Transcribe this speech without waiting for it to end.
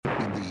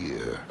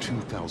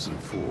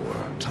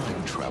2004,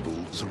 time travel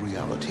is a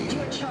reality.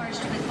 You are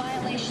charged with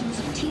violations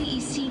of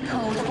TEC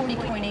Code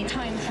 40.8,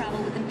 time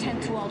travel with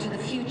intent to alter the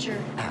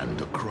future. And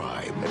a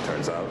crime. It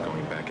turns out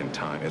going back in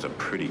time is a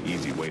pretty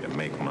easy way to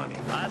make money.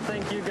 I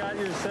think you got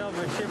yourself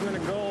a shipment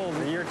of gold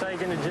that you're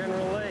taking to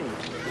General Lee.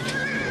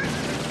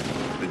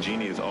 The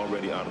genie is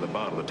already out of the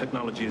bottle. The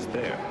technology is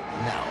there.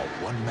 Now,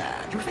 one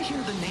man You ever hear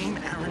the name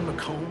Aaron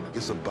McComb?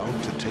 is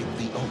about to take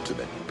the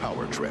ultimate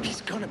power trip.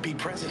 He's gonna be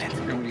president.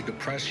 You don't need the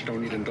press, you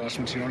don't need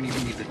endorsements, you don't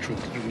even need the truth.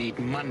 You need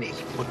money.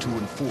 But to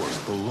enforce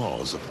the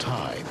laws of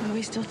time, Are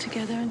we still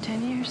together in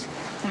 10 years?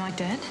 Am I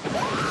dead?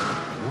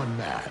 one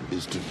man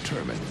is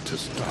determined to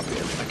stop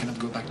him. I cannot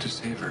go back to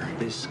save her.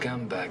 This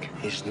scumbag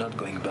is not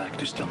going back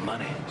to steal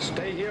money.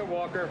 Stay here,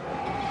 Walker.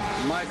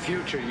 My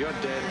future, you're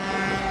dead.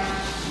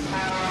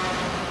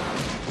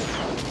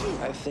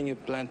 I think you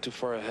plan too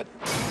far ahead.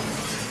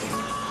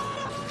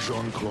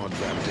 Jean-Claude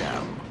Van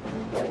Damme,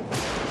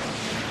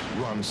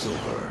 Ron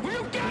Silver,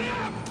 You get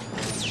him!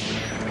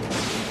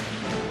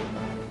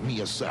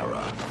 Mia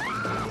Sara,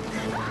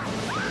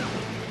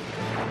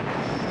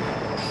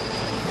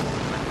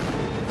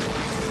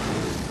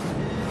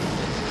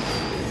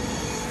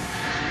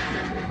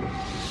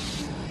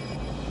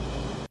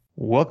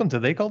 Welcome to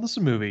They Call This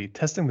a Movie,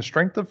 testing the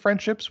strength of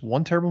friendships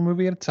one terrible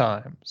movie at a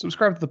time.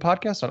 Subscribe to the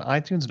podcast on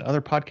iTunes and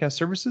other podcast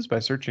services by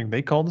searching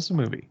They Call This a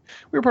Movie.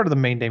 We are part of the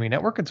Main Damie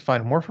Network, and to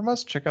find more from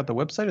us, check out the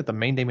website at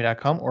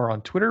themaindamie.com or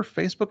on Twitter,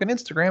 Facebook, and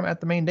Instagram at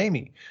The Main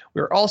Damie.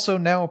 We are also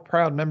now a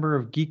proud member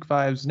of Geek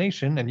Vibes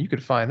Nation, and you can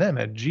find them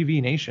at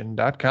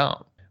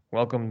gvnation.com.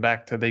 Welcome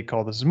back to They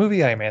Call This a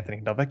Movie. I am Anthony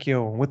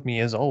Delvecchio, and with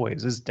me, as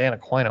always, is Dan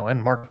Aquino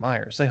and Mark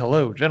Myers. Say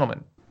hello,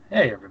 gentlemen.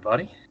 Hey,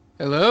 everybody.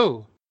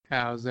 Hello.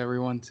 How's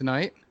everyone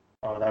tonight?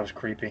 Oh, that was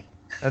creepy.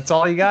 That's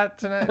all you got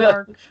tonight,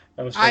 Mark?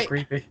 That was so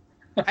creepy.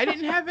 I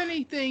didn't have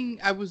anything.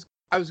 I was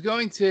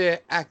going to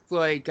act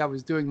like I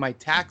was doing my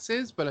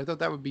taxes, but I thought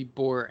that would be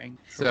boring.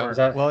 So Is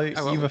that- Well, went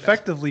you've with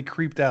effectively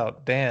creeped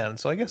out Dan,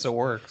 so I guess it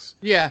works.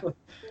 yeah,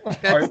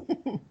 that's,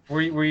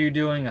 were you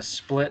doing a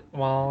split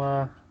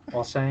while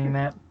saying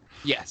that?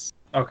 yes.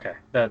 Okay,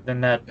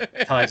 then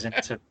that ties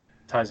into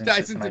Ties into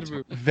tonight's the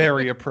movie.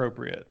 Very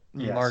appropriate.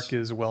 Yes. Mark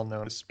is well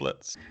known as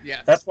splits.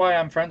 Yes. That's why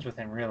I'm friends with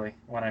him. Really,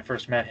 when I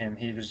first met him,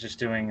 he was just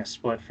doing a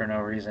split for no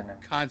reason, and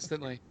I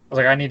Constantly. was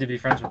like, I need to be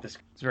friends with this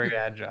guy. It's very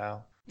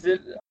agile.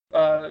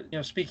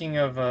 Speaking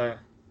of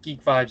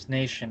Geek Vibes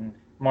Nation,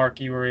 Mark,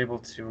 you were able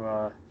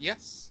to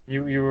Yes.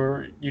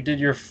 you did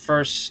your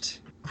first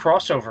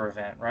crossover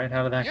event, right?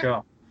 How did that Yeah.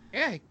 go?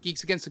 Yeah.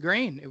 Geeks Against the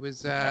Grain. It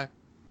was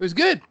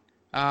good.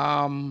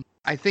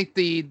 I think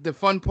the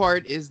fun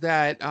part is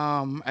that,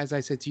 as I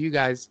said to you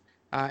guys,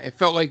 it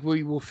felt like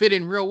we will fit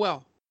in real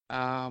well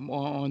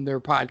on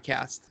their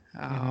podcast.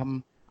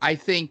 I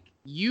think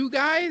you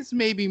guys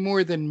maybe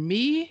more than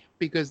me,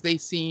 because they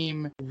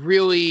seem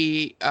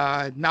really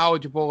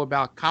knowledgeable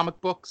about comic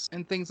books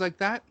and things like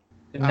that.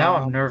 And now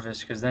I'm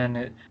nervous because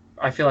then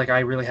I feel like I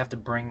really have to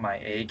bring my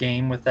A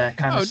game with that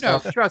kind of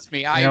stuff. No, trust me.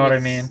 You know what I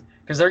mean?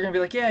 Because they're going to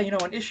be like, yeah,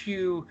 in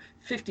issue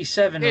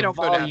 57 They of don't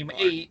go that volume far.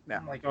 8. No.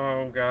 I'm like,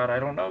 oh, God, I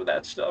don't know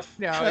that stuff.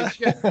 No, it's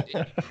just,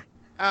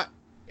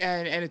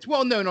 and it's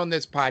well known on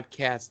this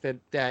podcast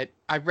that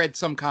I've read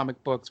some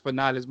comic books, but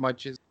not as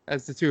much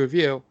as the two of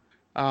you.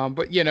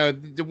 But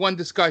the one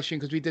discussion,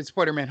 because we did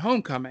Spider-Man: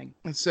 Homecoming,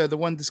 and so the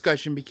one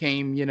discussion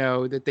became,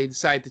 that they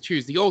decided to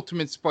choose the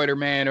Ultimate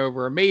Spider-Man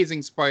over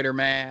Amazing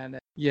Spider-Man,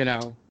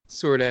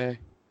 sort of,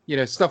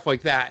 stuff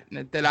like that,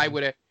 and that I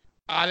would have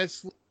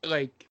honestly,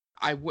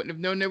 I wouldn't have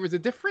known there was a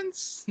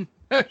difference.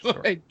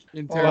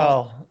 In terms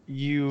Well,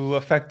 you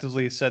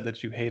effectively said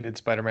that you hated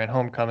Spider-Man: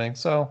 Homecoming,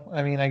 so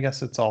I mean, I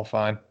guess it's all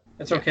fine.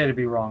 It's okay to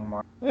be wrong,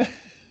 Mark.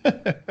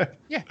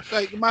 yeah,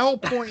 my whole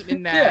point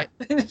in that.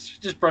 Yeah,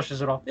 just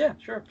brushes it off. Yeah,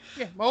 sure.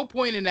 Yeah, my whole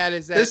point in that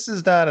is that This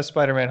is not a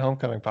Spider-Man: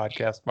 Homecoming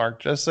podcast, Mark.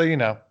 Just so you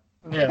know.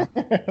 Yeah.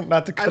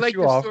 Not to cut I like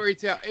you the off. story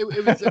tell. It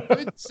was a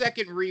good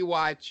second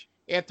rewatch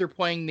after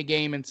playing the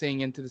game and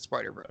seeing Into the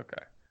Spider-Verse.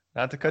 Okay.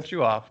 Not to cut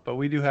you off, but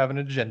we do have an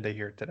agenda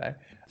here today.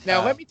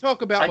 Now let me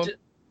talk about.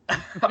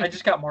 I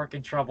just got Mark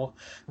in trouble.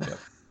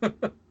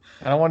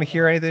 I don't want to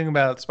hear anything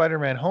about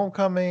Spider-Man: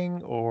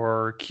 Homecoming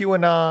or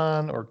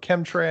QAnon or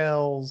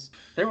chemtrails.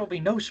 There will be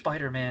no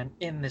Spider-Man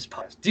in this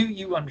podcast. Do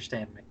you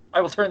understand me? I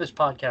will turn this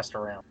podcast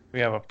around. We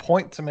have a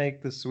point to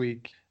make this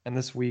week, and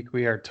this week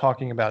we are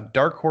talking about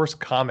Dark Horse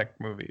comic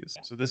movies.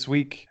 So this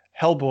week,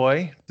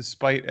 Hellboy,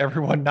 despite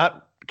everyone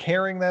not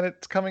caring that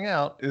it's coming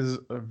out, is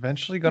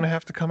eventually going to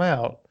have to come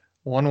out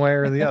one way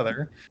or the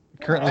other.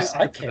 Currently,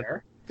 I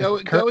care.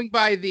 Going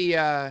by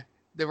the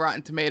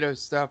Rotten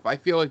Tomatoes stuff, I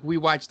feel like we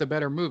watched a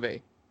better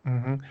movie.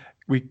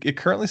 Mm-hmm. It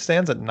currently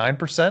stands at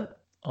 9%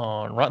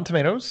 on Rotten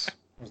Tomatoes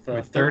with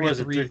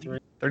 33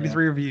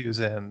 reviews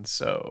in.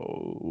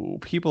 So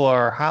people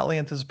are hotly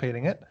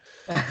anticipating it.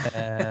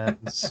 And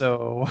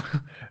so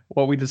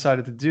what we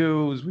decided to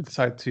do is we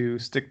decided to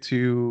stick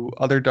to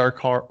other Dark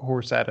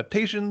Horse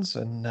adaptations.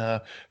 And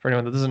for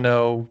anyone that doesn't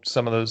know,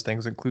 some of those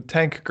things include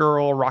Tank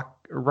Girl,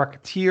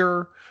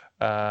 Rocketeer,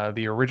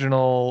 the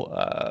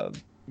original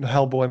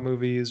Hellboy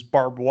movies,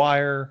 Barbed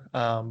Wire.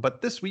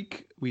 But this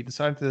week we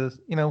decided to,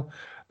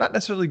 not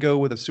necessarily go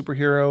with a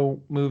superhero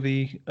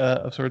movie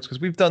of sorts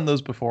because we've done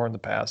those before in the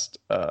past.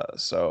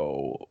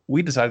 So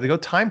we decided to go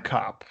Time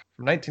Cop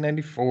from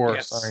 1994,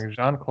 Yes. starring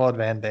Jean-Claude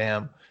Van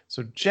Damme.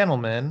 So,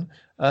 gentlemen,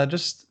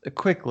 just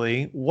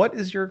quickly, what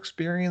is your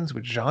experience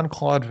with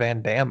Jean-Claude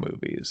Van Damme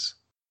movies?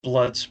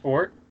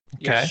 Bloodsport.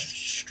 Okay.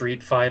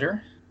 Street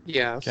Fighter.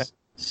 Yes. Okay.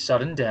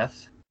 Sudden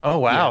Death. Oh,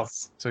 wow.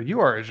 Yes. So you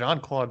are a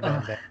Jean-Claude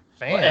Van Damme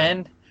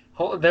fan.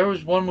 And there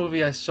was one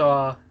movie I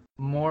saw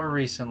more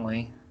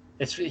recently.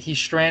 He's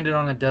stranded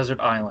on a desert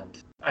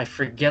island. I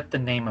forget the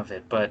name of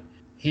it, but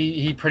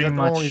he pretty is that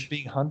the much... one where he's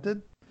being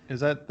hunted? Is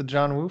that the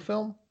John Woo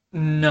film?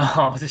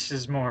 No, this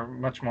is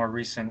much more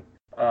recent.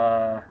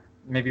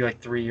 Maybe like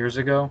 3 years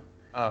ago.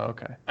 Oh,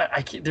 okay.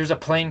 There's a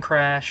plane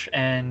crash,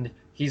 and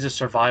he's a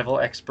survival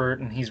expert,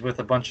 and he's with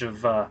a bunch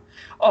of...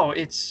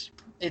 it's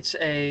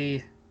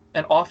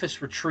an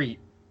office retreat,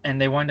 and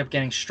they wind up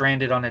getting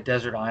stranded on a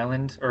desert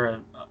island,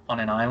 or on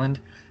an island,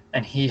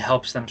 and he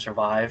helps them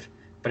survive.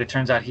 But it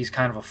turns out he's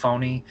kind of a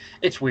phony.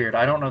 It's weird.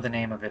 I don't know the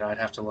name of it. I'd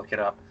have to look it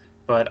up.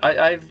 But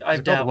I've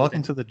dabbled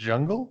Welcome to the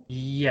Jungle?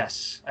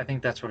 Yes, I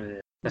think that's what it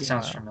is. That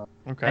sounds familiar.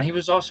 Okay. And he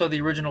was also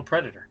the original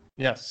Predator.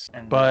 Yes.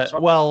 And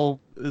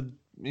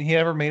he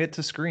never made it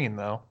to screen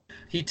though.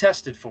 He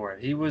tested for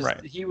it. He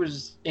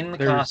was in the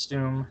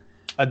costume.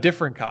 A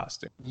different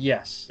costume.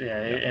 Yes. Yeah.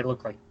 It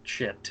looked like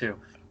shit too.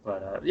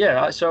 But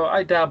so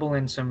I dabble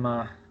in some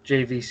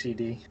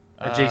JVCD.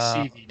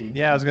 JCVD.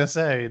 Yeah, I was gonna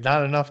say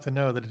not enough to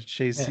know that it's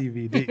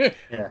JCVD.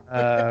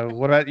 Yeah.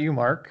 What about you,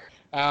 Mark?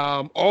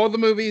 All the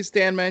movies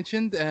Dan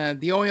mentioned.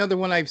 The only other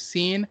one I've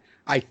seen,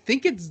 I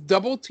think it's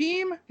Double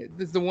Team.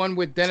 This is the one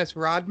with Dennis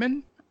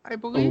Rodman, I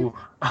believe. Ooh.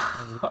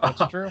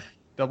 That's true.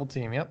 Double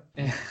Team. Yep.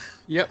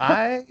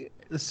 Yep.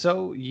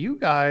 So you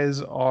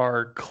guys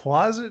are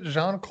closet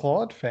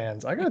Jean-Claude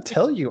fans. I gotta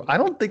tell you, I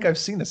don't think I've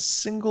seen a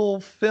single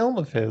film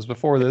of his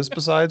before this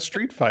besides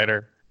Street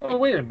Fighter. Oh,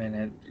 wait a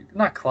minute.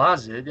 Not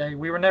closet.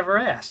 We were never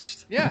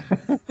asked. Yeah.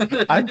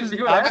 I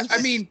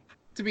mean,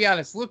 to be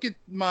honest, look at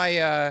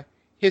my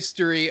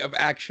history of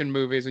action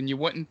movies, and you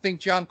wouldn't think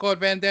Jean-Claude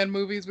Van Damme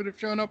movies would have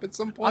shown up at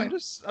some point.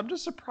 I'm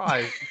just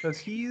surprised because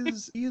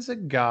he's a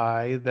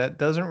guy that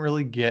doesn't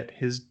really get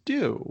his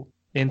due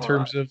in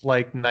terms of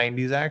like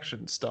 90s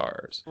action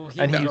stars. Well,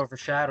 he's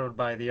overshadowed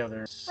by the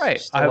others. Right.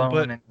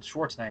 Stallone and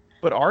Schwarzenegger.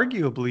 But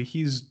arguably,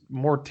 he's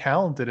more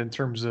talented in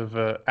terms of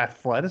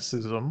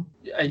athleticism.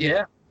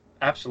 Yeah,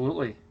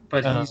 absolutely.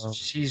 But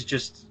he's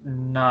just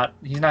not.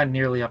 He's not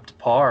nearly up to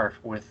par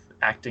with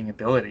acting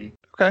ability.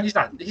 Okay.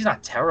 He's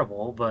not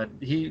terrible, but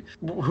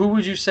who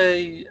would you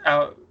say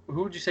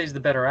is the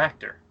better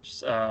actor?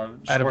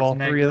 Out of all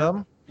three of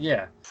them?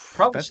 Yeah,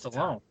 probably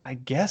Stallone. I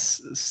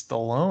guess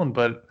Stallone,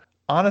 but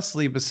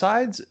honestly,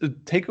 besides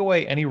take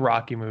away any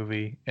Rocky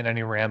movie and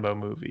any Rambo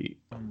movie,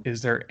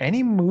 is there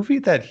any movie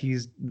that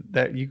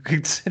you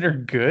consider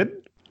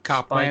good?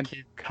 Copland.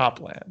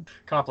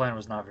 Copland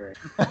was not very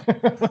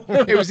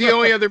good. It was the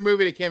only other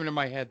movie that came into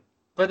my head.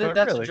 But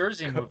that's a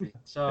Jersey movie.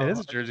 So it is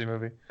a Jersey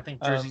movie. I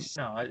think Jersey.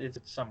 It's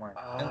somewhere.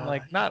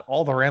 And not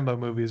all the Rambo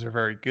movies are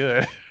very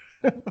good.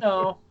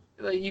 No,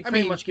 you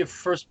pretty much give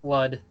First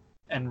Blood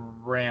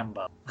and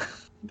Rambo.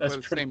 That's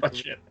pretty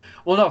much it.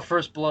 Well, no,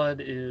 First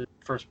Blood is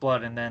First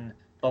Blood, and then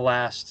the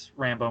last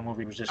Rambo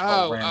movie was just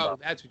called Rambo. Oh,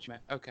 that's what you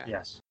meant. Okay.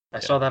 Yes, I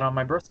saw that on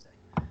my birthday.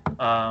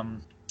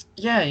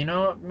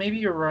 Maybe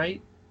you're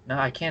right. No,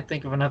 I can't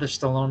think of another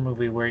Stallone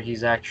movie where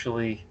he's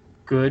actually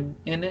good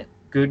in it.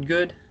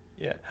 Good.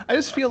 Yeah, I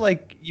just feel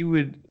like you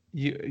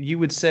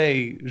would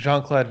say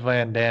Jean-Claude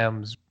Van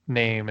Damme's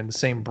name in the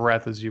same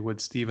breath as you would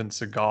Steven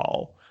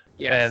Seagal.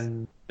 Yes.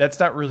 And that's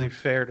not really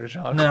fair to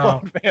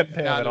Jean-Claude Van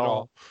Damme at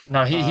all.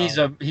 No, he's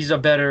a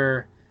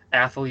better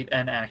athlete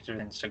and actor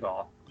than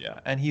Seagal. Yeah,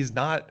 and he's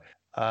not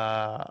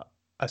a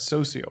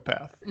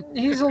sociopath.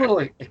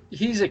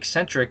 He's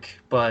eccentric,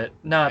 but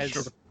not.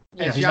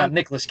 He's not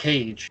Nicolas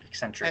Cage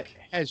eccentric.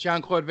 Has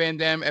Jean-Claude Van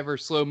Damme ever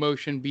slow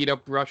motion beat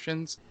up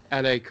Russians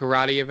at a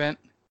karate event?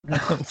 No,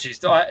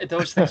 jeez,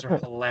 those things are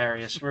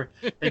hilarious.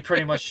 They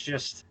pretty much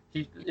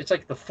it's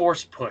like the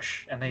force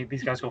push, and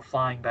these guys go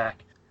flying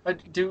back.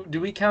 Do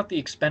we count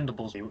the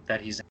Expendables that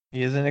he's in?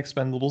 He is in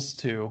Expendables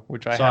 2,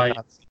 which I have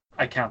not seen.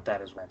 I count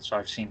that as well, so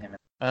I've seen him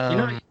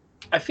in.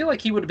 I feel like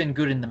he would have been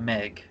good in The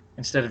Meg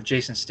instead of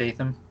Jason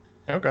Statham.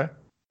 Okay.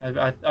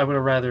 I would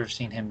have rather have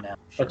seen him now.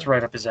 Sure. That's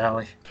right up his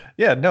alley.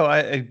 Yeah, no,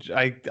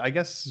 I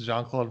guess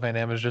Jean-Claude Van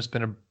Damme has just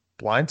been a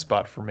blind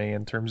spot for me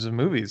in terms of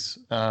movies.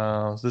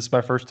 This is my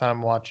first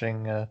time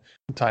watching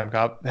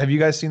Timecop. Have you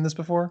guys seen this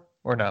before,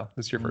 or no?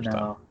 This is your first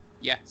time?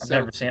 Yeah, I've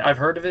never seen it. I've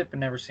heard of it, but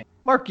never seen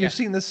it. Mark, you've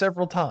seen this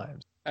several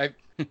times.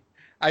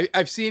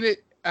 I've seen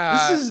it.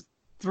 This is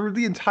through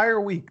the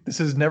entire week. This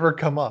has never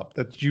come up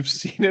that you've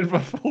seen it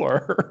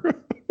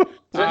before.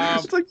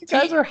 It's like you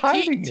guys are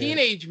hiding it.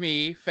 Teenage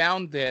me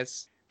found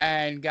this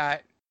and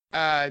got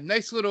a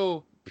nice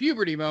little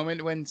puberty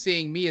moment when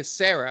seeing Mia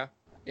Sara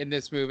in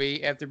this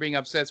movie after being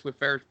obsessed with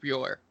Ferris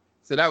Bueller.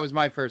 So that was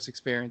my first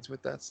experience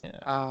with this.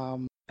 Yeah.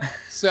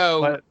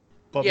 So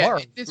But Yeah,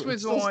 Mark, this it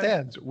was still on.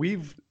 stands.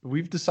 We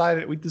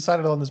decided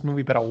on this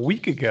movie about a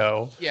week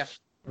ago, Yeah.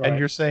 and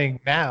you're saying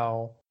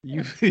now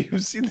you've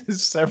seen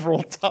this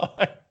several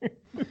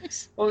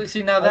times. Well, you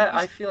see, now that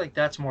I feel like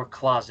that's more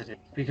closeted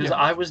because Yeah.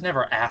 I was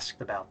never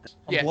asked about this.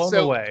 I'm Yeah, blown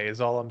so- away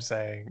is all I'm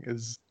saying.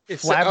 Is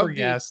It's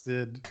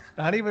flabbergasted.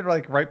 Not even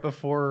like right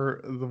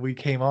before we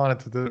came on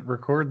to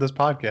record this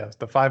podcast.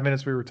 The 5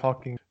 minutes we were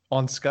talking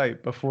on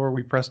Skype before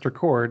we pressed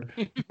record,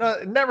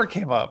 it never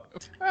came up.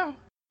 Oh,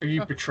 Are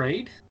you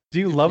betrayed? Do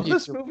you love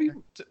this movie,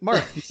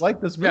 Mark? Do you like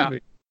this No.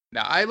 movie?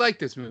 no, I like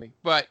this movie,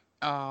 but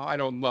I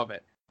don't love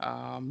it.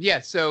 Yeah,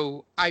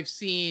 so I've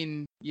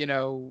seen,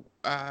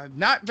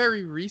 not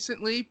very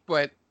recently,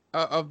 but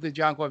of the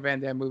Jean-Claude Van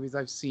Damme movies,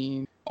 I've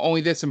seen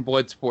only this and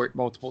Bloodsport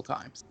multiple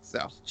times.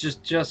 So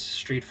Just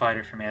Street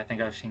Fighter for me. I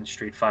think I've seen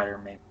Street Fighter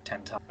maybe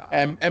 10 times.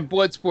 and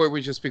Bloodsport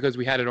was just because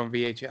we had it on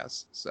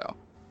VHS. So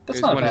That's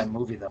it was not a one bad of-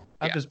 movie though.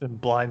 I've Yeah. just been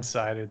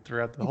blindsided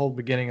throughout the whole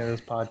beginning of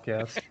this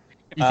podcast.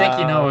 You think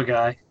you know a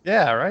guy?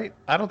 Yeah, right.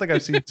 I don't think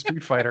I've seen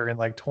Street Fighter in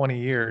like 20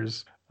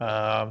 years.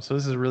 So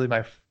this is really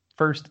my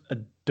first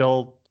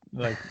adult,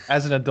 like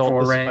as an adult,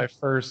 this Foray. is my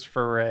first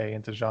foray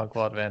into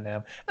Jean-Claude Van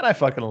Damme, and I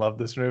fucking love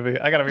this movie.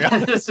 I gotta be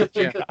honest with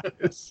you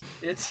guys.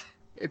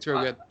 It's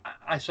real good.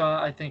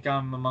 I think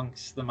I'm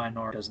amongst the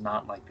minority who does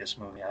not like this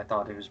movie. I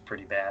thought it was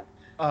pretty bad.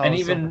 Oh, And so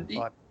even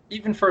fun.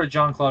 even for a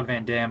Jean-Claude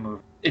Van Damme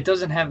movie, it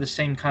doesn't have the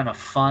same kind of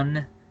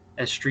fun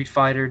as Street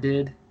Fighter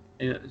did.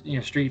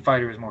 Street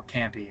Fighter was more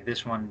campy.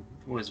 This one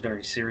was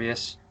very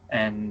serious,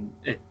 and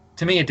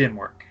to me it didn't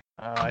work.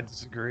 I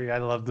disagree. I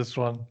love this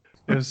one.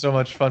 It was so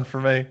much fun for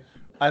me.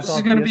 This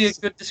is going to be a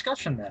good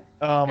discussion then.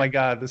 Oh my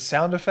god, the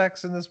sound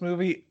effects in this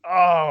movie.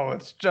 Oh,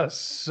 it's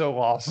just so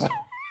awesome.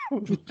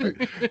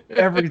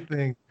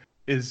 Everything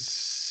is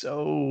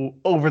so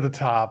over the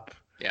top.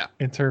 Yeah.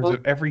 In terms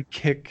of every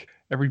kick,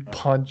 every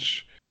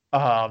punch.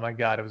 Oh my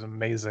god, it was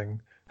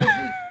amazing.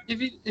 If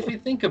you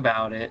think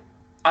about it,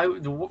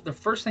 the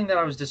first thing that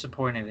I was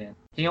disappointed in,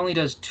 he only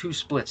does 2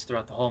 splits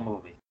throughout the whole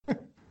movie.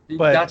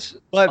 But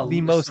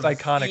the most severe-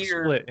 iconic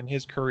split in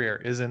his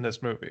career is in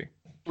this movie.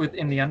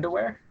 in the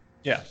underwear.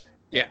 Yeah.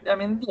 Yeah. I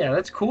mean, yeah,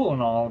 that's cool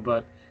and all,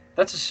 but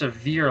that's a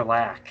severe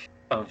lack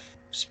of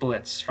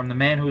splits from the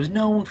man who is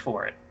known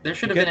for it. There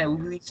should have been at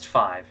least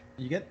 5.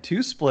 You get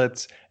 2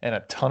 splits and a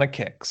ton of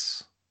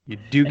kicks. You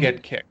do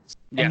get kicks.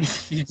 And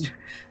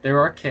there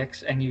are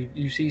kicks, and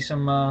you see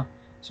some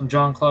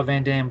Jean-Claude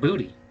Van Damme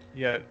booty.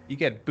 Yeah, you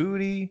get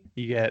booty,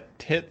 you get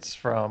tits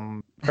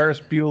from Ferris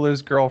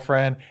Bueller's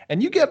Girlfriend,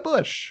 and you get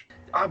Bush.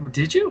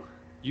 Did you?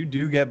 You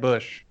do get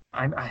Bush.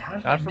 How did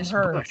I Not from miss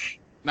her. Bush?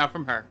 Not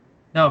from her.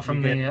 No,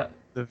 from You the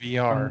The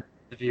VR.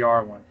 the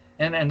VR one.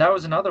 And that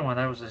was another one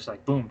that was just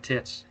like boom,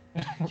 tits.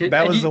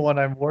 That was the one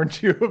I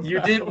warned you about. You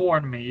did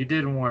warn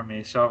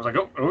me. So I was like,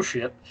 oh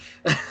shit.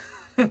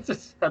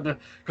 Just had to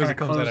Because kinda it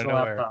comes close out of the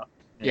nowhere.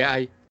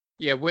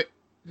 laptop. What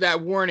that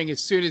warning, as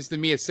soon as the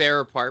Mia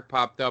Sarah part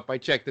popped up, I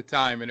checked the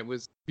time and it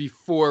was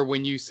before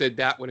when you said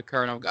that would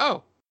occur, and I'm like,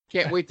 oh,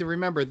 can't wait to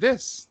remember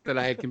this that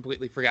I had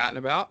completely forgotten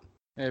about.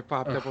 And it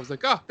popped up. I was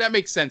like, oh, that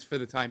makes sense for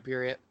the time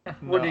period.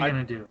 What are you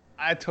gonna do?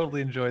 I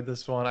totally enjoyed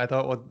this one. I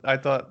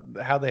thought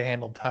how they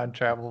handled time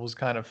travel was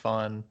kind of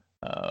fun.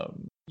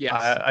 Yes.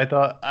 I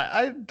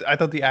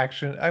thought the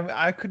action.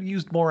 I could have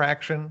used more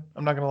action.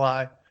 I'm not gonna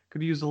lie.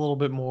 Could have used a little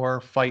bit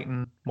more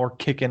fighting, more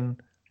kicking,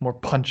 more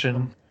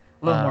punching.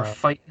 A little more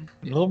fighting.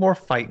 A little more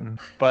fighting.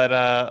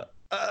 But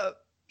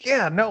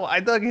yeah, no, I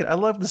dug it. I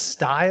love the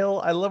style.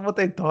 I love what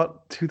they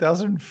thought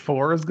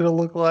 2004 is gonna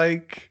look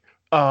like.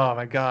 Oh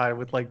my god,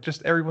 with like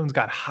just everyone's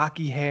got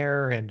hockey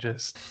hair and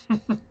just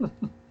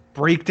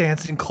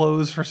breakdancing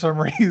clothes for some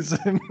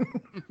reason.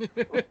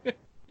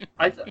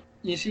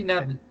 You see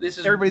now, this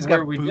is Everybody's where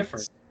got we boots. differ.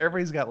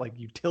 Everybody's got like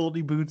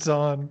utility boots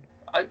on.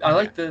 I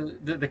like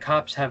the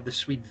cops have the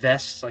sweet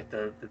vests, like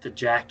the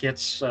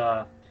jackets. They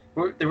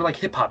were like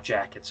hip hop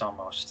jackets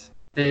almost.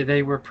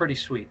 They were pretty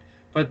sweet.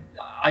 But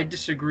I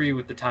disagree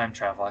with the time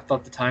travel. I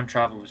thought the time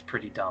travel was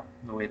pretty dumb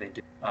the way they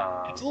did.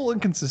 It's a little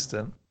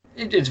inconsistent.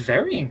 It's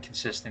very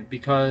inconsistent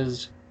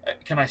because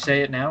can I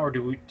say it now or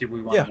do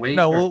we want Yeah, to wait?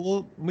 no,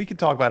 or- we can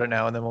talk about it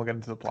now and then we'll get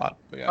into the plot.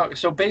 But yeah.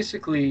 So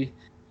basically,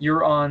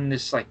 you're on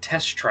this like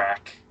test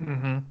track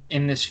Mm-hmm.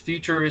 in this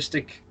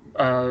futuristic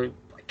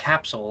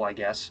capsule, I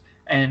guess,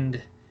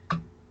 and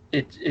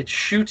it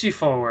shoots you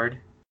forward,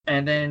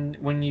 and then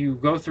when you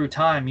go through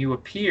time, you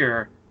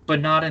appear,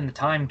 but not in the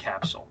time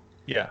capsule.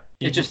 Yeah,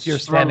 It just you're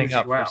throws standing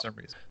up you for out. some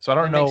reason. So I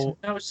don't It know. makes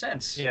no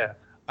sense. Yeah,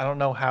 I don't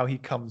know how he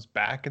comes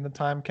back in the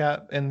time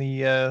cap in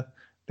the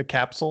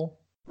capsule.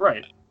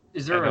 Right.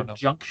 Is there I a don't know.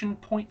 junction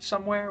point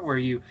somewhere where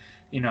you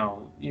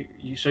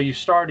so you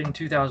start in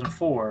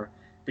 2004,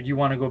 but you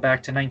want to go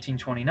back to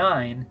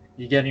 1929,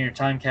 you get in your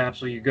time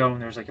capsule, you go,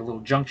 and there's like a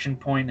little junction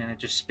point, and it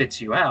just spits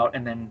you out,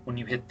 and then when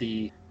you hit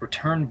the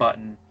return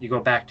button, you go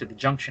back to the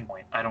junction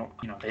point.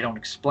 They don't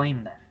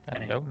explain that. I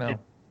And don't know.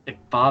 It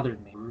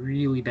bothered me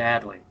really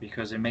badly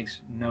because it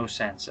makes no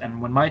sense.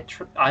 And when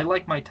I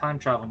like my time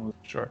travel movies.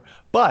 Sure,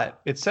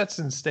 but it sets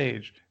in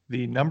stage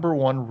the number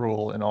one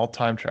rule in all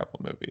time travel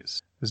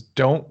movies. is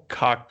don't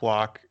cock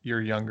block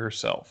your younger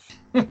self.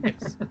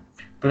 Yes.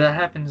 But that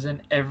happens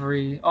in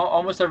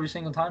almost every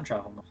single time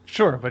travel movie.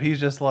 Sure, but he's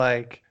just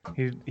like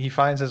he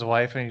finds his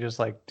wife and he's just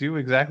like, do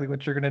exactly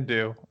what you're gonna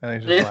do,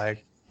 and he's just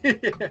like,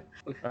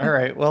 all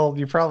right, well,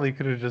 you probably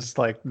could have just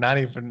like not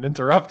even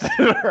interrupted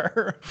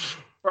her.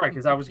 Right,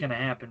 because that was gonna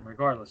happen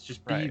regardless.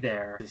 Just be Right.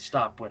 there to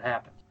stop what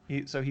happened.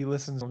 So he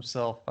listens to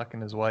himself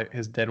fucking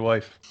his dead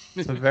wife.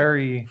 It's a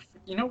very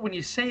When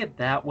you say it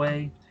that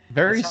way,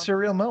 very sounds-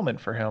 surreal moment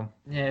for him.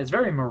 yeah, it's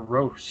very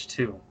morose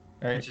too.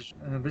 Right. It's just,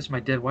 this is my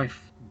dead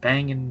wife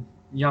banging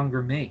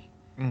younger me.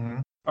 Mm-hmm.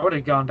 I would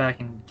have gone back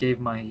and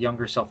gave my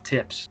younger self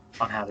tips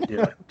on how to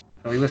do it.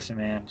 So listen,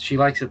 man, she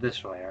likes it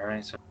this way, all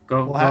right? So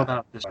go about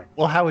it this way.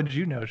 Well, how would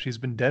you know? She's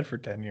been dead for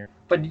 10 years.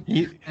 But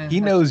He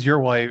knows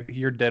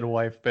your dead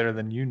wife, better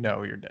than you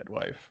know your dead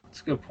wife.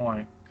 That's a good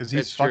point. Because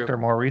he's fucked her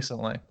more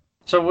recently.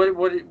 So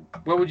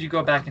what would you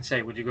go back and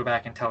say? Would you go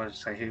back and tell her,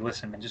 just like, hey,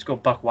 listen, man, just go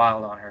buck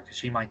wild on her because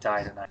she might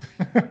die tonight.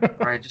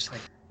 All right, just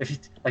like if you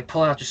like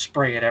pull out, just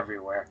spray it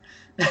everywhere.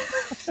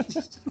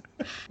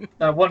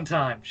 One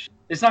time,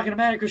 it's not gonna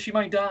matter because she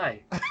might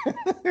die.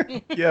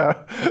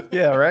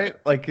 yeah, right.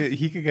 Like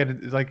he could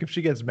get like if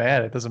she gets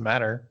mad, it doesn't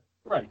matter.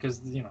 Right,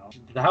 because the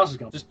house is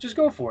gonna just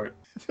go for it.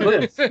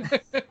 Live,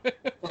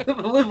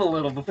 live a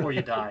little before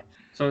you die.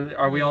 So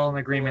are we all in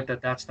agreement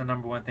that that's the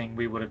number one thing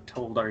we would have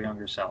told our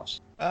younger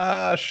selves?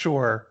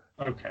 Sure.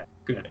 Okay,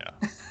 good.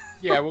 Yeah.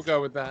 Yeah, we'll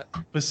go with that.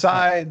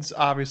 Besides,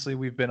 obviously,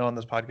 we've been on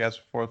this podcast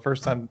before.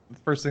 The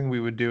first thing we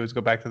would do is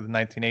go back to the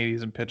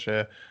 1980s and pitch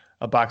a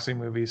boxing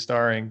movie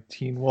starring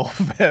Teen Wolf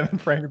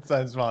and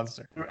Frankenstein's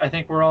monster. I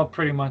think we're all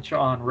pretty much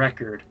on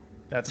record.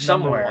 That's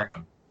somewhere.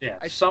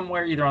 Yeah,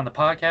 somewhere either on the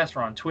podcast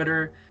or on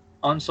Twitter,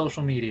 on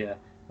social media,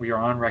 we are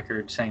on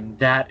record saying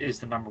that is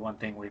the number one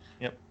thing we.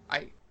 Yep.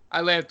 I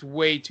laughed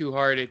way too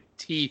hard at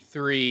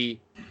T3,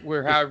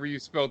 where however you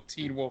spelled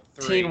Teen Wolf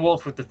 3. Teen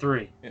Wolf with the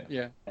 3.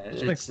 Yeah.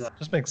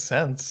 Just makes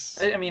sense.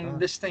 I mean,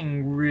 this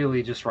thing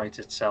really just writes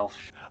itself.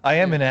 I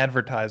am in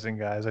advertising,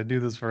 guys. I do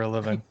this for a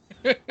living.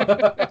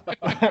 Well,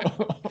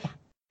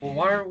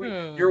 why are we?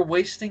 You're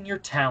wasting your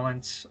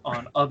talents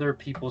on other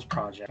people's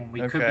projects when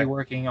we could be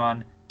working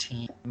on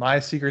Teen. My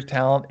secret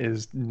talent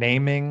is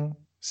naming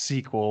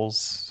sequels.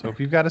 So if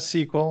you've got a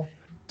sequel,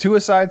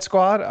 Suicide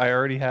Squad, I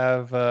already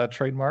have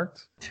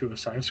trademarked.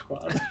 Suicide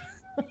Squad.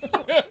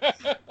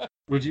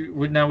 Would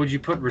you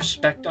put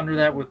respect under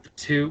that with the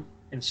 2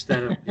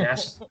 instead of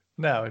yes?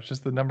 No, it's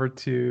just the number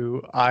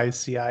 2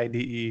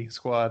 ICIDE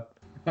Squad.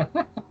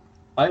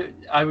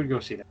 I would go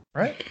see that.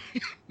 Right.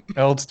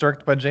 Well, it's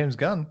directed by James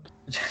Gunn.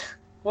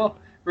 Well,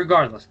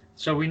 regardless.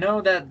 So we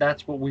know that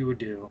that's what we would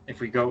do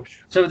if we go.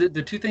 So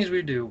the two things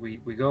we do, we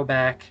go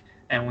back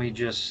and we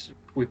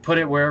put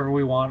it wherever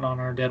we want on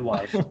our dead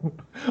wife.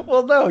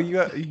 Well, no,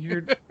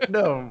 you're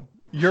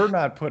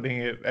not putting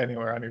it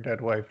anywhere on your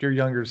dead wife. Your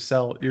younger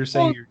self. You're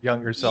saying your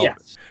younger self.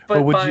 Yes,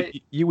 but would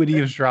you would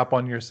eavesdrop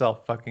on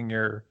yourself fucking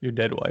your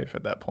dead wife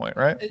at that point,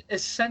 right?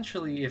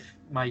 Essentially, if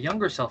my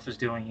younger self is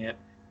doing it,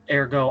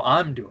 ergo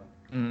I'm doing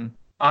it.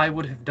 I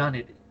would have done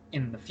it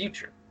in the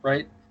future,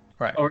 right?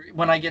 Right. Or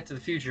when I get to the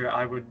future,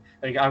 I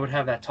would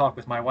have that talk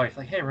with my wife,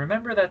 like, hey,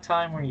 remember that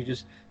time when you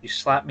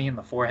slapped me in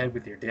the forehead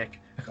with your dick?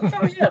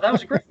 Oh yeah, that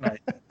was a great night.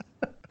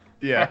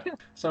 Yeah.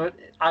 So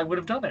I would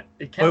have done it.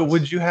 It counts. But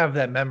would you have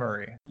that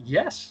memory?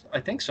 Yes, I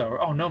think so.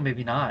 Oh no,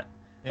 maybe not.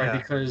 Yeah.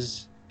 Right,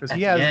 because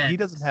he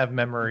doesn't have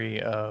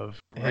memory of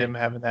him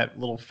having that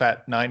little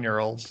fat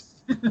 9-year-old.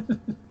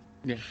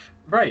 Yeah.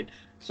 Right.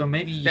 So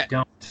maybe you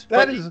don't.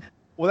 That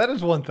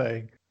is one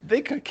thing.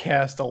 They could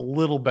cast a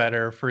little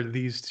better for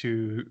these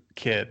two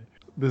kids.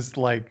 This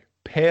like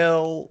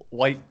pale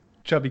white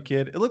chubby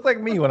kid. It looked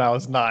like me when I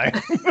was 9.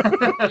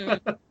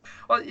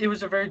 Well, it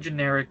was a very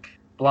generic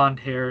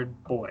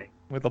blonde-haired boy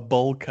with a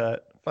bowl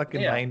cut.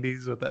 Fucking Yeah.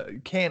 90s with that. You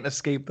can't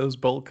escape those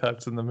bowl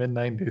cuts in the mid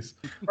 90s.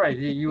 Right.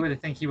 You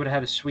would think he would have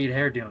had a sweet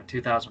hairdo in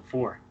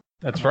 2004.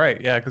 That's right.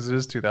 Yeah, because it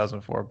is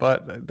 2004.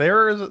 But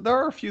there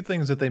are a few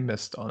things that they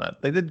missed on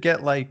that. They did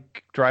get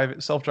like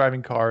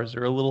self-driving cars.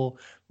 They're a little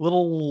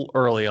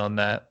early on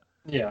that.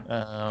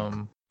 Yeah.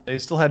 They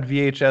still had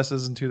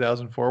VHSs in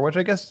 2004, which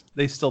I guess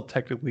they still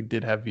technically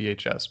did have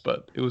VHS,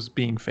 but it was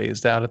being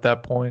phased out at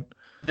that point.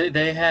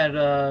 They had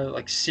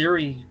like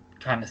Siri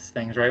kind of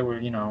things, right? Where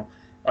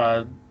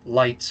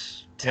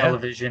lights,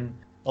 television,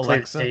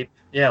 Alexa. tape.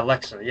 Yeah,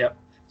 Alexa. Yep.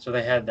 So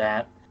they had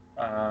that.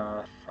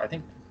 I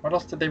think. What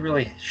else did they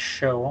really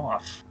show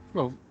off?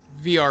 Well,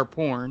 VR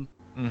porn.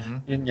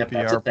 Mm-hmm. Yep,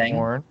 that's a VR thing.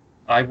 porn.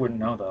 I wouldn't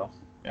know though.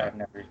 Yeah.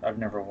 I've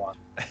never watched.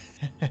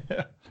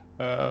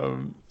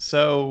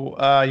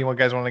 So you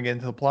guys want to get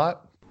into the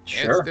plot?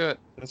 Sure. Let's do it.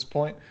 At this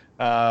point.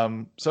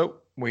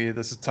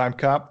 This is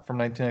Timecop from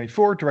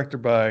 1994,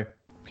 directed by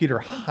Peter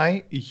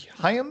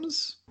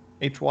Hyams,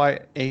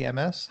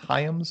 Hyams,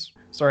 Hyams,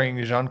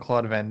 starring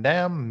Jean-Claude Van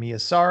Damme, Mia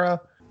Sara,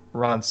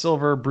 Ron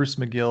Silver, Bruce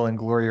McGill, and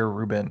Gloria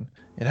Rubin.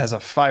 It has a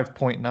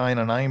 5.9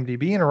 on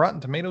IMDb and a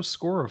Rotten Tomatoes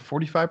score of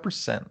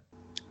 45%.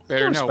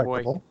 Better know,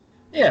 boy.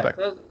 Yeah,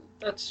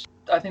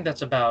 I think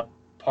that's about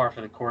par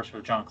for the course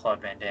for Jean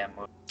Claude Van Damme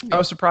movie. I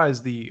was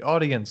surprised the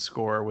audience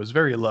score was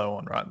very low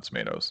on Rotten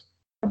Tomatoes.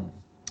 I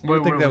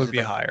What think that was would be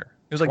it, higher.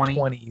 It was like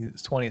 20?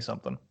 20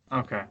 something.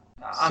 Okay.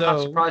 I'm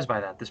not surprised by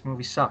that. This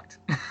movie sucked.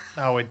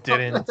 No, it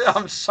didn't.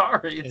 I'm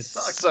sorry. It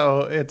sucked.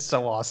 It's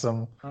so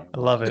awesome. I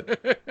love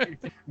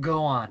it.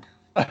 Go on.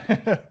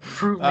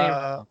 Prove me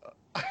wrong.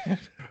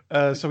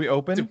 So we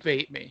open.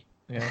 Debate me.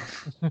 Yeah.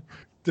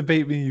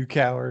 Debate me, you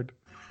coward.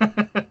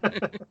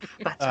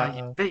 That's how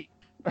you beat.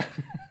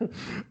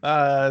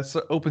 So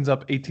it opens up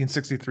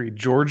 1863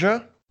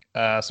 Georgia.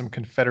 Some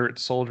Confederate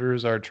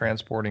soldiers are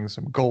transporting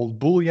some gold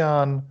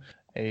bullion.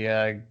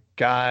 A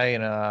guy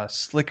in a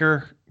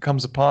slicker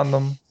comes upon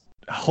them,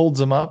 holds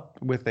them up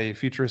with a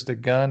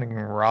futuristic gun,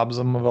 and robs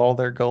them of all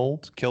their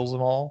gold, kills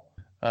them all.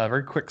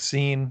 Very quick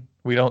scene.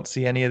 We don't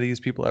see any of these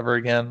people ever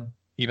again,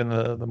 even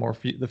the more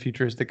the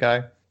futuristic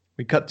guy.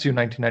 We cut to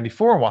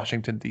 1994 in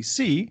Washington,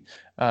 D.C.,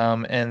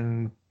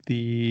 and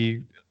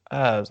the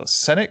a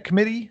Senate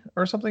committee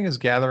or something is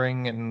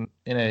gathering in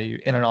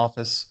an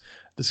office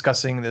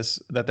discussing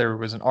that there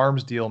was an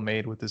arms deal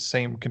made with the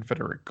same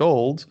Confederate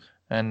gold.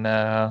 And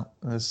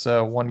this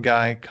one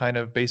guy kind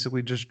of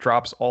basically just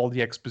drops all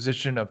the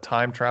exposition of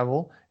time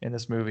travel in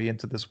this movie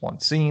into this one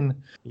scene.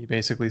 He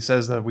basically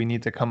says that we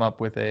need to come up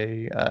with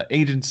a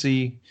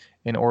agency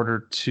in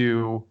order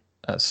to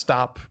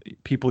stop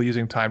people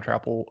using time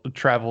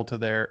travel to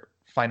their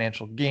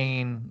financial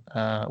gain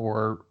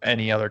or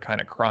any other kind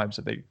of crimes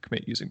that they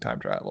commit using time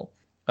travel.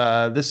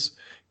 This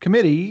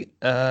committee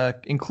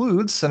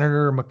includes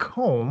Senator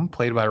McComb,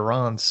 played by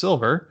Ron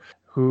Silver,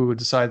 who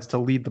decides to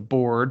lead the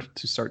board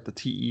to start the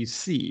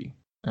TEC.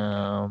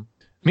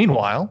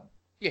 Meanwhile...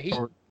 Yeah, he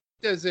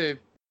does a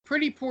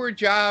pretty poor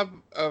job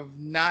of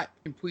not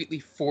completely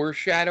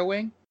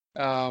foreshadowing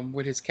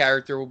what his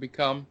character will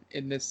become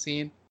in this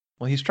scene.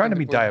 Well, he's trying to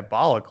be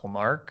diabolical,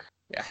 Mark.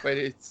 Yeah, but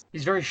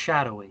he's very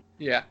shadowy.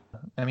 Yeah.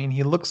 I mean,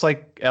 he looks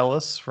like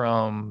Ellis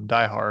from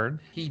Die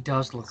Hard. He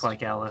does look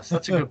like Ellis.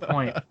 That's a good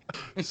point.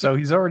 So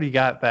he's already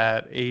got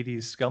that 80s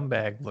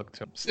scumbag look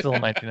to him, still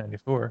in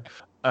 1994.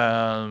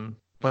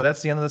 But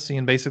that's the end of the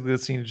scene. Basically, the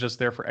scene is just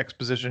there for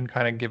exposition,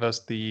 kind of give us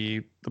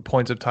the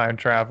points of time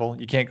travel.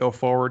 You can't go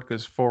forward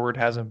because forward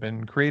hasn't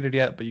been created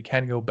yet, but you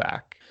can go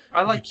back.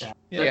 I like that.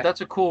 Yeah.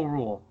 That's a cool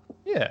rule.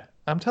 Yeah,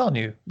 I'm telling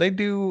you, they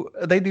do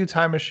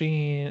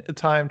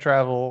time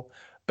travel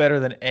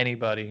better than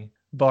anybody,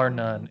 bar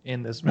none,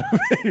 in this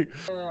movie.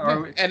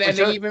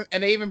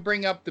 And they even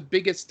bring up the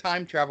biggest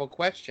time travel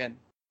question,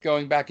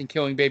 going back and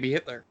killing baby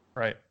Hitler.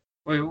 Right.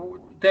 Wait,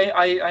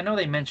 I know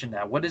they mentioned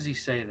that. What does he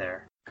say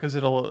there? Because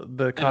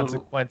the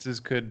consequences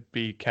could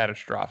be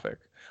catastrophic.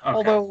 Okay.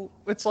 Although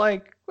it's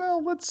like,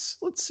 well, let's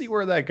see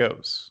where that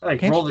goes. Like,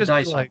 can't roll you the just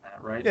dice be on like,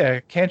 that, right? Yeah,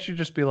 can't you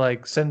just be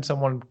like, send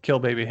someone kill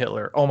baby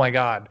Hitler? Oh my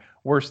God,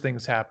 worse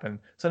things happen.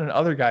 Send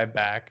another guy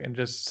back and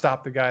just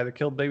stop the guy that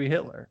killed baby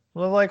Hitler.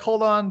 Well, like,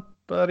 hold on,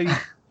 buddy,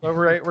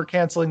 we're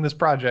canceling this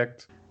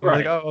project. We're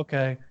like, oh,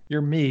 okay,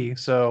 you're me,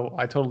 so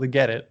I totally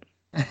get it.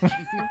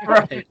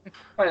 Right.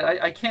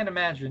 I can't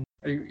imagine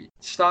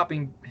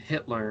stopping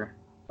Hitler.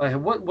 Like,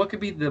 what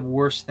could be the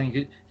worst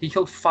thing? He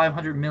killed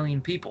 500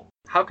 million people.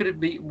 How could it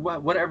be?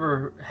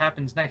 Whatever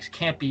happens next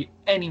can't be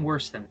any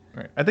worse than.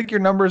 Right. I think your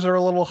numbers are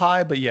a little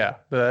high, but yeah,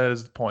 that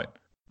is the point.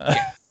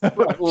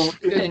 Well,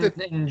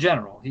 in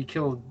general, he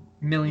killed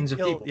millions of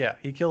people. Yeah,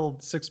 he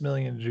killed 6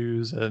 million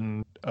Jews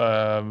and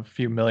a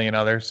few million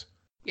others.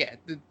 Yeah,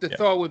 the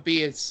thought would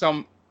be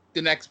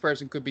the next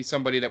person could be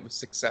somebody that was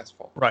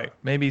successful. Right.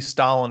 Maybe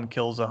Stalin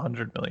kills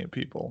 100 million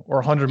people, or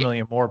 100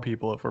 million more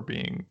people if we're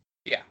being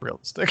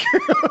realistic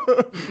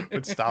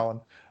with Stalin.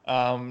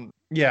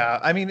 Yeah,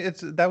 I mean,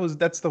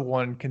 that's the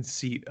one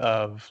conceit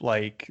of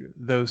like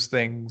those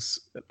things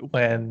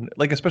when,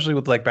 like, especially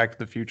with like Back to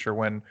the Future,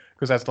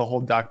 because that's the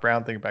whole Doc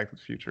Brown thing. Back to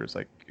the Future is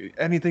like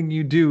anything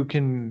you do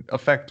can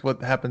affect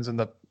what happens in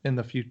the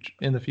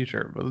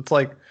future. But it's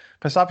like,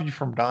 if I stop you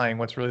from dying,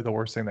 what's really the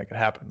worst thing that could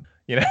happen?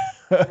 You know?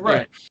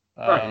 Right.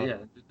 Right.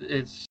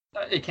 Yeah.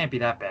 It can't be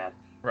that bad.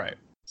 Right.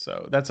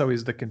 So that's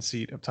always the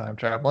conceit of time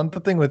travel. And the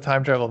thing with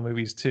time travel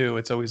movies too,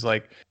 it's always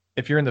like,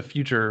 if you're in the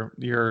future,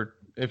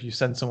 if you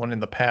send someone in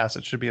the past,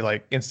 it should be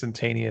like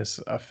instantaneous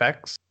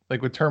effects.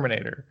 Like with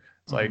Terminator,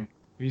 it's like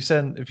if you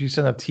send a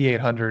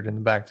T-800 in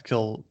the back to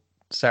kill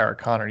Sarah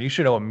Connor, you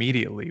should know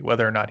immediately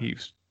whether or not he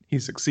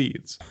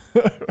succeeds.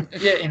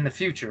 Yeah, in the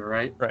future,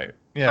 right? Right.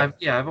 Yeah.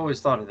 I've always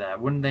thought of that.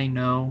 Wouldn't they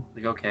know?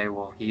 Like, okay,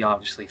 well, he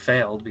obviously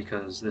failed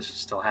because this is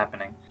still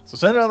happening. So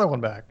send another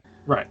one back.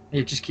 Right.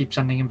 You just keep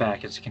sending him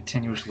back. It's a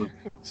continuous loop.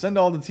 Send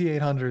all the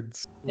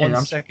T-800s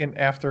one second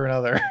after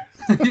another.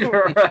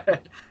 You're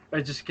right.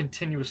 Just a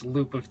continuous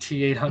loop of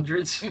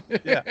T-800s.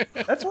 Yeah,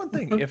 that's one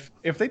thing.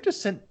 If they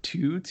just sent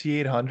 2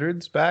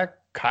 T-800s back,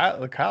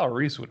 Kyle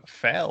Reese would have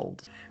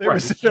failed. There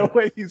was no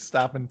way he's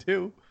stopping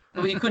 2.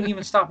 Well, he couldn't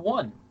even stop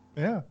 1.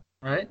 Yeah.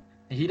 Right?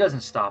 He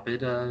doesn't stop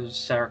it.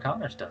 Sarah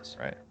Connors does.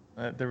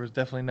 Right. There was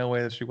definitely no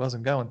way that she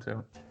wasn't going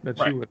to.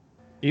 She would.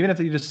 Even if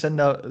you just send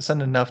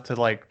enough to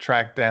like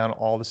track down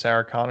all the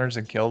Sarah Connors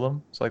and kill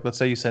them. So like let's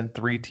say you send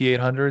 3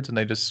 T-800s and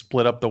they just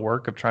split up the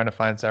work of trying to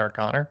find Sarah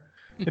Connor.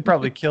 They'd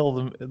probably kill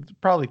them. It'd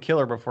probably kill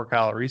her before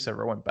Kyle Reese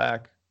ever went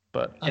back.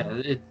 But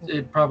Yeah,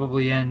 it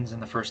probably ends in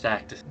the first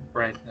act,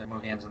 right? The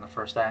movie ends in the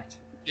first act.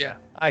 Yeah.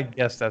 I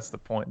guess that's the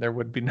point. There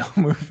would be no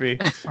movie.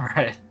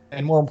 Right.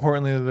 And more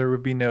importantly, there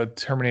would be no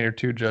Terminator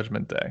 2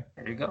 Judgment Day.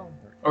 There you go.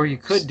 Or you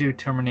could do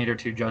Terminator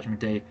 2 Judgment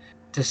Day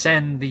to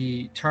send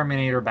the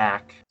Terminator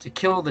back to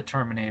kill the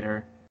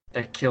Terminator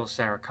that kills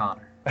Sarah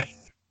Connor.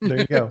 There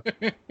you go.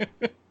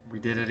 We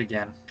did it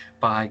again.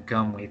 By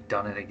gum, we've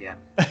done it again.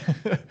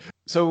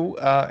 So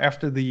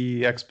after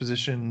the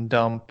exposition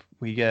dump,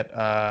 we get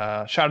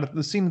shot at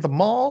the scene of the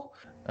mall.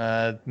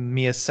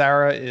 Mia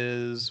Sara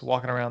is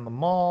walking around the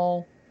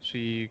mall.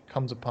 She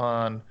comes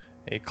upon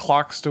a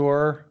clock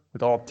store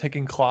with all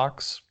ticking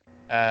clocks.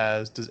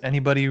 As Does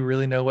Anybody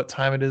Really Know What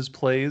Time It Is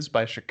plays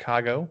by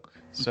Chicago.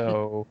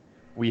 So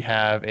we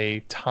have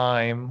a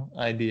time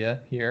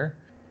idea here.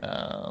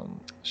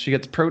 She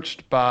gets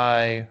approached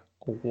by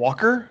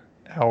Walker,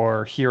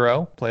 our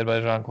hero, played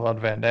by Jean-Claude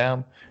Van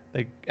Damme.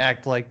 They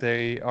act like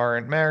they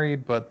aren't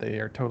married, but they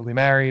are totally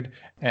married.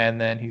 And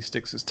then he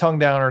sticks his tongue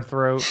down her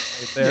throat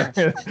right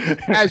there.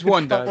 As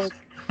one does.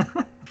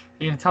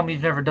 You gonna tell me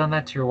you've never done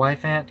that to your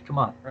wife, Aunt? Come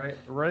on.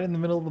 Right in the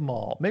middle of the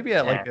mall. Maybe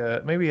at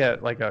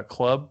a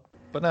club,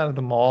 but not at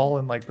the mall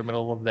in like the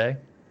middle of the day.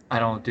 I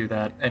don't do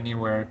that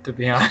anywhere, to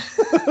be honest.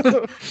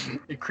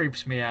 It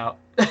creeps me out.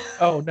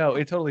 Oh no,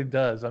 it totally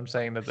does. I'm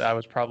saying that I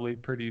was probably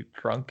pretty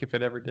drunk if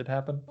it ever did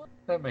happen.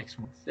 That makes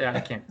sense. Yeah, I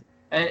can't.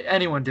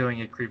 Anyone doing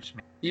it creeps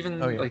me. Even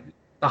like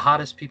the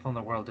hottest people in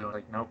the world do it.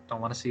 Like, nope,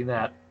 don't want to see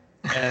that.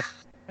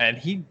 And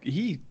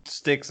he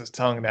sticks his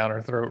tongue down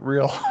her throat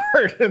real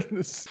hard in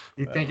this.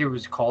 You think it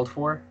was called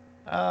for?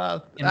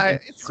 It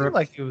seemed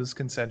like it was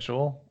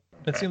consensual.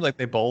 It seemed like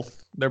they're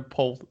both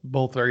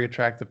very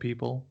attractive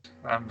people.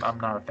 I'm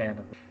not a fan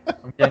of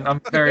it.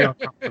 I'm very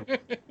uncomfortable.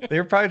 They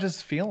were probably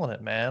just feeling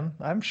it, man.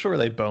 I'm sure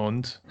they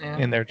boned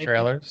in their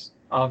trailers.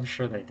 I'm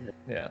sure they did.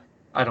 Yeah.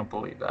 I don't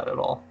believe that at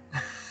all.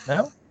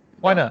 No?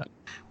 Why not?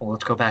 Well,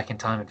 let's go back in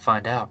time and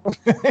find out.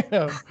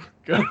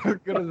 Go to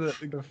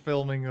the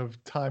filming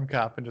of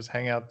Timecop and just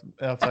hang out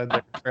outside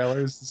their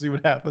trailers and see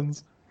what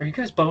happens. Are you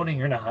guys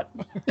boning or not?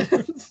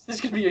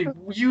 This could be a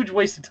huge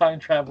waste of time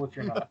travel if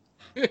you're not.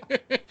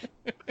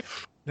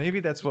 Maybe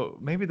that's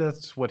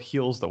what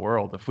heals the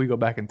world. If we go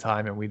back in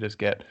time and we just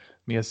get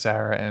Mia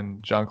Sara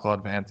and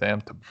Jean-Claude Van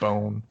Damme to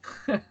bone.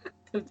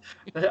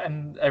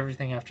 And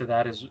everything after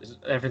that is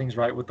everything's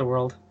right with the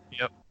world.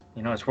 Yep.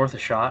 You know, it's worth a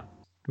shot.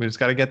 We just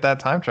got to get that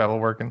time travel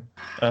working.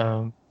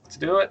 Let's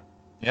do it.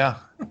 Yeah.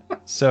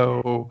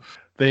 So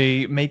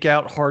they make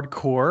out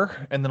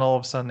hardcore, and then all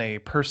of a sudden a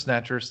purse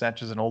snatcher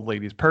snatches an old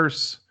lady's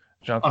purse.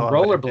 On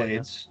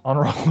rollerblades. On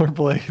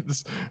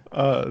rollerblades.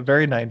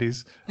 Very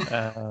 90s.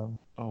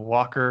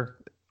 Walker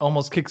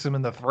almost kicks him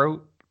in the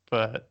throat,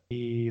 but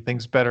he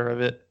thinks better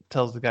of it,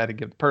 tells the guy to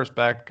give the purse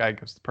back. The guy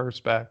gives the purse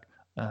back.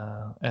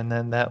 And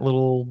then that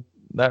little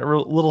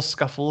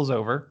scuffle is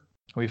over.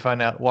 We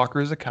find out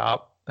Walker is a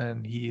cop,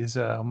 and he's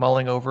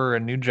mulling over a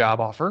new job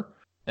offer.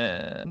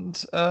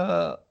 And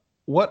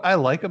what I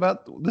like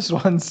about this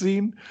one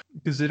scene,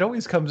 because it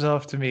always comes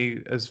off to me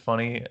as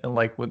funny, and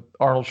like with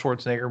Arnold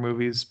Schwarzenegger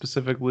movies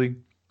specifically,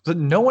 that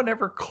no one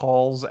ever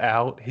calls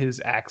out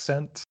his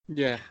accent.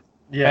 Yeah.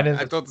 And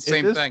I thought the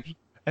same thing.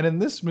 And in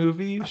this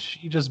movie,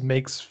 she just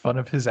makes fun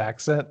of his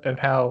accent and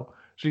how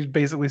she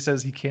basically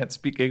says he can't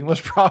speak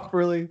English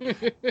properly.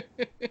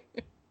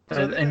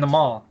 In the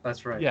mall,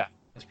 that's right. Yeah.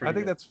 I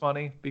think that's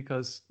funny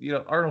because, you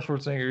know, Arnold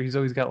Schwarzenegger, he's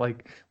always got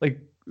like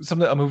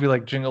a movie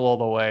like Jingle All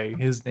the Way.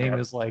 His name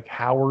is like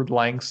Howard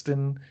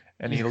Langston,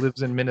 and he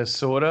lives in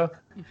Minnesota,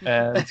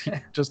 and he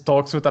just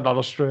talks with an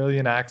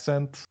Australian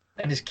accent.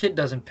 And his kid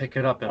doesn't pick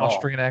it up at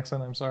Austrian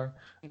accent, I'm sorry.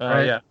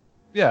 Right?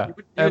 Yeah. You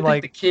would and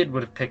think the kid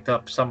would have picked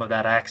up some of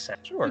that accent.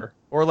 Sure.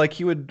 Or like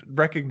he would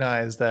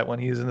recognize that when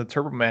he's in the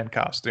Turbo Man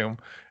costume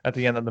at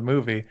the end of the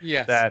movie,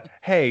 that,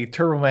 hey,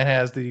 Turbo Man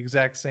has the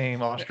exact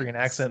same Austrian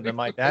accent that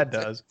my dad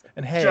does.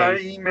 And hey,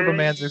 Turbo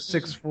Man's a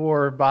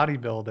 6'4"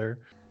 bodybuilder.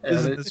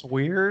 Isn't this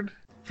weird?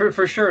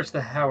 For sure, it's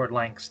the Howard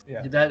Langston.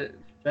 Yeah.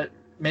 That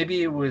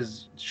maybe it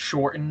was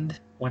shortened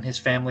when his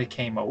family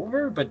came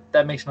over, but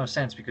that makes no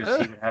sense because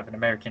he would have an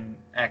American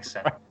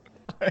accent.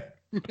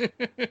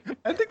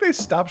 I think they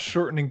stopped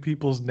shortening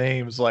people's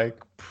names like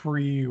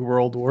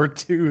pre-World War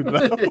II,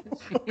 though.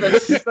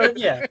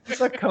 It's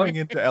like coming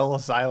into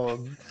Ellis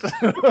Island.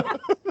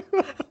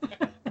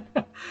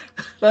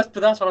 That's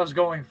what I was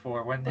going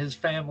for when his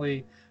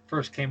family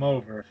first came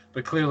over.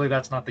 But clearly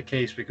that's not the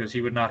case because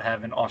he would not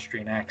have an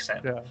Austrian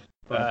accent. Yeah.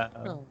 But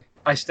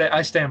I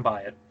stand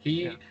by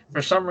it.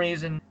 For some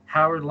reason,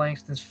 Howard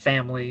Langston's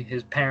family,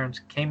 his parents,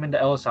 came into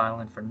Ellis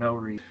Island for no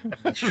reason.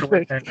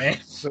 Shortened their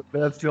names.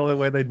 That's the only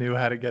way they knew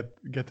how to get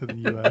to the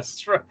U.S.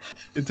 That's right.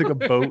 It took a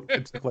boat.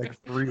 It took like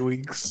 3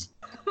 weeks.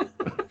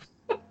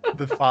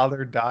 The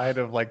father died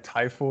of like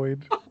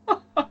typhoid.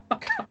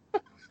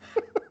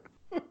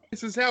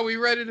 This is how we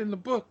read it in the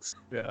books.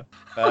 Yeah.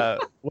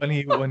 When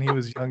he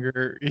was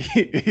younger,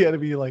 he had to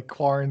be like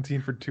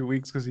quarantined for 2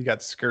 weeks because he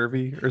got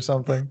scurvy or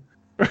something.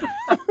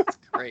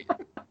 Great.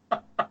 Oh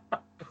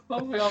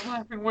my God, I'm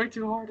laughing way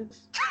too hard.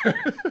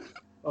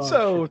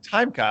 So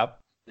Timecop.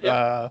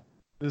 Yeah.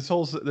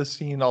 This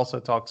scene also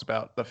talks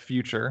about the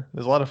future.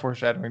 There's a lot of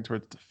foreshadowing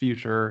towards the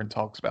future and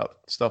talks about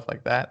stuff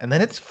like that. And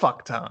then it's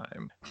fuck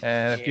time.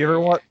 And if you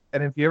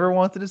ever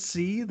wanted to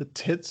see the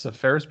tits of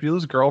Ferris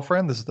Bueller's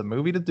Girlfriend, this is the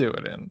movie to do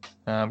it in.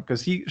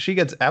 Because she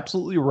gets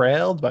absolutely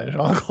railed by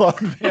Jean-Claude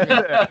Van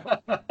Damme.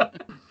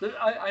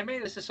 I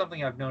mean, this is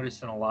something I've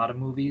noticed in a lot of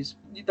movies.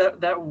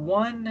 That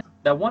one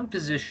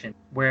position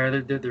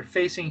where they're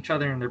facing each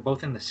other and they're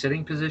both in the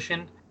sitting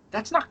position,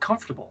 that's not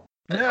comfortable.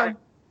 Yeah.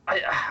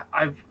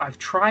 I've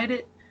tried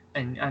it,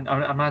 and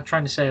I'm not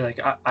trying to say like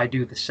I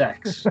do the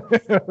sex.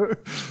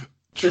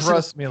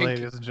 Trust me,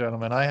 ladies and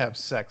gentlemen, I have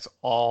sex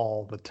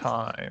all the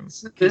time.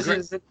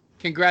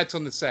 Congrats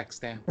on the sex,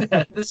 Dan.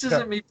 This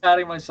isn't me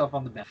patting myself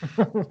on the back.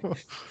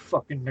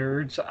 Fucking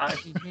nerds.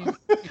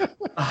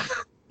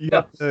 You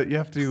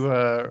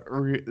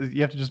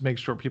have to just make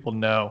sure people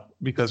know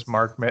because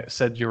Mark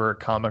said you were a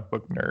comic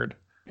book nerd.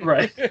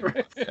 Right.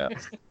 Yeah.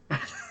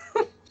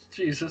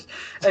 Jesus.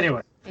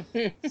 Anyway,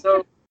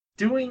 so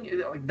doing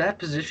like that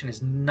position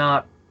is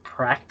not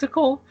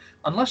practical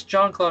unless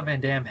Jean-Claude Van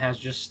Damme has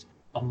just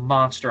a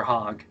monster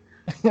hog.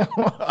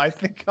 I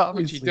think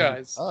obviously he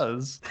does.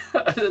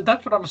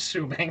 That's what I'm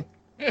assuming.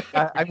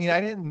 I mean, I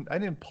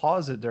didn't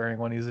pause it during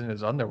when he's in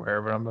his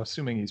underwear, but I'm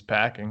assuming he's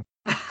packing.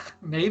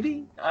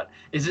 Maybe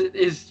is it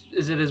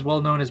as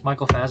well known as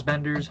Michael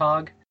Fassbender's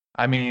hog?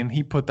 I mean,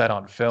 he put that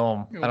on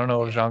film. I don't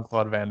know if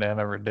Jean-Claude Van Damme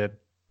ever did.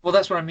 Well,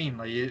 that's what I mean.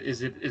 Like,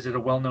 is it a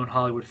well-known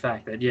Hollywood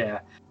fact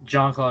that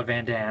Jean-Claude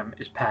Van Damme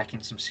is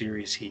packing some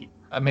serious heat?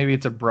 Maybe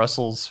it's a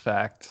Brussels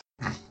fact.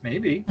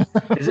 Maybe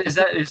is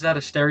that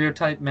a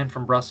stereotype? Men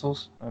from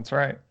Brussels? That's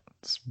right.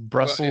 It's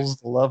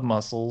Brussels love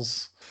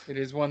muscles. It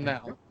is one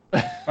now.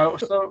 Oh,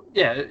 so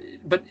yeah.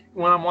 But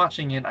when I'm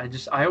watching it,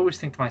 I always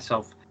think to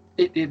myself,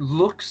 it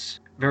looks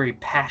very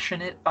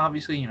passionate.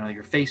 Obviously,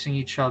 you're facing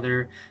each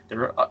other.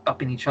 They're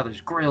up in each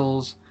other's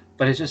grills.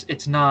 But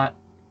it's not.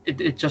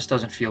 It just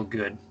doesn't feel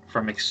good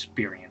from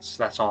experience.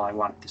 That's all I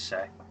wanted to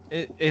say.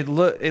 It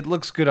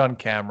looks good on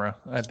camera.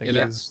 I think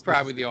That's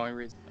probably the only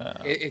reason.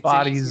 It's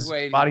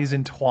bodies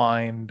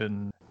entwined,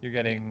 and you're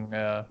getting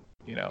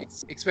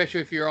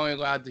especially if you're only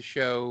allowed to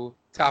show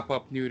top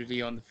up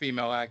nudity on the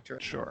female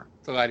actress. Sure,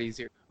 it's a lot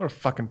easier. What a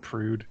fucking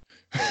prude.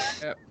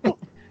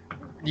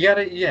 You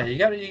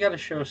gotta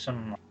show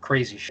some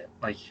crazy shit.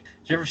 Like,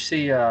 did you ever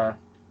see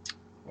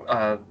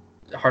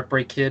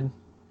Heartbreak Kid,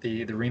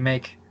 the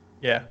remake?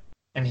 Yeah.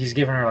 And he's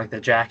giving her like the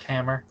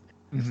jackhammer.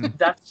 Mm-hmm.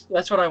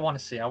 That's what I want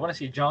to see. I want to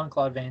see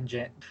Jean-Claude Van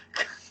Damme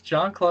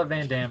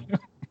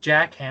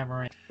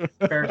jackhammering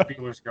Ferris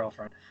Bueller's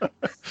Girlfriend.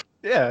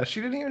 Yeah, she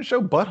didn't even show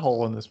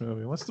butthole in this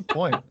movie. What's the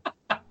point?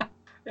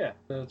 Yeah,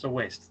 it's a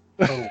waste.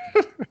 Totally.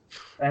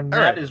 And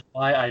that is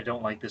why I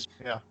don't like this.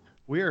 Yeah.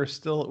 We're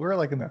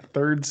like in the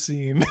third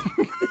scene.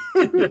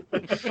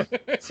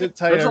 Sit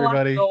tight,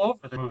 everybody.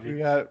 We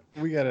got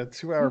a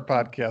 2-hour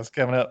podcast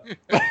coming up.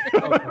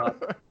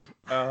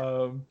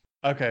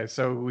 Okay,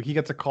 so he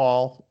gets a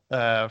call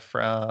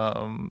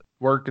from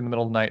work in the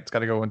middle of the night. He's got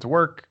to go into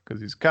work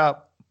because he's a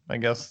cop. I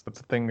guess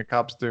that's a thing that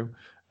cops do.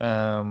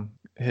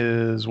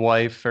 His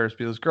wife, Ferris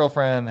Bueller's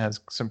Girlfriend,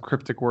 has some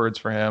cryptic words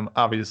for him.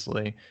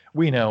 Obviously,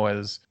 we know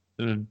as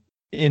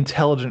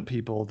intelligent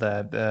people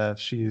that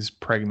she's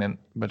pregnant,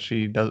 but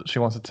she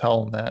wants to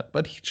tell him that,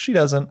 but she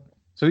doesn't.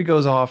 So he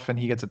goes off and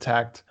he gets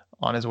attacked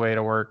on his way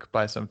to work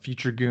by some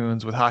future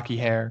goons with hockey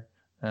hair.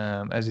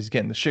 As he's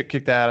getting the shit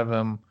kicked out of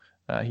him,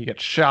 he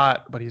gets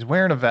shot, but he's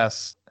wearing a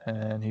vest,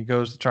 and he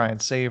goes to try and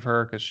save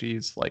her because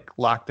she's like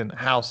locked in the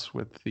house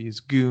with these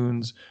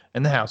goons,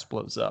 and the house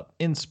blows up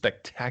in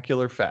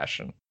spectacular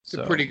fashion. It's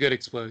a pretty good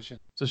explosion.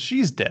 So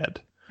she's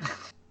dead.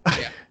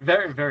 Yeah,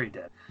 very, very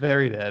dead.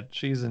 Very dead.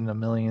 She's in the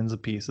millions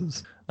of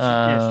pieces.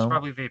 Yeah, she's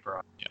probably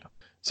vaporized. Yeah.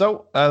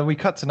 So we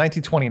cut to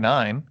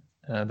 1929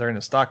 during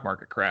the stock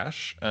market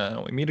crash.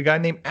 We meet a guy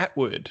named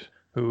Atwood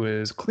who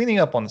is cleaning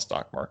up on the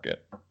stock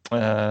market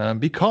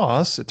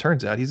because it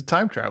turns out he's a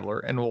time traveler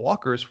and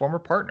Walker's former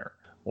partner.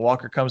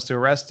 Walker comes to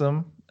arrest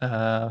him.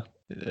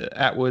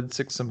 Atwood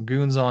sicks some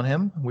goons on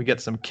him. We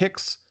get some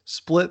kicks,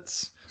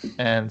 splits,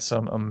 and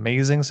some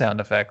amazing sound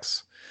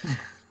effects.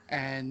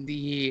 And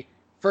the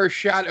first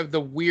shot of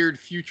the weird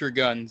future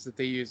guns that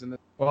they use in the...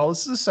 Well, this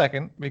is the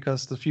second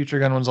because the future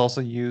gun was also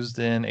used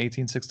in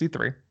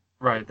 1863.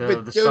 Right,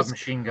 the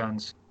submachine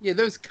guns. Yeah,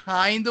 those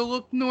kind of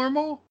look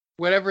normal.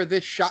 Whatever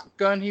this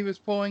shotgun he was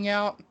pulling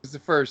out was the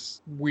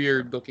first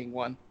weird looking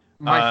one.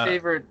 My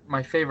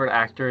favorite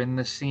actor in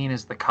this scene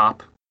is the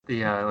cop,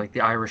 the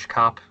Irish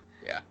cop.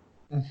 Yeah.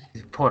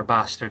 Poor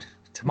bastard.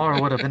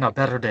 Tomorrow would have been a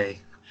better day.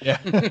 Yeah.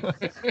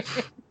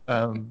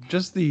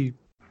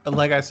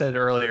 Like I said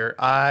earlier,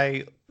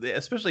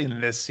 especially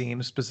in this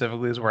scene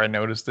specifically is where I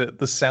noticed it.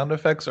 The sound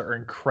effects are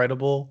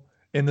incredible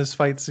in this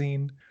fight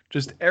scene.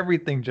 Just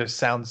everything just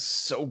sounds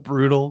so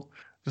brutal.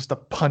 Just the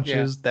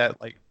punches, that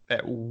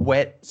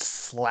wet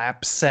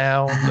slap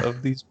sound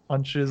of these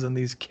punches and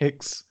these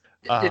kicks.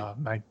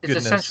 My It's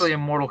goodness. essentially a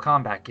Mortal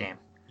Kombat game.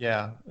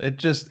 Yeah, it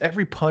just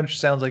every punch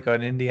sounds like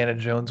an Indiana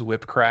Jones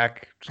whip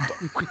crack.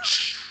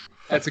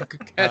 That's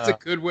a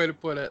good way to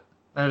put it.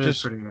 That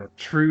is pretty good.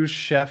 True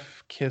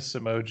chef kiss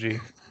emoji.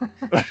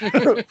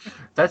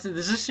 Is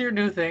this your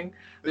new thing?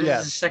 This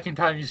is the second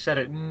time you said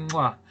it.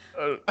 Mwah.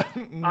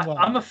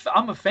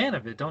 I'm a fan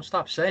of it. Don't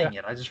stop saying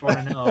it. I just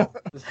want to know.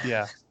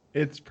 Yeah,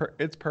 it's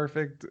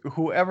perfect.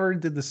 Whoever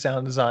did the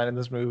sound design in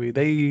this movie,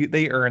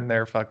 they earned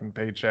their fucking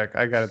paycheck.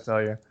 I gotta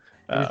tell you.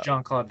 It was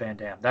Jean-Claude Van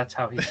Damme. That's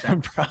how he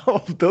sounds.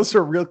 Those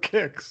are real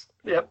kicks.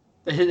 Yep.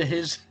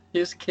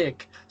 His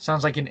kick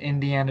sounds like an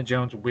Indiana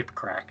Jones whip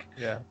crack.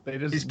 Yeah.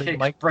 His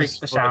kick breaks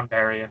the sound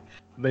barrier.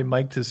 They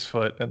mic'd his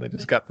foot and they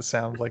just got the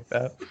sound like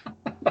that.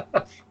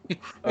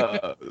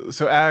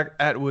 So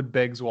Atwood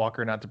begs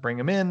Walker not to bring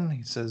him in.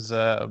 He says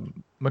Senator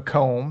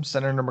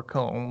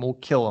McComb will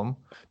kill him.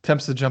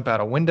 Attempts to jump out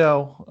a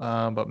window,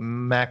 but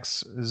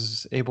Max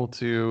is able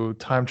to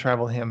time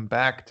travel him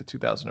back to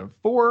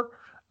 2004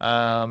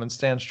 and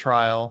stands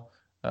trial.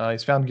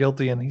 He's found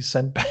guilty and he's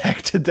sent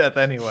back to death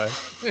anyway.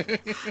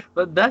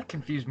 But that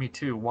confused me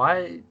too.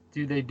 Why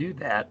do they do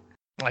that?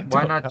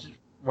 Why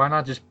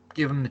not just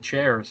give him the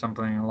chair or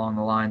something along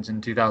the lines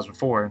in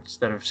 2004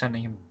 instead of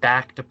sending him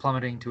back to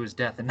plummeting to his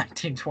death in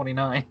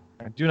 1929?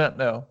 I do not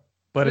know,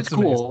 but it's cool.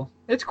 amazing.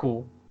 It's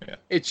cool. Yeah.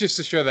 It's just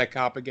to show that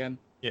cop again.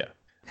 Yeah.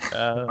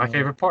 My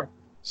favorite part.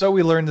 So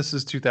we learned this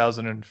is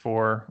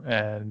 2004,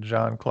 and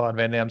Jean-Claude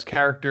Van Damme's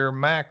character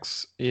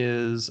Max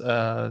is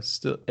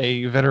still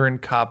a veteran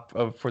cop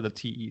for the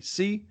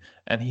TEC,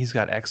 and he's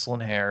got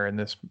excellent hair in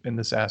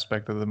this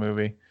aspect of the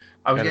movie.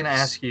 I was going to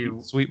ask you,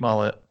 sweet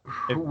mullet.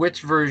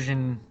 Which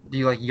version do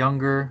you like,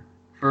 younger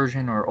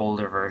version or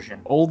older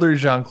version? Older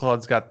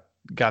Jean-Claude's got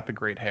the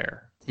great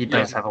hair. He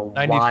does have a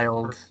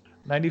wild.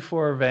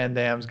 94 Van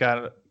Damme's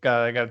got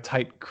a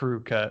tight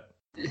crew cut.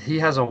 He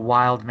has a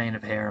wild mane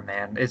of hair,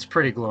 man. It's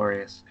pretty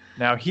glorious.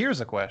 Now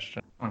here's a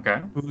question. Okay.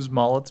 Whose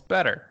mullet's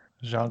better,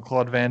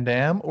 Jean-Claude Van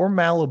Damme or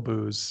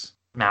Malibu's?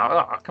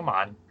 Now, come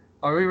on.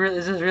 Are we really?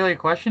 Is this really a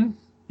question?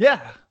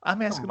 Yeah,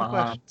 I'm asking the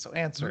question, so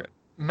answer it.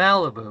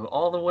 Malibu,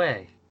 all the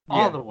way,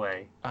 all the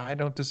way. I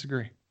don't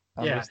disagree.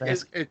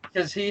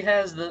 Because he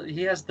has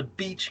the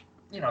beach.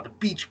 The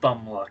beach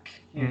bum look.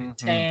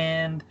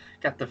 Tanned,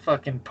 got the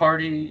fucking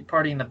party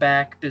in the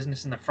back,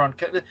 business in the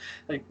front.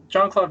 Like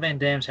Jean-Claude Van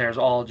Damme's hair is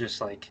all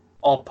just like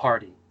all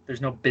party.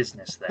 There's no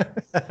business there.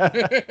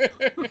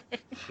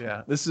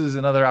 Yeah, this is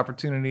another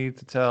opportunity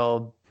to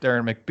tell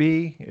Darren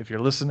McBee, if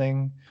you're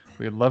listening,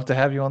 we'd love to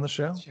have you on the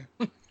show.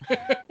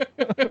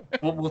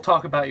 We'll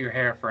talk about your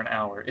hair for an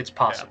hour. It's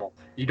possible.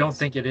 Yeah. You don't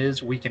think it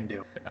is? We can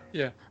do.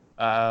 Yeah.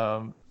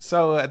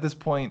 So at this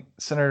point,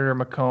 Senator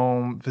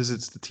McComb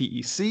visits the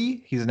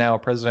TEC. He's now a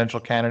presidential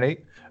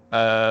candidate.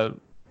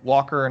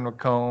 Walker and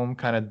McComb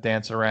kind of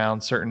dance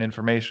around certain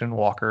information.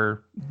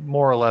 Walker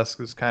more or less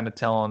is kind of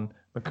telling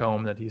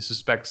McComb that he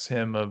suspects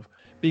him of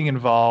being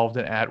involved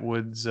in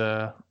Atwood's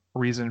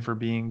reason for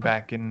being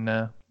back in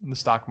the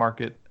stock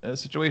market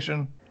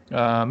situation.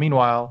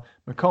 Meanwhile,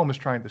 McComb is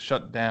trying to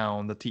shut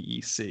down the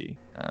TEC.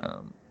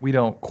 We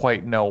don't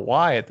quite know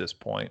why at this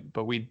point,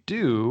 but we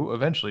do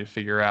eventually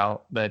figure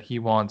out that he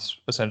wants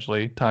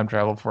essentially time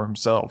travel for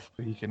himself.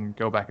 He can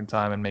go back in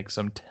time and make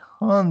some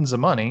tons of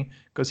money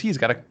because he's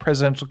got a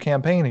presidential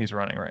campaign he's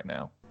running right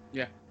now.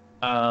 Yeah.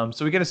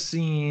 So we get a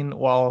scene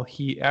while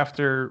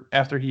after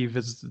he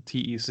visits the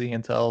TEC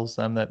and tells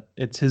them that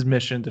it's his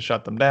mission to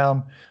shut them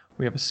down.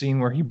 We have a scene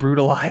where he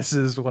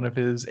brutalizes one of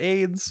his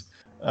aides.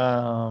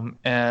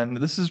 And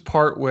this is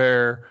part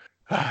where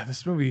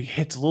this movie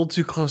hits a little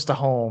too close to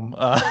home.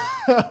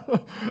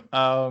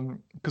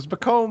 Because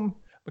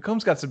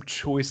McComb's got some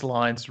choice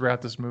lines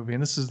throughout this movie,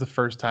 and this is the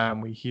first time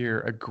we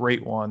hear a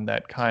great one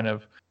that kind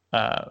of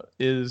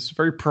is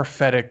very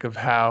prophetic of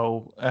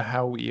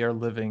how we are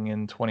living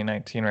in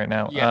 2019 right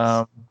now.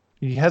 Yes.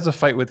 He has a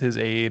fight with his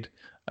aide,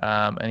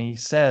 and he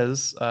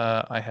says,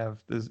 I have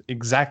this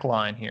exact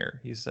line here.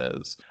 He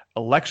says,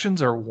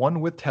 "Elections are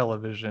won with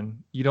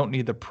television. You don't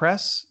need the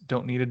press,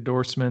 don't need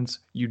endorsements.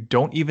 You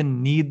don't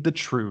even need the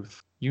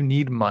truth. You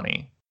need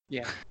money."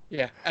 Yeah.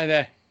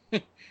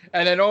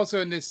 And then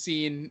also in this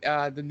scene,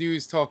 the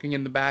news talking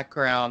in the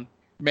background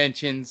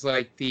mentions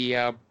like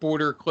the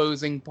border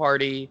closing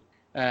party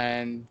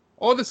and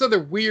all this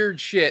other weird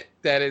shit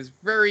that is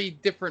very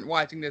different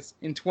watching this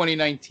in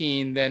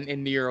 2019 than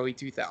in the early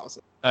 2000s.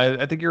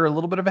 I think you're a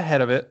little bit of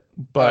ahead of it,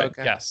 but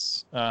okay.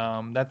 Yes,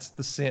 that's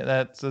the scene.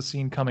 That's the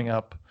scene coming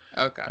up.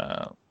 Okay.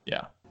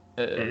 Yeah,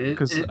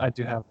 because I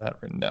do have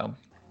that written down.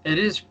 It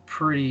is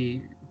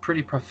pretty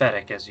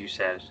prophetic, as you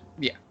said.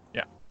 Yeah.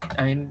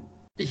 I mean,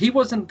 he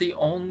wasn't the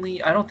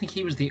only. I don't think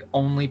he was the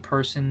only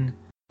person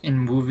in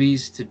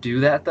movies to do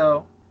that,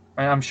 though.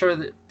 I'm sure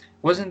that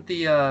wasn't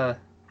the.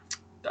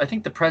 I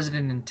think the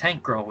President in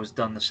Tank Girl was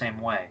done the same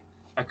way.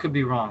 I could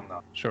be wrong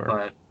though.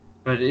 Sure.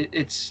 But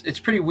it's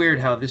pretty weird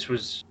how this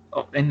was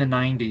in the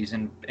 90s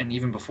and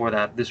even before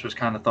that. This was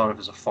kind of thought of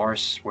as a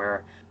farce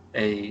where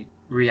a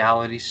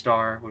reality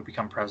star would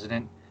become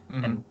president.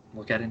 Mhm. And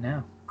look at it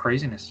now.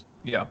 Craziness.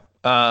 Yeah.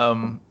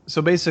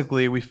 So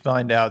basically, we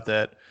find out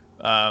that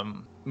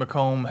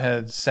Macomb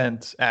had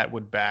sent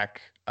Atwood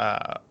back.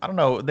 I don't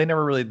know. They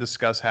never really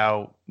discuss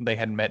how they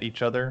had met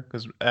each other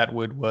because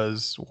Atwood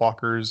was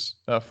Walker's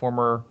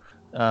former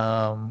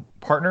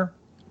partner.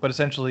 But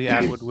essentially,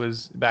 Atwood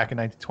was back in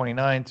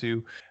 1929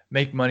 to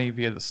make money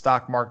via the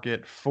stock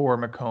market for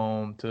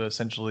Macomb to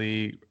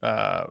essentially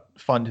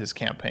fund his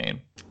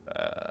campaign.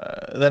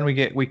 Then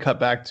we cut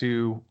back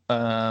to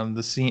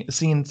the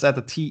scenes at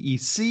the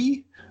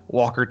TEC.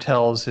 Walker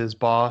tells his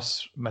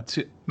boss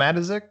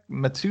Matuzik,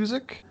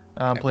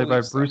 played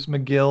by Bruce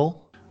McGill,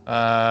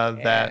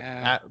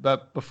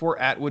 that before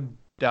Atwood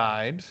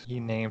died, he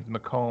named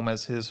Macomb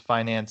as his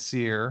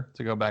financier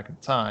to go back in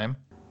time.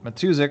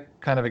 Matuzik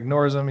kind of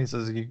ignores him. He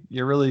says,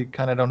 "You really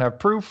kind of don't have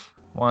proof.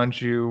 Why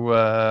don't you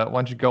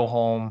go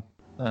home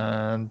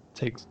and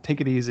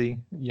take it easy?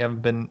 You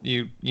haven't been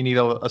you need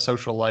a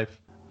social life."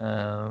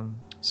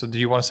 So do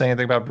you want to say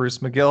anything about Bruce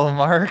McGill,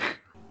 Mark?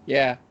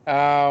 Yeah.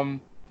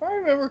 If I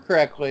remember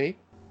correctly,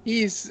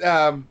 he's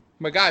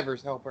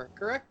MacGyver's helper,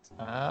 correct?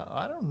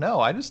 I don't know.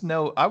 I just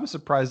know I was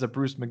surprised that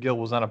Bruce McGill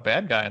was not a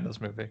bad guy in this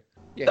movie.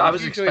 Yeah, I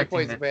was usually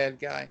expecting plays a bad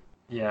guy.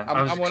 Yeah,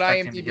 I'm on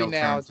IMDb heel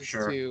now turn for just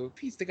sure. to.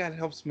 He's the guy that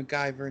helps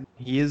MacGyver.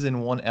 He is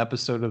in one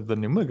episode of the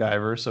new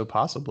MacGyver, so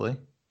possibly.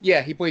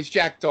 Yeah, he plays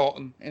Jack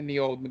Dalton in the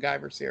old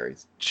MacGyver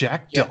series.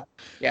 Jack Dalton.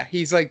 Yeah,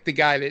 he's like the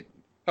guy that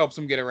helps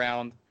him get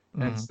around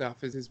and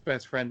stuff. Is his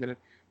best friend in it.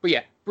 But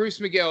yeah, Bruce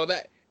McGill.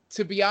 That,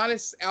 to be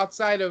honest,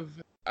 outside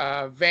of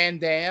Van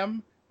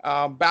Damme,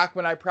 back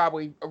when I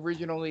probably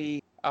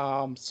originally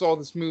saw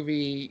this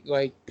movie,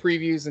 like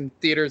previews in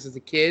theaters as a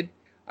kid,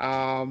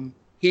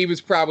 he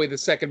was probably the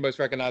second most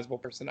recognizable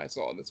person I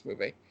saw in this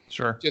movie.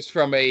 Sure. Just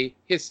from a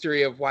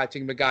history of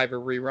watching MacGyver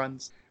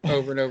reruns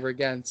over and over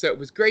again. So it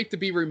was great to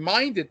be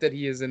reminded that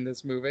he is in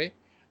this movie.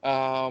 He's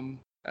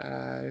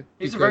a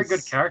very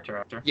good character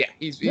actor. Yeah,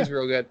 he's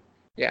real good.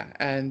 Yeah,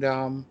 and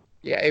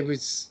it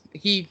was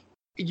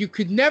you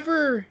could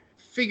never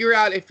figure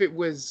out if it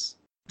was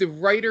the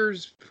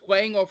writers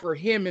playing off or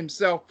him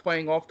himself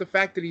playing off the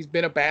fact that he's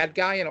been a bad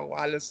guy in a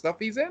lot of the stuff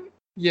he's in.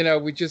 You know,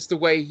 with just the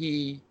way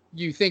you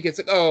think it's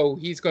like, oh,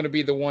 he's going to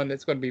be the one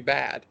that's going to be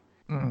bad.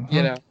 Mm-hmm.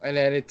 You know, and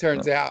then it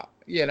turns out,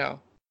 you know,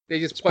 they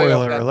just play off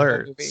Spoiler that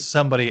alert, movie.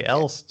 somebody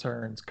else is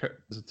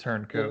a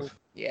turncoat.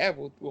 Yeah,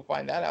 we'll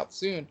find that out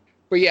soon.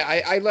 But yeah,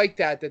 I like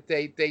that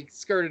they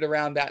skirted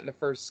around that in the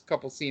first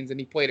couple scenes, and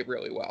he played it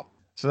really well.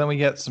 So then we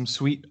get some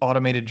sweet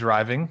automated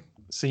driving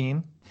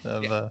scene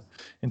of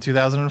in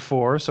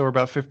 2004. So we're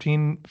about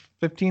 15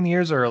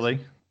 years early.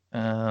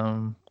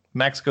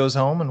 Max goes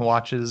home and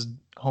watches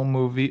home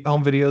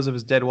videos of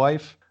his dead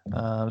wife.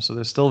 So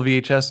there's still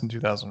VHS in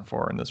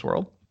 2004 in this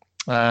world.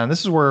 And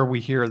this is where we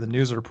hear the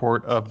news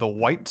report of the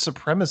white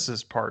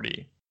supremacist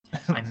party.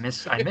 I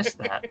missed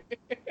that.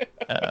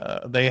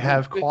 They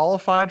have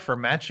qualified for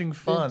matching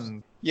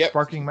funds, Yep.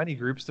 sparking many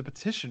groups to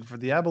petition for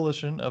the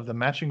abolition of the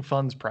matching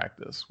funds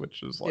practice,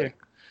 which is like...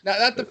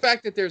 Not the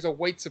fact that there's a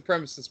white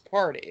supremacist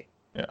party.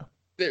 Yeah.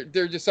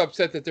 They're just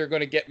upset that they're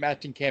going to get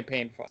matching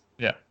campaign funds.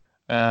 Yeah.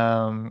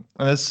 And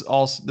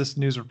this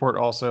news report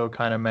also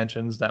kind of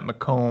mentions that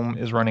Macomb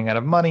is running out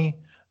of money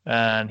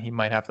and he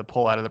might have to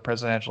pull out of the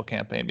presidential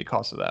campaign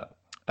because of that.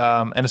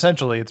 And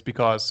essentially it's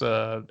because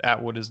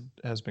Atwood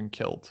has been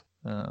killed.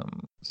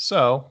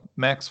 So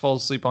Max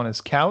falls asleep on his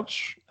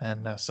couch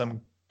and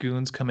some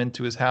goons come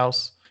into his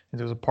house,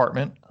 into his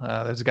apartment.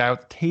 There's a guy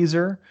with a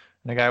taser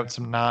and a guy with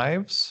some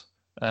knives.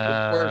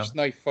 The worst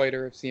knife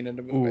fighter I've seen in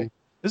a movie. Ooh,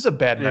 this is a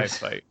bad knife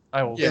fight.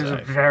 I will say. It was a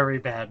very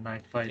bad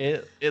knife fight.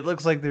 It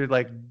looks like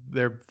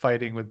they're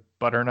fighting with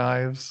butter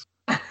knives.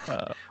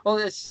 Well,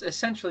 it's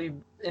essentially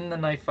in the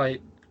knife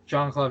fight,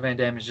 Jean-Claude Van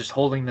Damme is just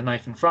holding the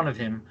knife in front of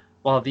him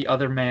while the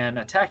other man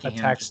attacking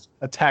him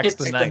attacks hits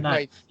the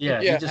knife.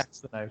 Yeah, Yeah. he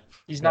just The knife.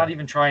 he's not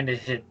even trying to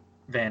hit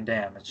Van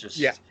Damme. It's just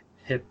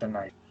hit the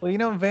knife.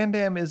 Well, Van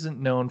Damme isn't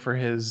known for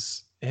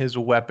his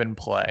weapon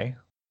play.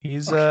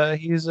 He's a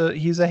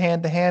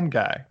hand-to-hand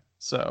guy.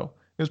 So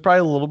it was probably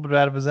a little bit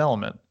out of his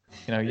element.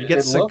 You get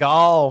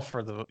Seagal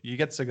for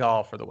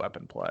the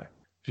weapon play.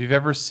 If you've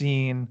ever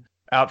seen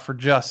Out for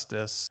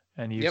Justice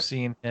and you've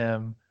seen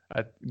him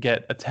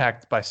get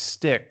attacked by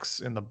sticks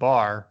in the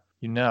bar,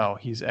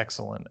 he's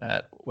excellent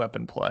at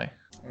weapon play.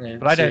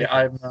 But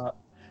I'm not.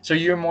 So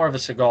you're more of a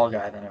Seagal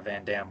guy than a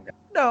Van Damme guy.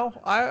 No,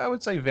 I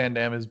would say Van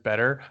Damme is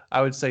better.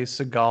 I would say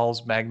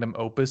Seagal's magnum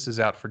opus is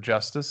Out for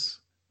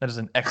Justice. That is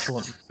an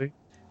excellent movie.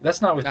 That's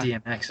not with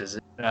DMX, is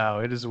it? No,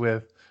 it is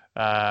with.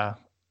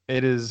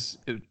 It is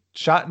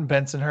shot in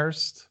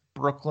Bensonhurst,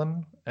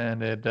 Brooklyn,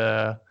 and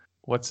it.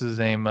 What's his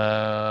name?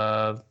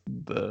 The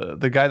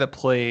guy that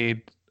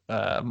played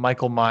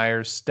Michael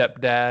Myers'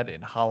 stepdad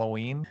in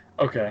Halloween.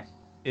 Okay.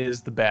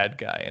 Is the bad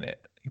guy in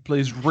it. He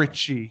plays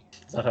Richie.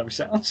 Is that how he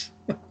sounds?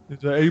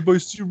 Anybody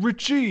see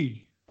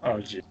Richie? Oh,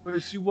 gee.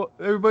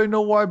 Everybody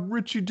know why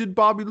Richie did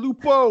Bobby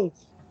Lupo?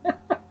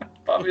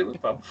 Bobby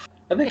Lupo.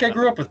 I think I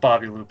grew up with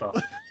Bobby Lupo.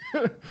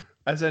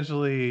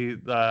 essentially,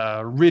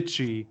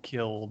 Richie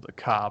killed a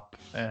cop,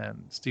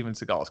 and Steven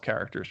Seagal's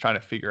character is trying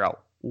to figure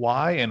out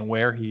why and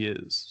where he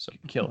is, so he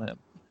can kill him.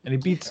 And he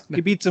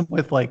beats him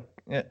with like.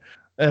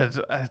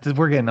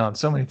 We're getting on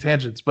so many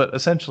tangents, but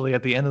essentially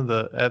at the end of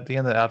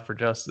Out for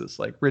Justice,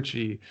 like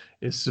Richie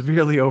is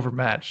severely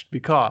overmatched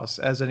because,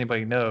 as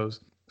anybody knows,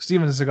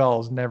 Steven Seagal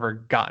has never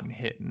gotten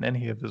hit in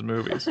any of his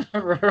movies. He's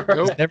never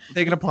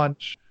taken a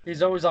punch.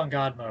 He's always on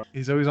God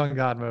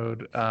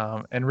mode.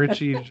 And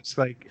Richie, just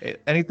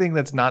like anything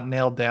that's not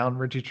nailed down,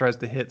 Richie tries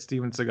to hit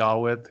Steven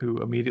Seagal with, who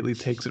immediately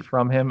takes it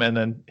from him and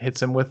then hits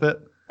him with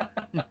it.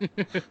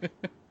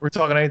 We're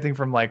talking anything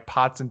from like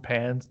pots and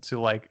pans to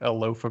like a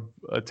loaf of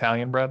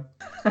Italian bread.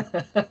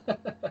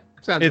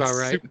 Sounds about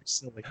right. Super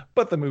silly,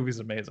 but the movie's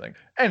amazing.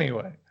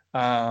 Anyway,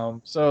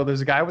 so there's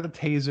a guy with a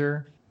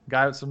taser,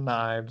 guy with some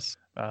knives.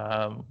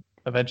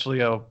 Eventually,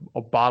 a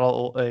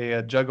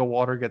jug of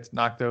water gets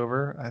knocked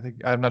over.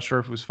 I'm not sure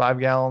if it was 5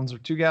 gallons or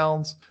 2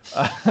 gallons.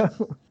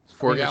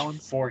 4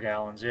 gallons. 4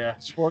 gallons, yeah.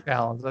 It's 4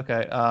 gallons.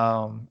 Okay.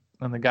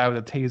 And the guy with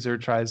a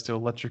taser tries to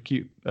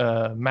electrocute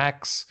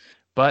Max.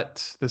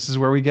 But this is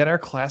where we get our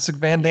classic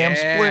Van Damme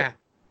split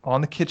on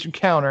the kitchen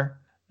counter.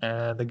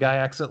 The guy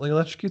accidentally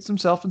electrocutes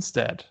himself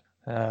instead.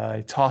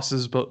 He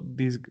tosses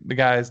the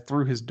guys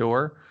through his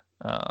door.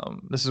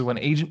 This is when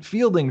Agent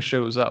Fielding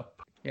shows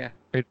up. Yeah.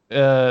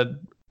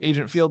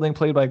 Agent Fielding,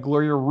 played by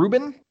Gloria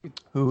Rubin,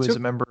 who is a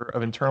member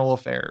of Internal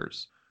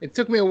Affairs. It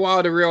took me a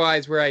while to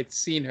realize where I'd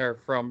seen her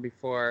from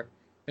before.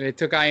 And it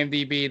took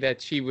IMDb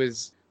that she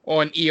was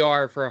on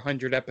ER for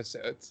 100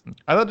 episodes.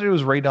 I thought it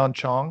was Rae Dawn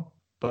Chong,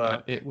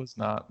 but it was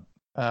not.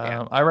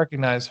 I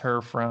recognize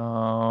her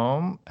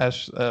from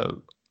as a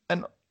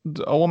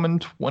woman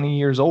 20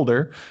 years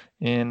older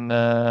in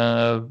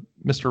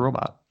Mr.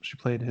 Robot. She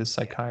played his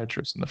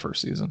psychiatrist in the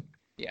first season.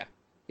 Yeah.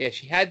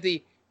 She had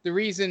the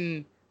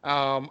reason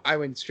I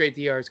went straight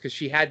to ER is because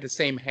she had the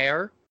same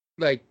hair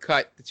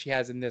cut that she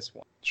has in this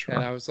one. Sure.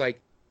 And I was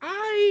like,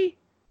 I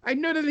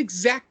know that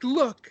exact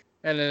look.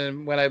 And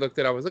then when I looked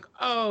at it, I was like,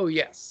 oh,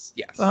 yes.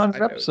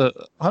 100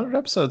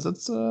 episodes.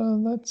 That's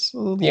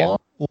long.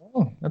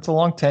 That's a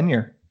long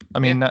tenure. I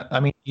mean,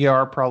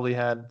 ER probably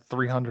had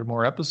 300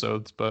 more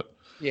episodes, but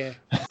yeah.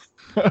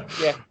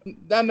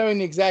 Not knowing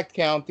the exact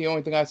count, the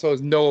only thing I saw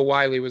is Noah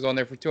Wiley was on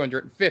there for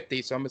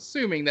 250. So I'm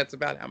assuming that's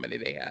about how many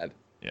they had.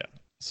 Yeah.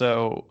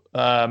 So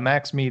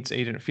Max meets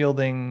Agent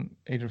Fielding.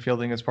 Agent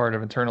Fielding is part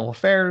of Internal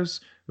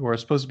Affairs, who are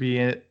supposed to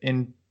be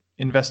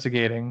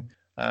investigating.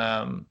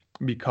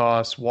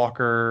 Because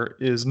Walker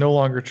is no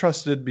longer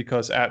trusted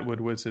because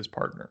Atwood was his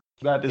partner.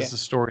 That is the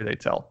story they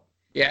tell.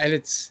 Yeah, and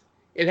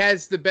it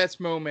has the best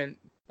moment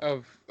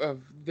of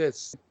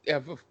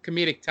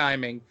comedic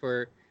timing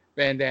for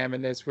Van Damme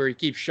in this, where he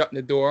keeps shutting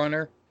the door on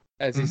her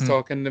as he's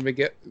talking to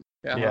Miguel.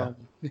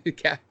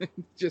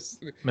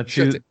 Just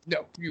shuts it.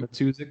 No,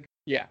 Matuzik.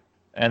 Yeah.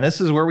 And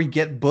this is where we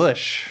get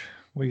Bush.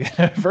 We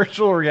get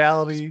virtual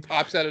reality. Just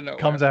pops out of nowhere.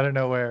 Comes out of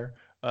nowhere.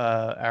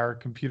 Our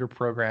computer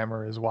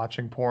programmer is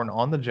watching porn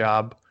on the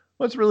job.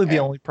 What's really the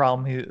only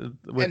problem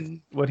with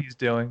what he's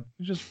doing?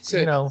 Just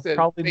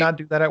probably not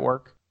do that at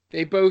work.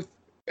 They both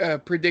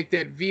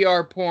predicted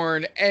VR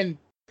porn and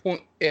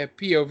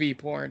POV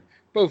porn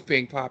both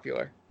being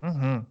popular.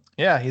 Mm-hmm.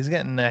 Yeah, he's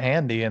getting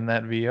handy in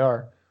that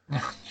VR.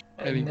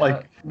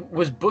 And,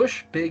 was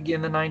Bush big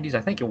in the 90s?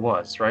 I think it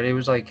was, right? It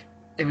was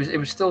it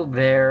was still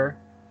there,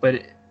 but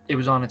it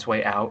was on its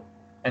way out.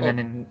 And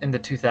then in the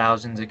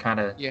 2000s, it kind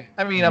of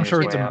I mean, I'm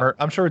sure it's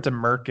I'm sure it's a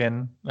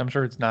merkin. I'm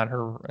sure it's not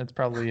her. It's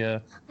probably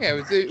a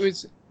it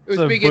was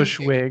a big Bush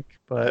in, wig,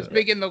 but it was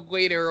big in the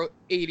later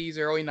 80s,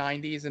 early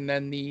 90s, and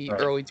then the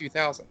early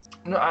 2000s.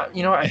 No,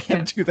 I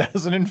can't.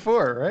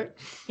 2004, right?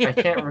 I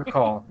can't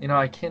recall.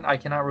 I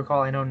cannot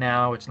recall. I know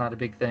now it's not a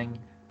big thing,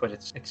 but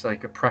it's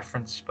like a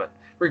preference. But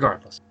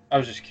regardless, I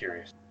was just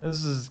curious.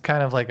 This is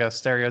kind of like a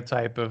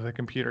stereotype of the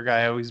computer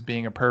guy always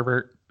being a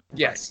pervert.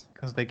 Yes.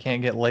 Because they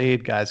can't get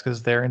laid, guys,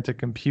 because they're into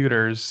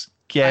computers.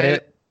 Get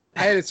it?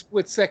 I had a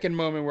split-second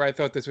moment where I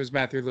thought this was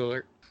Matthew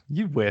Lillard.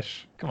 You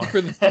wish. Come on.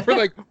 for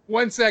like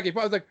 1 second.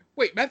 I was like,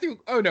 wait, Matthew?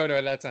 Oh, no,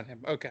 that's not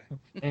him. Okay.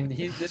 And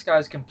this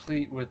guy's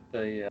complete with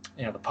the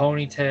the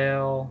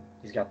ponytail.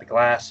 He's got the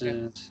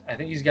glasses. I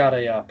think he's got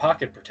a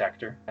pocket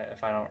protector,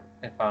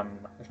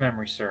 if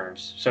memory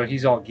serves. So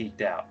he's all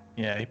geeked out.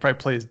 Yeah, he probably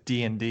plays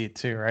D&D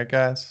too, right,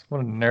 guys? What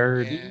a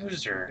nerd. Yeah,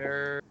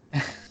 loser.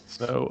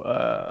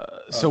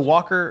 So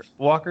Walker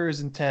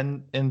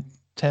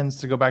intends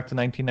to go back to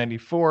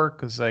 1994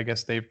 because I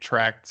guess they've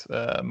tracked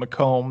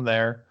McComb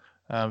there.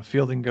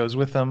 Fielding goes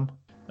with them,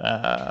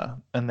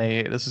 and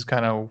is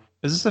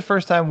this the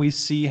first time we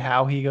see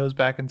how he goes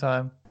back in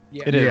time?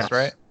 Yeah. It is,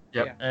 right?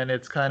 Yep. Yeah. And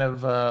it's kind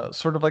of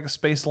sort of like a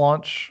space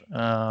launch,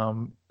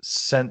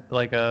 sent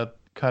like a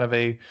kind of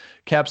a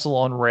capsule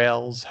on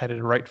rails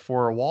headed right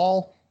for a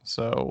wall.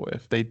 So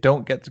if they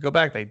don't get to go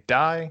back, they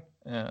die.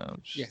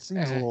 Seems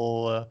a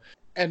little.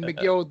 And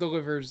Miguel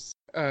delivers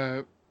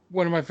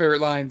one of my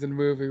favorite lines in the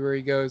movie where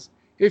he goes,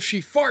 "If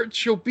she farts,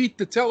 she'll beat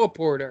the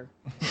teleporter."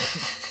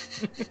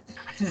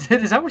 Is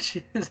that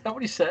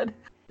what he said?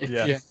 if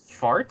Yeah. she Yeah.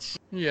 farts?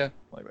 Yeah,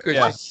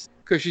 Yeah.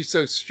 because she's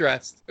so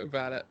stressed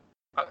about it.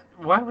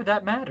 Why would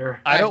that matter?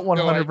 I don't have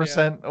no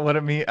 100% what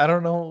it mean. I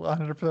don't know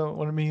 100%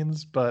 what it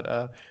means,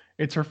 but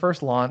it's her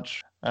first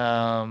launch.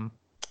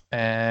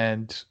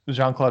 And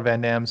Jean-Claude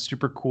Van Damme's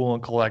super cool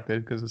and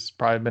collected because it's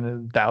probably been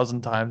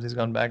 1,000 times he's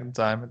gone back in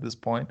time at this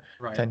point.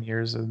 Right. 10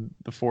 years in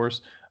the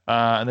Force.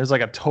 And there's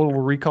like a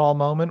total recall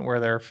moment where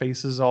their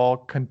faces all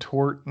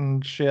contort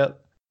and shit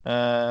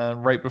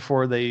right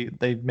before they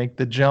make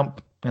the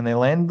jump and they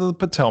land the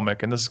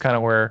Potomac. And this is kind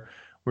of where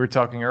we were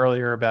talking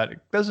earlier about it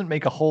doesn't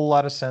make a whole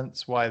lot of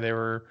sense why they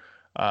were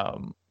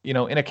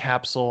in a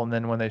capsule, and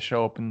then when they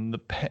show up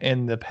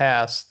in the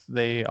past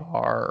they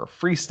are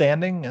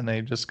freestanding and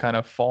they just kind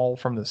of fall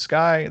from the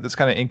sky. That's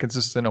kind of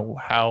inconsistent of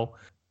how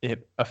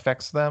it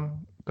affects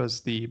them,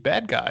 because the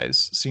bad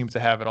guys seem to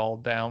have it all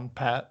down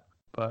pat,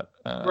 but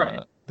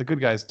Right. the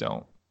good guys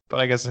don't. But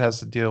I guess it has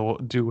to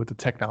do with the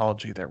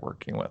technology they're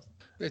working with.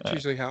 That's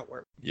usually how it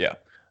works. Yeah,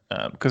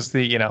 because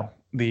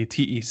the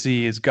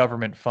TEC is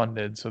government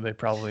funded, so they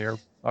probably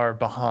are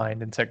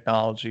behind in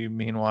technology.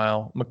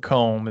 Meanwhile,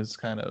 Macomb is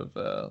kind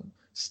of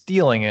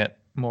stealing it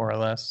more or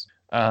less.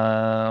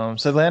 So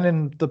they land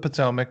in the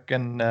Potomac,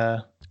 and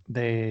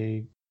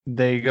they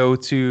go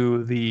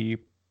to the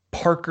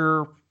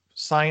Parker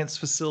Science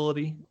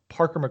Facility,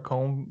 Parker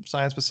Macomb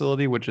Science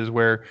Facility, which is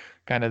where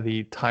kind of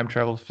the time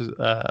travel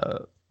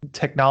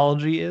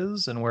technology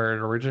is and where it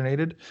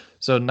originated.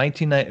 So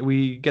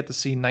we get to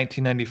see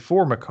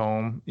 1994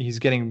 Macomb. He's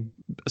getting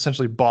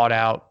essentially bought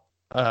out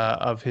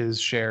of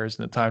his shares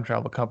in the time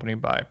travel company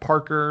by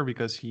Parker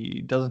because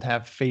he doesn't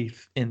have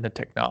faith in the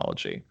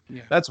technology.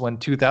 Yeah. That's when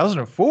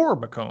 2004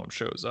 Macomb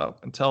shows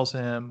up and tells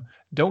him,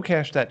 "Don't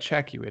cash that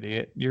check, you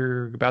idiot.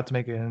 You're about to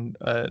make an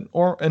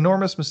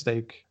enormous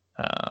mistake."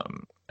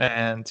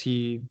 And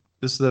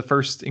this is the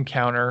first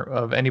encounter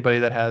of anybody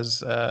that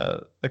has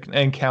an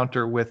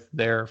encounter with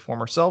their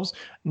former selves.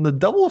 And the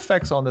double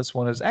effects on this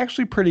one is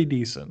actually pretty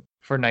decent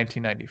for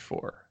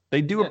 1994.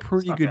 They do a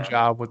pretty good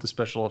job with the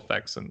special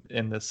effects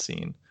in this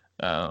scene.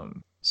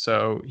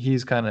 So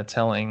he's kind of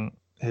telling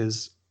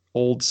his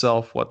old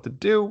self what to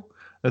do.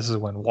 This is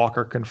when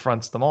Walker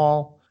confronts them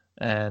all,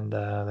 and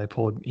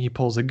he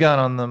pulls a gun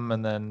on them,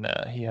 and then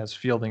he has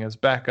Fielding as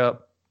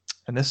backup.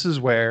 And this is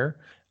where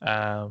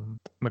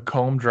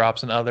Macomb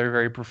drops another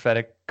very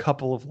prophetic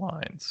couple of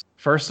lines.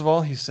 First of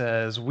all, he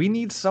says, "We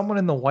need someone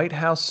in the White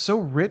House so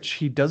rich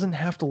he doesn't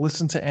have to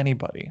listen to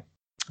anybody."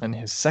 And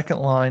his second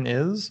line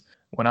is,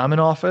 "When I'm in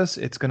office,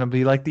 it's going to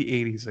be like the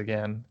 80s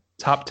again.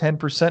 Top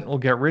 10% will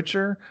get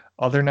richer.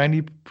 Other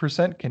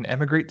 90% can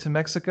emigrate to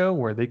Mexico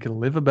where they can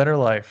live a better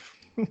life."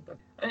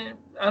 I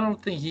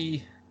don't think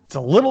It's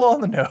a little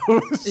on the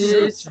nose.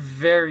 It's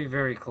very,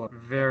 very close.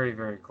 Very,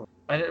 very close.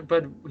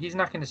 But he's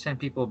not going to send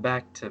people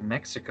back to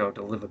Mexico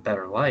to live a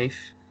better life.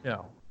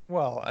 Yeah.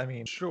 Well, I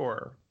mean,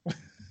 sure.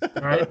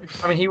 Right?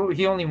 I mean,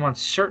 he only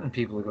wants certain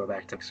people to go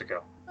back to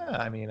Mexico.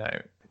 I mean,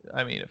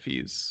 if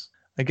he's,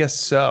 I guess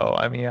so.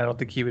 I mean, I don't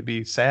think he would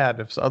be sad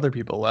if other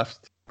people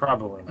left.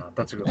 Probably not.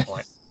 That's a good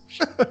point.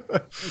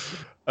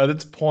 At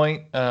this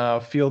point,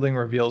 Fielding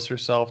reveals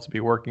herself to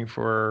be working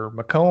for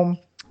Macomb.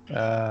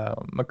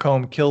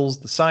 Macomb kills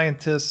the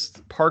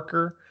scientist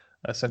Parker,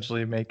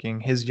 essentially making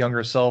his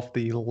younger self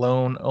the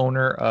lone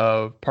owner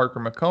of Parker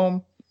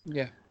Macomb.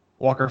 Yeah.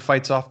 Walker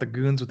fights off the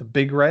goons with a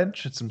big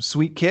wrench and some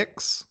sweet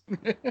kicks.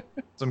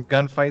 Some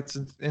gunfights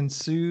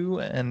ensue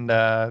and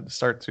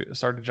start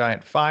a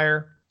giant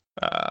fire.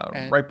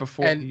 Right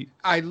before.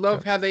 I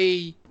love how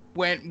they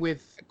went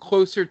with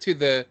closer to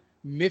the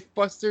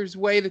Mythbusters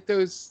way that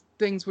those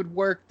things would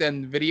work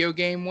than the video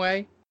game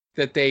way.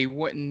 That they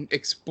wouldn't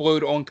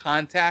explode on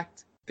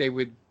contact. They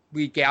would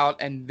leak out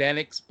and then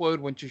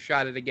explode once you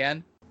shot it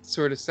again.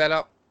 Sort of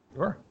setup.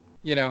 Sure.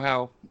 You know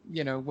how,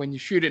 when you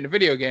shoot it in the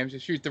video games, you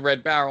shoot the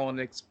red barrel and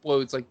it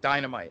explodes like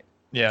dynamite.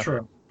 Yeah.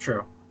 True.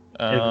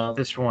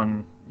 This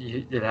one,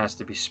 it has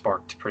to be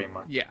sparked pretty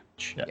much. Yeah.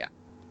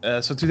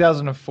 So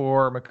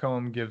 2004,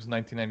 Macomb gives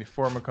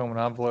 1994 Macomb an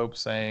envelope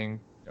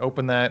saying,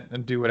 "Open that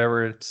and do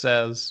whatever it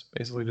says."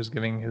 Basically just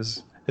giving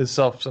his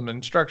self some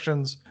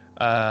instructions.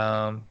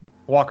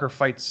 Walker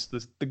fights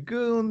the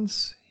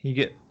goons.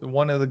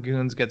 One of the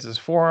goons gets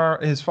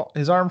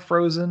his arm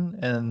frozen,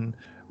 and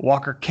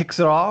Walker kicks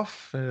it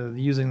off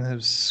using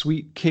his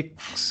sweet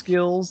kick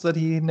skills that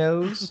he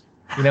knows.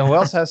 You know who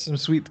else has some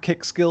sweet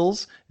kick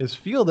skills is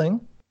Fielding,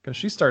 because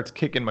she starts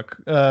kicking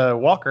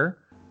Walker.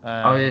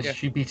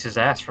 She beats his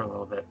ass for a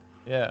little bit.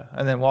 Yeah,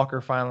 and then Walker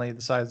finally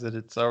decides that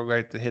it's all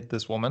right to hit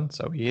this woman,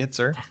 so he hits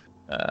her.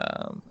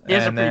 He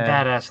has a pretty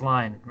badass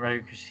line,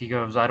 right? Because he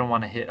goes, I don't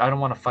want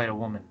to fight a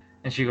woman.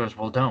 And she goes,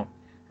 "Well, don't."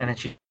 And then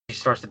she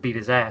starts to beat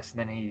his ass. And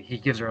then he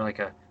gives her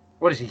like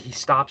he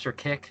stops her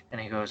kick.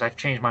 And he goes, "I've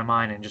changed my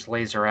mind," and just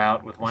lays her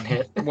out with one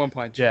hit. One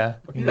punch. Yeah,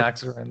 he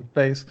knocks her in the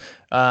face.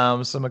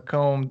 So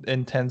Macomb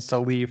intends to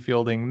leave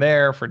Fielding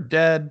there for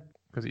dead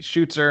because he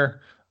shoots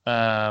her.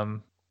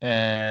 And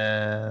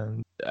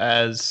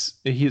as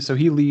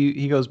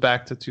he goes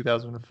back to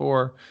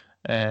 2004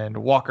 And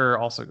Walker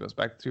also goes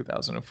back to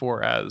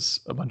 2004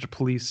 as a bunch of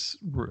police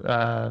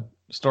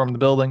storm the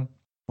building.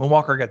 When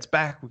Walker gets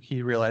back,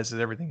 he realizes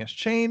everything has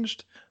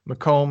changed.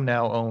 McComb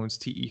now owns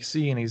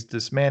TEC, and he's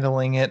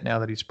dismantling it now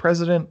that he's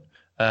president.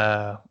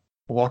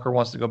 Walker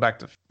wants to go back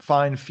to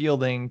find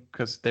Fielding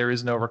because there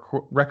is no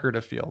record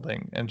of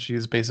Fielding, and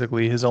she's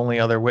basically his only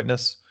other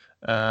witness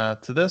to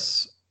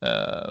this.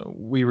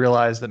 We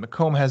realize that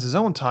McComb has his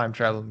own time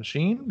travel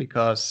machine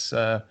because,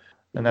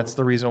 and that's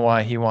the reason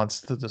why he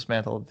wants to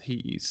dismantle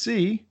the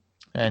TEC,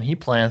 and he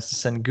plans to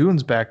send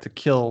goons back to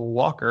kill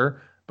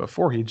Walker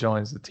before he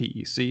joins the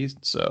TEC,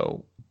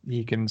 so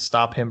he can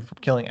stop him from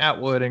killing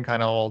Atwood and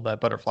kind of all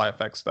that butterfly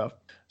effect stuff.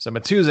 So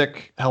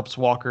Matuzik helps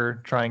Walker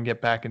try and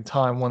get back in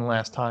time one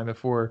last time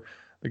before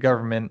the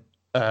government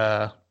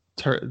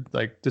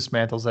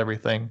dismantles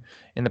everything.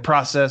 In the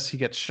process, he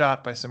gets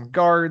shot by some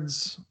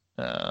guards,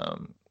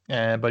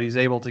 but he's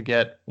able to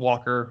get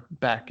Walker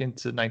back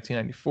into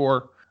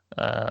 1994.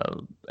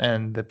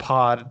 And the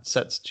pod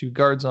sets 2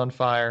 guards on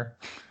fire,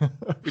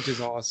 which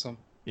is awesome.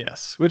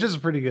 Yes, which is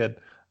pretty good.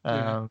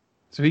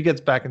 So he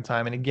gets back in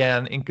time, and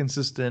again,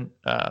 inconsistent.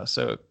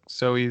 So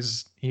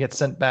he gets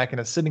sent back in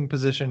a sitting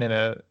position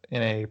in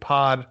a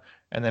pod,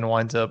 and then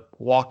winds up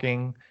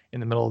walking in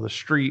the middle of the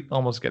street.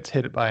 Almost gets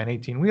hit by an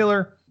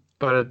 18-wheeler,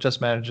 but it just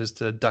manages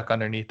to duck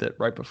underneath it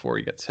right before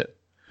he gets hit.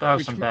 That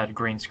was some bad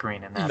green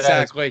screen in that.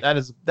 Exactly. That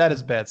is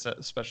bad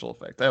special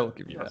effect. I will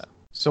give you that.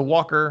 So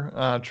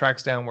Walker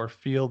tracks down where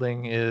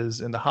Fielding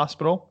is in the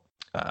hospital.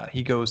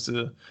 He goes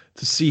to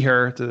see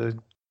her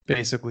to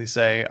basically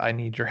say, I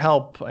need your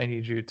help. I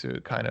need you to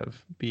kind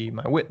of be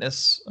my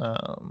witness.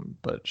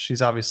 But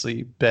she's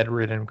obviously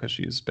bedridden because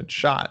she's been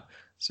shot.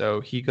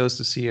 So he goes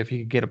to see if he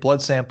could get a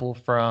blood sample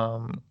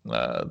from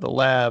the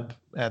lab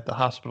at the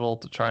hospital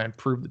to try and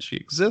prove that she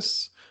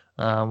exists.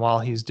 While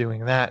he's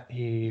doing that,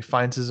 he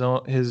finds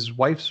his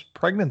wife's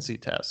pregnancy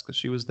test because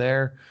she was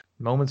there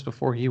moments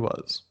before he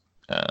was.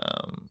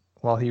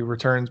 While he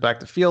returns back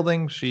to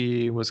Fielding,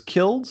 she was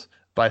killed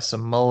by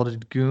some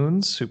mulleted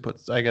goons who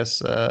put, I guess,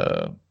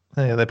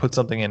 they put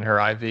something in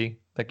her IV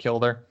that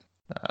killed her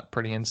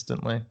pretty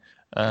instantly.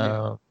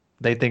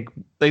 They think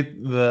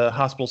the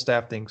hospital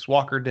staff thinks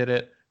Walker did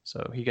it,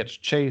 so he gets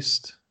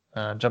chased,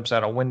 jumps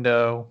out a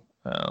window.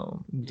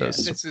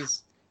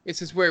 This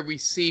is where we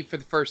see for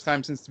the first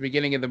time since the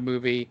beginning of the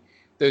movie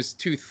those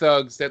 2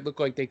 thugs that look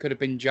like they could have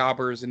been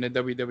jobbers in the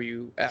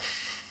WWF.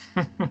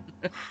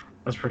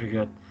 That's pretty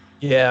good.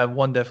 Yeah,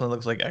 one definitely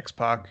looks like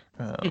X-Pac.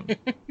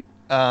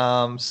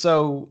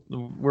 So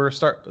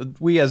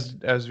we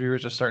as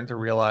viewers are starting to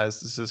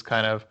realize this is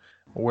kind of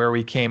where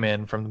we came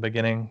in from the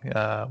beginning.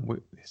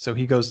 So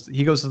he goes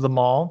to the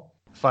mall,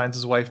 finds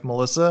his wife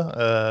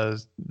Melissa,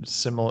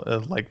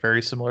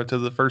 very similar to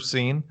the first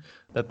scene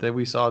that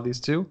we saw these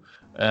two,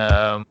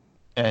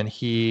 and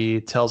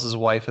he tells his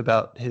wife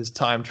about his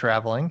time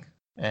traveling.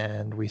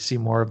 And we see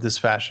more of this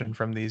fashion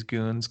from these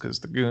goons because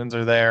the goons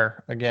are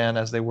there again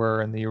as they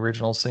were in the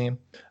original scene.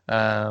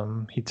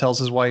 He tells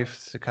his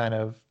wife to kind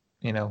of,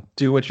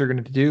 do what you're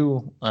going to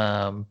do,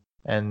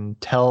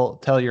 and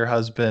tell your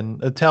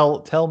husband,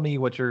 tell me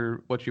what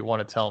you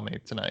want to tell me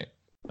tonight,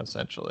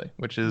 essentially,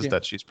 which is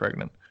that she's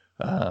pregnant.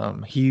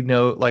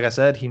 Like I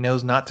said, he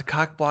knows not to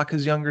cockblock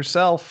his younger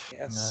self.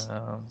 Yes.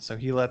 So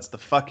he lets the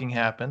fucking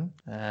happen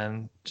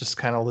and just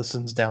kind of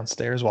listens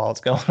downstairs while it's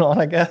going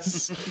on, I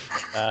guess.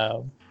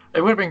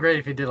 It would have been great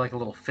if he did like a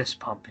little fist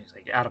pump. He's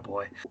like,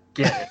 "Attaboy,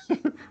 get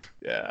it."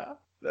 Yeah,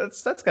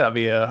 that's gotta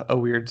be a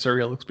weird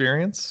surreal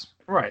experience,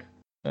 right?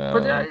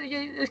 But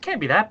it can't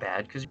be that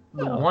bad because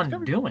the one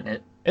doing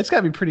it. It's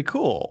gotta be pretty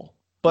cool.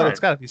 But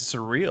it's got to be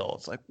surreal.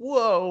 It's like,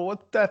 whoa,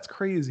 that's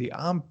crazy.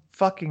 I'm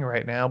fucking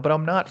right now, but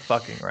I'm not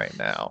fucking right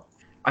now.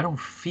 I don't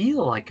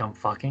feel like I'm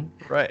fucking.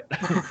 Right.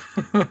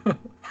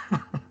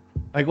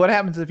 Like, what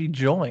happens if he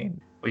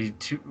joined?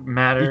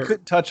 Matter. He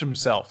couldn't touch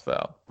himself,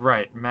 though.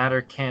 Right.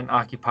 Matter can't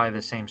occupy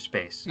the same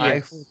space.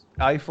 Yes.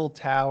 Eiffel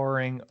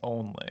towering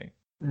only.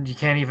 You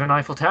can't even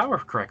Eiffel Tower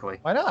correctly.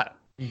 Why not?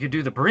 You could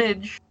do the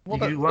bridge. Well,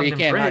 you could do London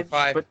can't Bridge.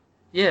 high-five. But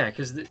yeah,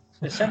 because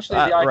essentially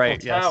the Eiffel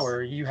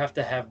Tower, yes. You have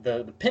to have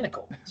the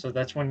pinnacle. So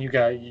that's when you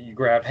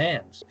grab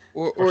hands.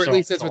 Or at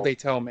least that's what they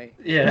tell me.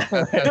 Yeah.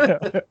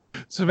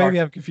 So maybe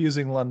I'm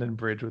confusing London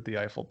Bridge with the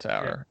Eiffel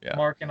Tower. Yeah.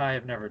 Mark and I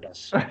have never done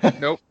so.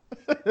 Nope.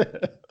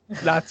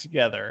 Not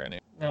together.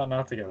 Anyway. No,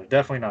 not together.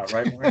 Definitely not,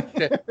 right, Mark?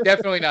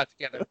 Definitely not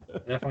together.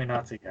 Definitely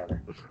not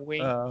together.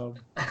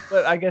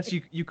 But I guess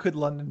you could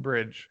London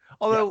Bridge.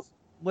 Although,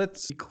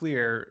 let's be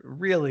clear,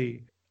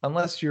 really,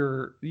 unless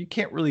you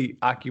can't really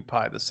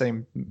occupy the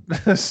same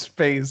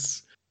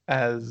space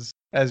as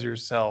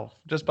yourself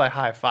just by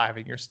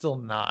high-fiving. You're still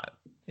not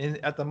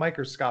at the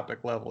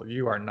microscopic level.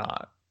 You are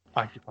not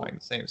occupying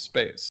the same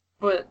space.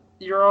 But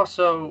you're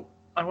also,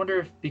 I wonder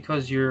if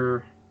because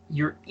you're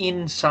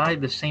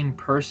inside the same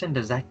person,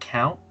 does that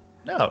count?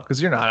 No,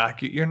 because you're not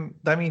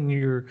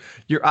you're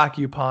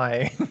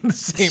occupying the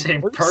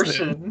same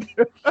person.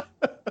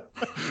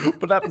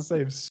 But not the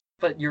same.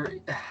 But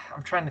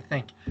I'm trying to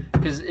think,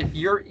 because if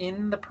you're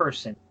in the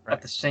person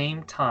at the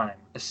same time,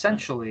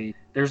 essentially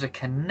There's a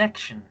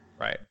connection.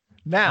 Right.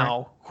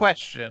 Now,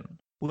 question.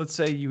 Let's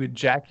say you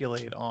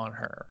ejaculate on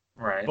her.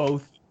 Right.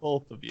 Both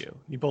of you.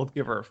 You both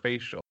give her a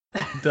facial.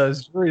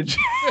 Does your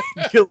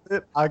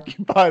ejaculate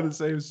occupy the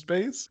same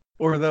space?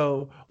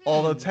 Although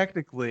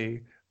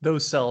technically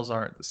those cells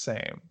aren't the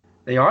same.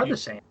 They are the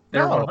same.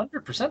 They're No.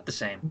 100% the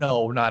same.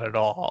 No, not at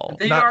all.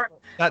 They are.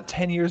 Not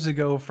 10 years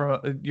ago.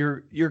 From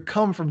your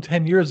cum from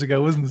 10 years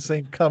ago wasn't the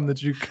same cum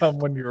that you cum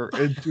when you were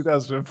in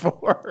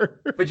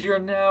 2004. But you're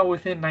now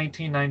within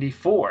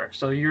 1994,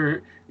 so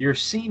your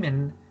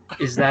semen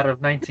is that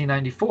of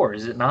 1994,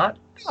 is it not?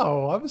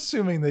 No, I'm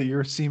assuming that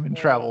your semen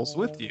travels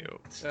with you.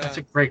 That's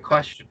a great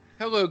question.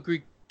 Hello,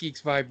 Greek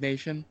Geeks Vibe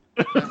Nation.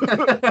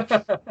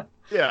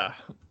 Yeah.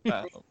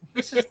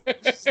 These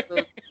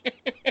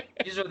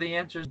are the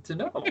answers to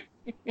know.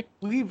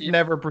 We've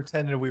never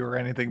pretended we were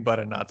anything but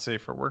a not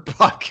safe for work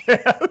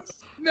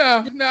podcast.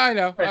 No, I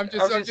know. Right, I'm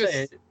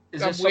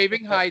this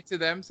waving something hi to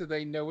them so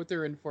they know what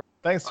they're in for.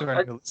 Thanks to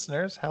our new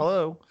listeners.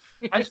 Hello.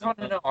 I just want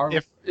to know: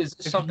 is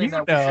this something you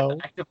that we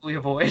should actively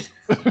avoid?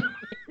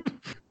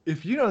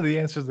 If you know the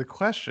answer to the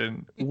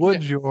question,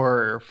 would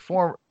your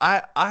form?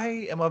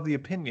 I am of the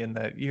opinion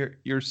that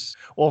you're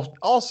well.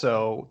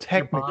 Also,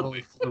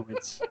 technically,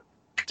 fluids.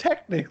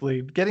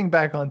 Technically, getting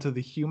back onto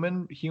the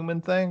human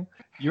thing,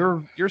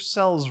 your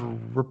cells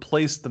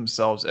replace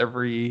themselves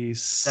every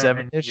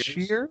 7-ish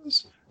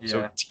years. Yeah.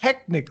 So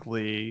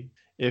technically,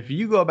 if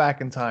you go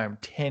back in time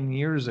 10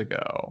 years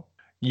ago,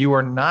 you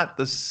are not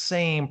the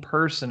same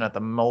person at the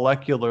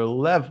molecular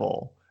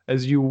level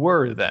as you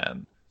were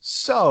then.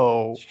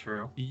 So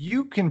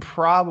you can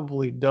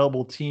probably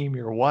double team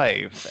your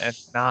wife and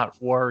not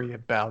worry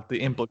about the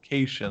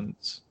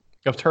implications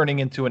of turning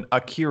into an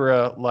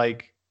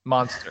Akira-like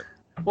monster.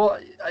 Well,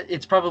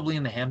 it's probably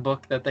in the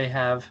handbook that they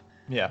have.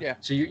 Yeah.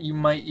 So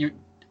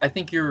I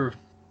think you're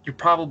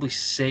probably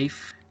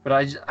safe, but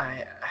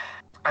I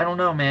don't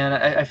know, man.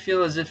 I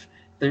feel as if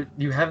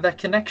you have that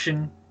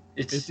connection.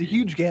 It's a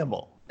huge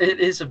gamble. It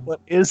is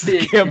But is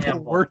the gamble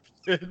worth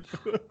it?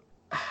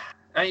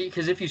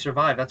 Because if you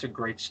survive, that's a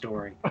great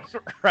story.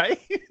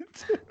 Right?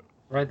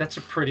 Right, that's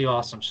a pretty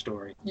awesome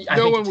story.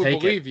 No one would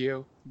believe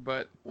you,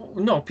 but...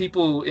 No,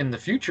 people in the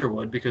future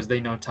would, because they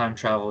know time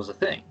travel is a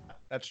thing.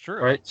 That's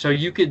true. Right? So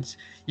you can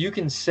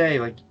say,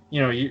 like,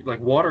 like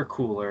water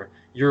cooler,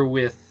 you're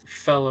with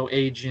fellow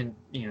agent,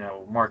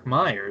 Mark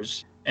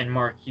Myers, and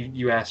Mark,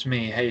 you ask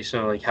me, hey,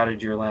 so, like, how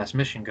did your last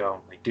mission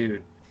go? I'm like,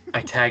 dude,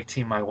 I tag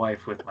team my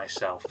wife with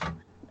myself.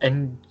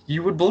 And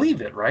you would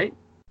believe it, right?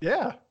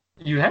 Yeah.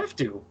 You have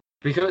to.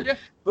 Because,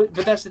 but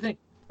that's the thing.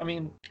 I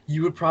mean,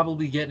 you would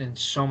probably get in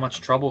so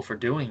much trouble for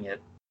doing it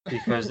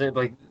because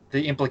the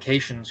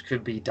implications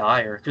could be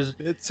dire. Because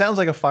it sounds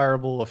like a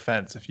fireable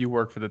offense if you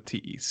work for the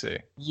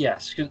TEC.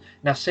 Yes.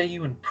 Now, say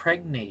you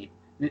impregnate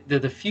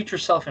the future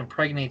self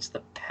impregnates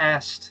the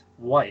past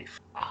wife.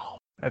 Oh,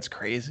 that's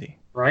crazy.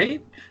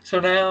 Right. So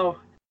now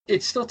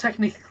it's still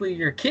technically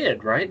your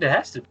kid, right? It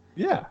has to.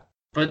 Yeah.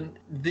 But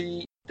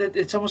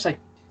it's almost like.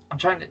 I'm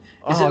trying to.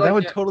 That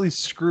would totally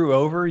screw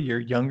over your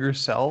younger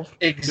self.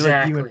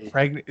 Exactly.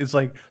 It's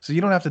like so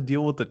you don't have to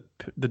deal with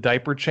the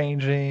diaper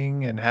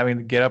changing and having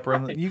to get up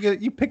around.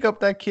 You pick up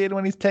that kid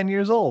when he's 10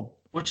 years old.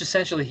 Which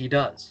essentially he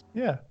does.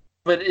 Yeah.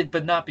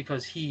 But not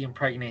because he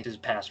impregnated his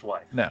past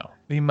wife. No,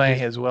 he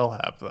might as well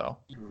have though.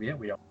 Yeah,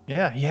 we don't.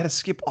 Yeah, he had to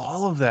skip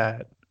all of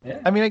that. Yeah.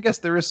 I mean, I guess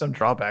there is some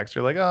drawbacks.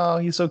 You're like, oh,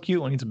 he's so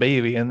cute when he's a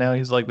baby, and now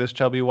he's like this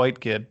chubby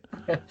white kid.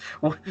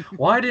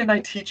 Why didn't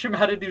I teach him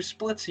how to do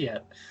splits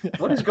yet?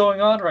 What is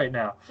going on right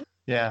now?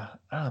 Yeah.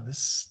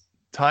 This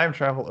time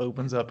travel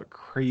opens up a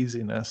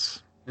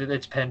craziness.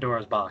 It's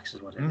Pandora's box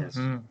is what it is.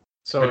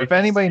 So if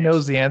anybody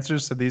knows the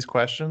answers to these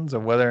questions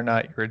of whether or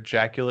not your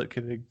ejaculate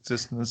could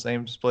exist in the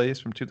same place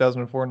from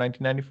 2004 and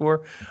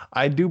 1994,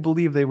 I do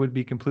believe they would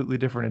be completely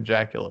different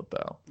ejaculate,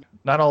 though.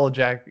 Not all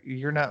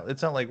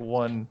it's not like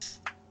one...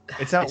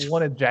 It's not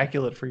one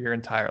ejaculate for your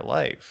entire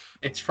life.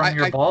 It's from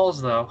your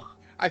balls, though.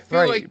 I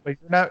feel like, but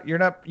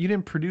you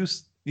didn't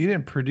produce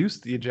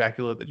the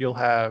ejaculate that you'll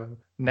have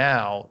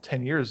now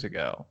 10 years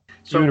ago.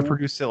 So you would have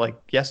produced it like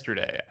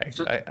yesterday.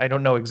 I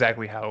don't know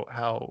exactly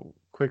how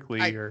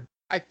quickly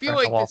I feel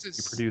like this is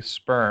you produce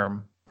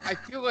sperm. I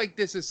feel like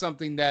this is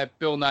something that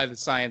Bill Nye the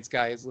Science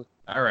Guy is looking.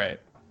 All right,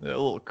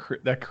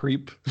 that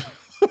creep.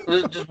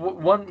 Just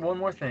one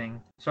more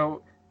thing.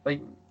 So,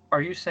 like,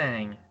 are you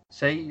saying?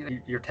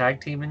 Say you're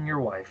tag teaming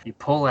your wife, you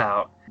pull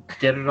out,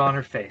 get it on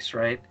her face,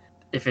 right?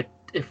 If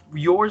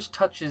your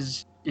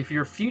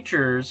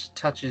futures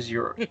touches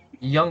your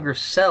younger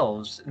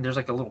selves, and there's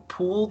like a little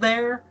pool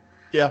there,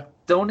 yeah,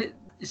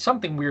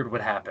 something weird would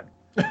happen.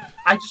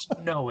 I just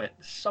know it.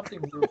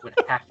 Something weird would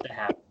have to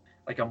happen.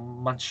 Like a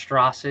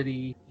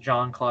monstrosity,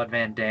 Jean-Claude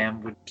Van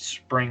Damme would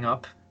spring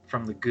up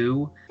from the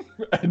goo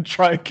and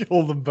try and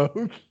kill them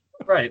both.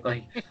 Right,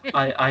 like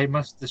I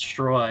must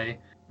destroy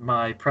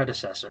my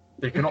predecessor.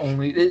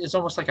 It's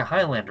almost like a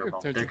Highlander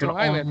moment. There can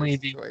only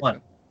be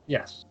one.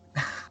 Yes.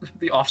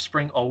 The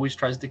offspring always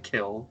tries to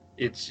kill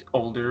its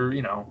older,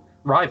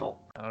 rival.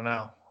 I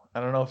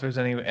don't know if there's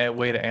any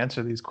way to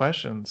answer these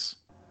questions.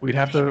 We'd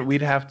have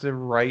to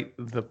write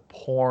the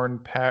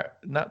porn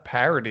not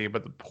parody,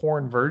 but the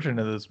porn version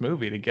of this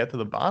movie to get to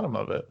the bottom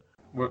of it.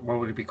 What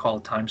would it be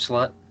called? Time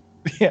Slut?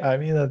 Yeah, I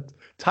mean,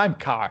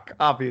 Timecock,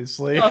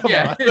 obviously. Oh,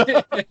 yeah.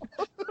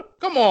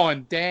 Come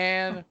on,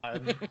 Dan. I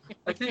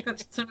think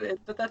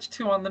that's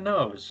too on the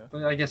nose.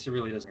 But I guess it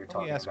really doesn't. You're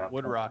talking about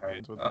Woodrock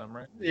right? With them,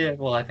 right? Yeah.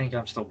 Well, I think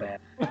I'm still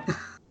banned.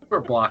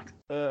 We're blocked.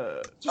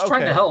 Just okay.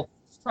 trying to help.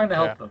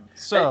 Them.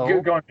 So, hey,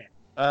 go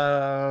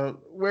on.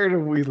 Where did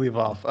we leave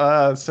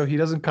off? So he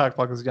doesn't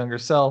cockblock his younger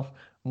self.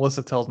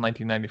 Melissa tells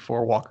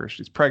 1994 Walker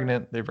she's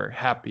pregnant. They're very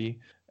happy.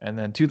 And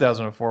then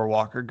 2004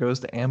 Walker goes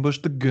to ambush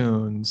the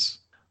goons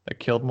that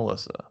killed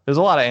Melissa. There's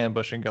a lot of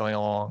ambushing going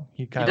along.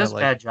 He does a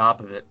bad job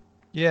of it.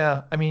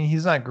 Yeah, I mean,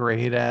 he's not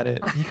great at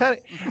it. He kind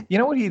of, you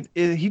know what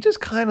he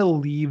just kind of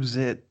leaves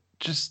it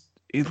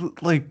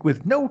like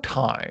with no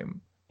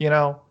time, you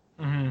know?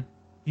 Mm-hmm.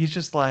 He's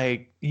just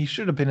like, he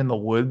should have been in the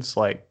woods,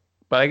 like,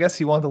 but I guess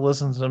he wanted to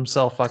listen to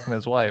himself fucking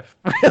his wife.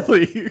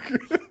 Really?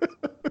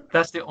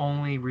 That's the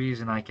only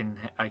reason I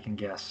can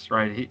guess,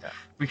 right?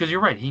 Because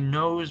you're right. He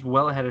knows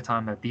well ahead of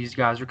time that these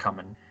guys are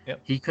coming. Yep.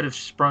 He could have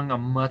sprung a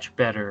much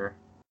better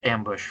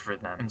ambush for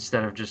them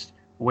instead of just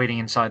waiting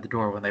inside the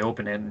door when they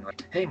open it and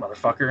like, hey,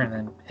 motherfucker, and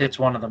then hits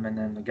one of them, and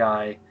then the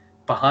guy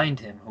behind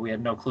him, who we had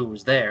no clue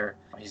was there,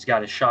 he's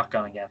got his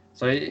shotgun again.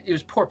 So it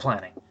was poor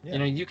planning. Yeah. You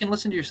know, you can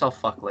listen to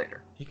yourself fuck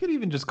later. He could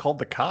even just called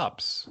the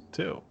cops,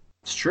 too.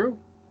 It's true.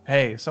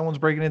 Hey, someone's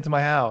breaking into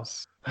my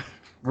house.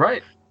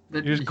 Right.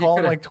 You just call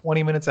him like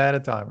 20 minutes at a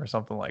time or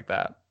something like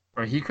that.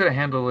 Or he could have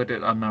handled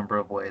it a number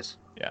of ways.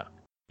 Yeah.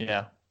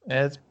 Yeah.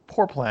 And it's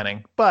poor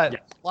planning, but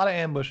yes. A lot of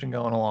ambushing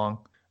going along.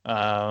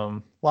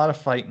 A lot of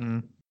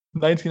fighting.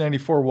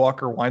 1994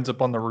 Walker winds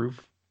up on the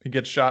roof. He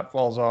gets shot,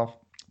 falls off.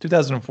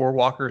 2004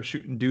 Walker is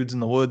shooting dudes in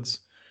the woods.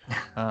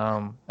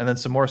 And then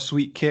some more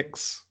sweet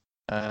kicks.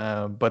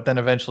 But then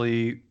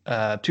eventually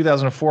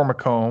 2004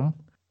 McComb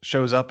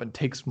shows up and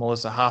takes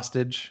Melissa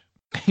hostage.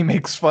 He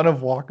makes fun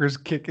of Walker's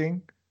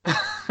kicking.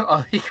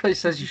 Oh, he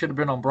says you should have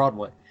been on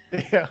Broadway.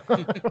 Yeah.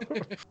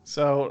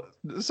 So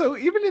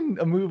even in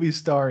a movie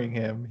starring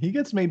him, he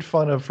gets made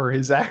fun of for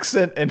his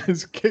accent and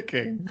his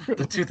kicking.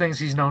 The two things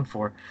he's known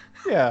for.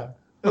 Yeah.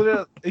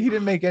 He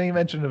didn't make any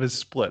mention of his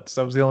splits.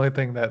 That was the only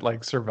thing that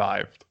like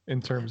survived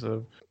in terms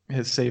of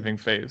his saving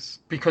face.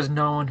 Because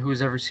no one who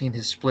has ever seen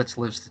his splits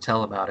lives to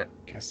tell about it.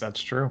 Guess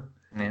that's true.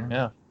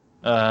 Yeah.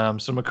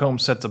 So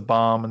McComb sets a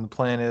bomb, and the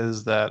plan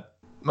is that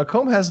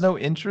McComb has no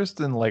interest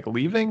in like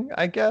leaving,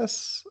 I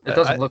guess. It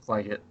doesn't look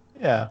like it.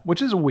 Yeah,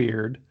 which is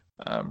weird.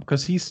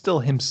 Because he's still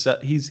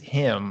himself. He's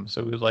him.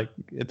 So it was like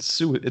it's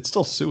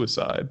still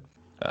suicide.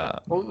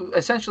 Well,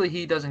 essentially,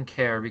 he doesn't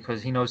care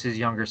because he knows his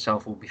younger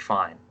self will be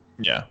fine.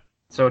 Yeah.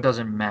 So it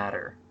doesn't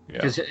matter. Yeah.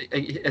 Because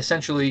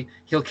essentially,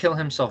 he'll kill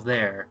himself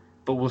there,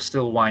 but will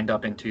still wind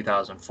up in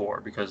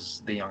 2004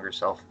 because the younger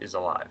self is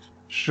alive.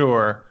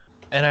 Sure.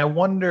 And I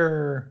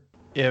wonder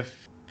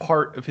if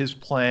part of his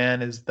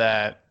plan is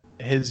that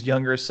his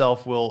younger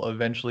self will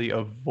eventually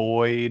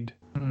avoid.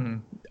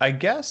 I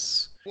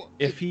guess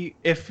if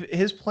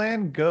his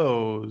plan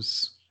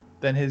goes,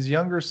 then his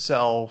younger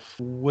self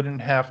wouldn't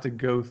have to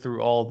go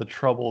through all the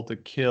trouble to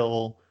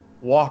kill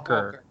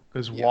Walker.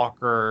 Because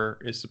Walker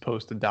is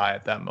supposed to die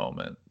at that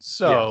moment.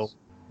 So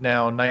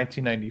now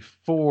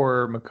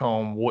 1994,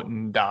 McComb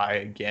wouldn't die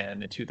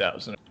again in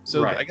 2000.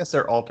 So I guess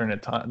they're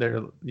alternate time.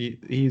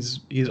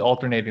 He's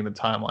alternating the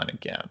timeline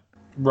again.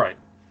 Right.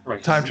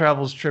 Time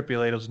travel's trippy,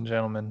 ladies and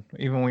gentlemen.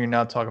 Even when you're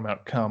not talking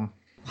about cum.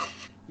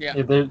 Yeah,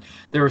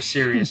 there are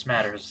serious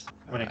matters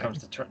when it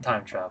comes to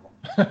time travel.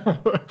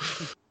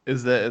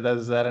 Is that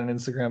an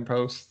Instagram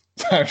post?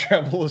 Time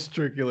travel is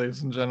tricky,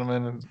 ladies and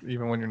gentlemen,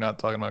 even when you're not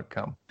talking about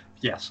cum.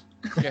 Yes.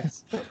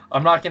 Yes.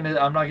 I'm not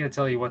gonna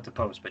tell you what to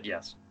post, but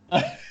yes.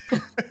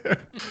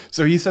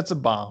 So he sets a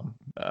bomb.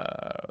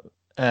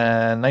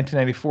 And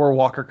 1994,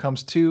 Walker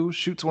comes to,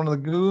 shoots one of the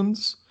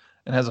goons,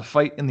 and has a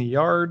fight in the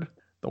yard.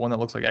 The one that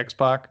looks like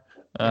X-Pac.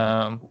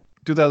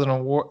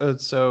 2004.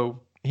 So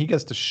he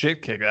gets the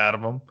shit kicked out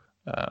of him.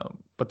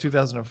 But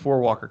 2004,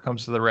 Walker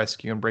comes to the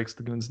rescue and breaks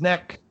the goon's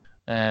neck.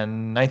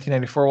 And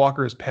 1994,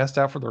 Walker is passed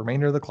out for the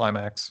remainder of the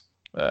climax.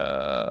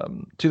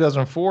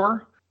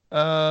 2004,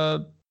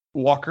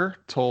 Walker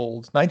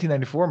told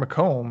 1994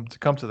 McComb to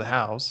come to the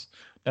house.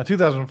 Now,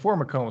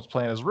 2004 McComb's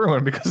plan is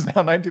ruined because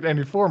now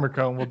 1994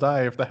 McComb will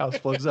die if the house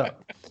blows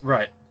up.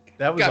 Right.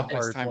 That was a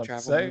hard one to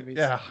say. Movies.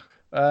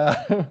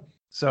 Yeah.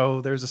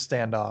 So there's a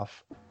standoff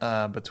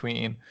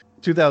between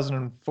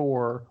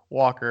 2004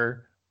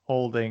 Walker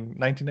holding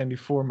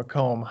 1994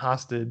 McComb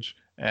hostage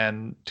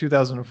and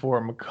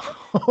 2004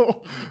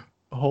 McComb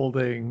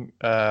holding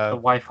the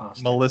wife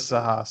hostage.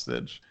 Melissa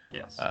hostage.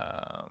 Yes.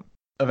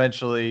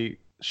 Eventually,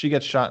 she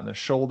gets shot in the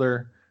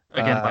shoulder.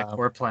 Again, by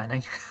poor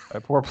planning. By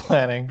poor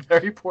planning.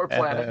 Very poor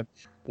planning. And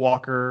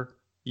Walker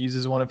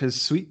uses one of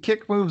his sweet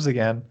kick moves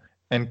again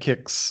and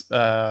kicks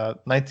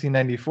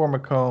 1994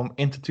 McComb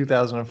into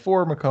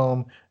 2004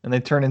 McComb, and they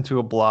turn into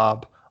a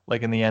blob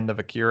like in the end of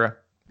Akira.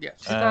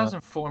 Yes.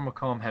 2004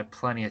 McComb had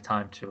plenty of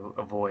time to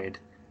avoid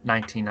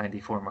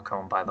 1994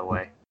 McComb, by the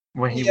way.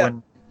 when he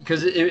went,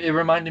 because it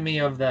reminded me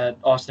of that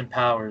Austin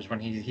Powers when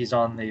he's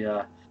on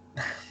the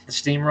the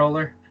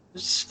steamroller.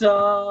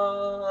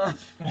 Stop.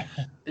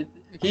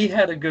 He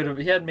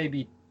had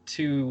maybe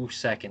 2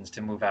 seconds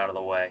to move out of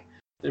the way.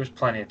 There was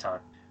plenty of time.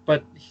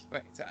 But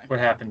what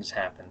happens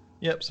happened.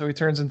 Yep. So he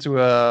turns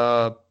into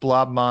a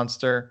blob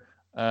monster,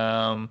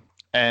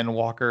 and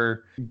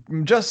Walker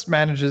just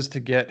manages to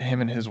get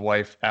him and his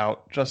wife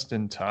out just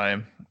in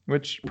time,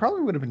 which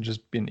probably would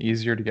have been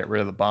easier to get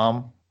rid of the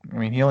bomb. I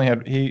mean, he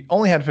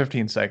only had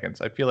 15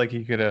 seconds. I feel like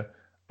he could have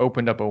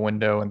opened up a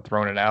window and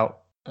thrown it out.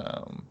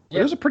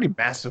 It was a pretty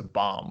massive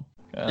bomb.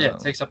 It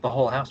takes up the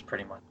whole house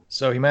pretty much.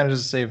 So he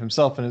manages to save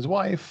himself and his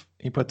wife.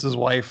 He puts his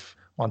wife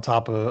on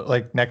top of,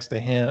 like, next to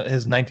him,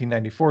 his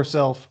 1994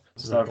 self.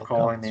 Instead of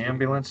calling the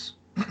ambulance.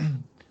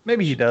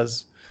 Maybe he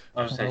does.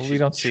 We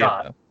don't see it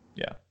though.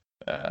 Yeah.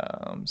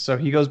 So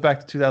he goes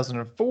back to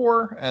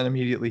 2004, and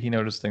immediately he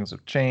noticed things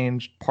have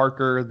changed.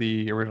 Parker,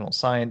 the original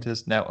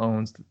scientist, now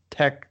owns the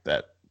tech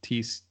that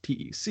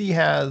TEC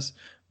has.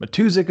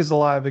 Matuzik is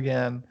alive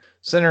again.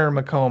 Senator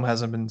McComb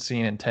hasn't been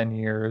seen in 10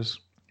 years.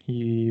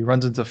 He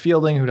runs into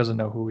Fielding, who doesn't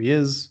know who he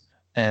is.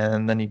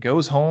 And then he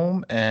goes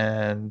home,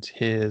 and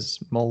his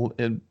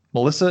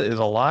Melissa is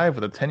alive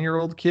with a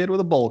 10-year-old kid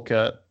with a bowl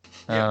cut.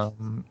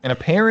 And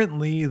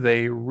apparently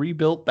they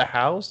rebuilt the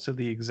house to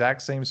the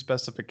exact same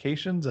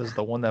specifications as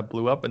the one that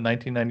blew up in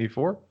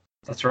 1994.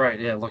 That's right.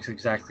 Yeah, it looks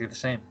exactly the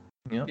same.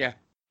 Yeah.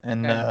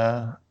 And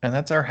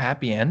that's our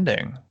happy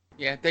ending.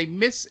 Yeah, they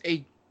miss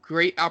a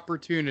great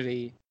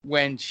opportunity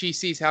when she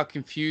sees how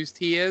confused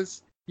he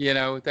is,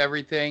 with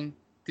everything,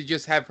 to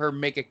just have her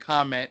make a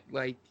comment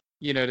like,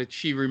 that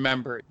she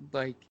remembered,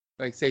 like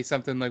say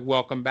something like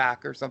 "Welcome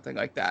back" or something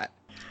like that.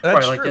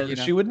 That's true.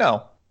 She would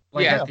know.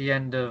 At the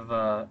end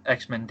of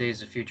X-Men: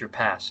 Days of Future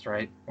Past,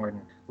 right,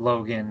 when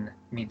Logan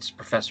meets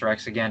Professor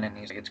X again, and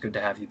he's like, "It's good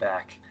to have you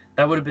back."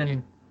 That would have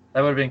been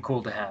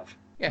cool to have.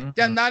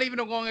 Yeah, not even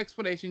a long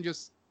explanation,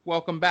 just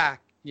 "Welcome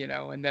back,"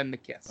 and then the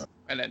kiss,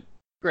 and then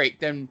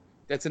great. Then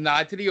that's a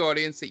nod to the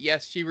audience that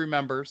yes, she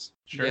remembers.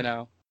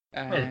 Sure.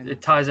 And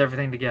it ties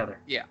everything together.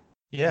 Yeah.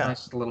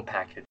 Nice little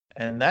package.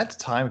 And that's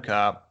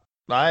Timecop.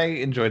 I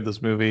enjoyed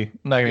this movie.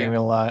 I'm not even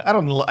gonna lie. I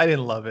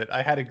didn't love it.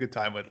 I had a good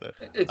time with it.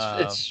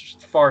 It's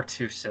far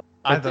too silly.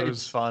 I thought it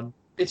was fun.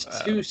 It's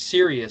too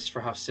serious for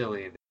how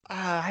silly it is.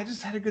 I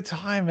just had a good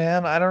time,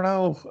 man. I don't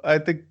know. I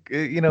think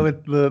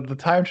the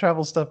time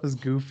travel stuff is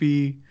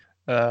goofy.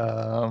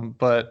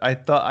 But I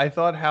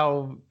thought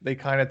how they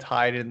kind of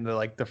tied in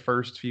the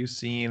first few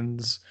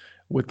scenes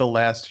with the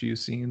last few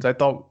scenes. I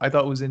thought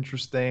it was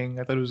interesting.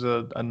 I thought it was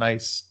a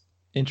nice,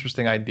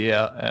 interesting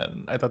idea,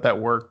 and I thought that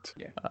worked.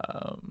 Yeah.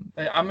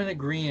 I'm in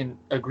agreement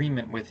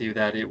with you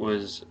that it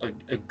was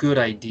a good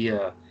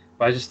idea,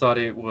 but I just thought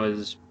it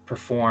was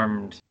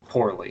performed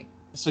poorly.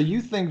 So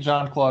you think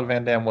Jean-Claude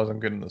Van Damme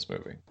wasn't good in this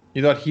movie?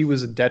 You thought he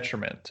was a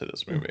detriment to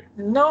this movie?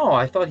 No,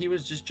 I thought he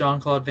was just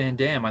Jean-Claude Van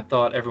Damme. I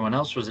thought everyone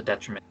else was a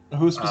detriment.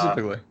 Who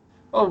specifically?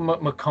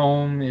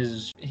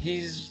 McComb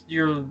he's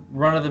your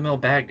run-of-the-mill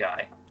bad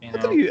guy.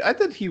 I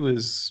thought he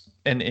was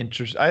an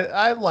interest.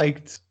 I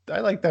liked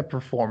that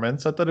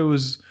performance. I thought it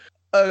was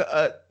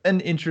an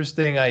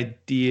interesting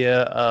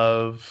idea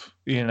of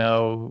maybe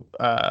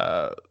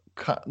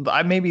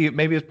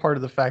it's part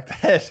of the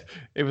fact that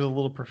it was a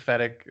little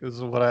prophetic.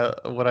 Is what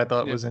I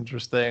thought was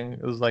interesting.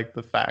 It was like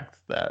the fact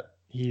that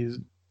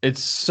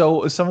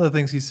some of the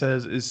things he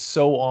says is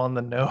so on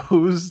the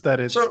nose that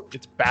it's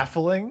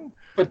baffling.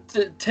 But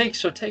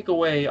take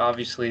away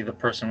obviously the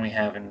person we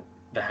have in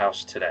the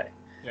house today.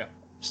 Yeah.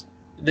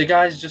 The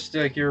guy's just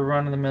like your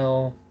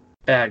run-of-the-mill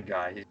bad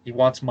guy. He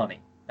wants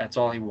money. That's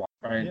all he wants,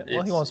 right? Yeah,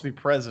 well, he wants to be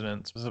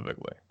president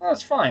specifically. Well,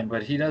 that's fine,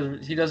 but he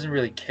doesn't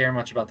really care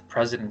much about the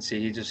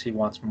presidency. He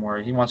wants more.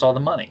 He wants all the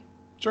money.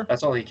 Sure.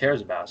 That's all he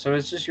cares about. So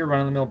it's just your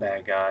run-of-the-mill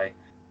bad guy.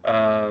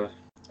 I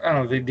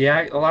don't know.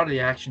 A lot of the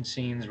action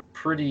scenes were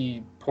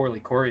pretty poorly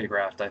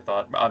choreographed, I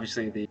thought.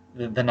 Obviously,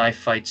 the knife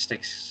fight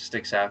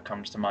sticks out,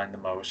 comes to mind the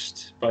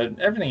most. But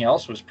everything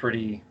else was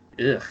pretty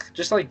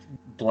just like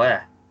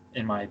blah,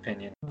 in my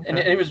opinion. Okay. And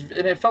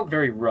it felt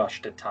very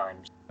rushed at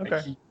times.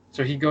 Okay.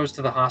 So he goes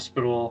to the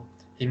hospital.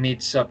 He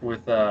meets up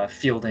with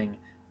Fielding,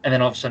 and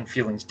then all of a sudden,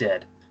 Fielding's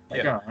dead. All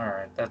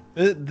right.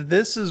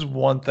 This is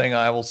one thing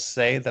I will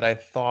say that I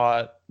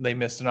thought they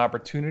missed an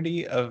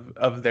opportunity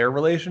of their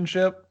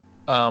relationship.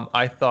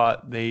 I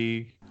thought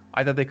they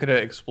could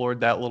have explored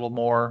that a little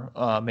more.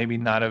 Maybe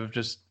not have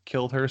just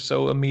killed her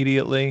so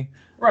immediately.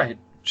 Right.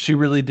 She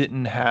really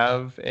didn't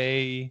have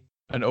an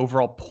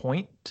overall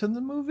point to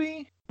the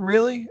movie,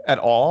 really, at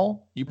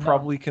all. You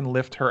probably can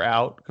lift her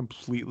out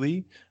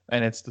completely,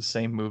 and it's the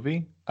same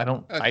movie.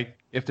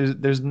 If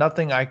there's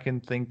nothing I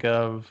can think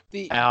of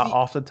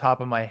off the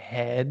top of my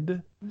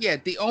head. Yeah,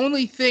 the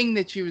only thing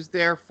that she was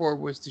there for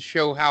was to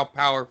show how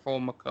powerful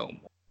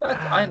McComb was.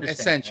 I understand.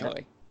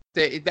 Essentially.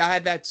 They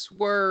had that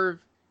swerve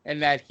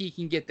and that he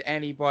can get to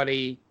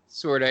anybody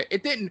sort of.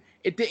 It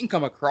didn't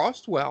come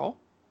across well.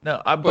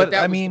 No, but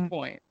that was the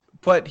point.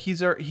 But he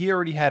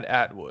already had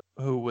Atwood,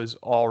 who was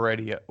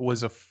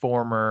a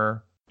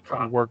former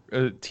work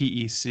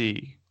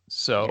TEC.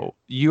 So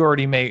you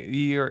already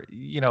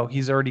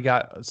he's already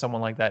got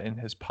someone like that in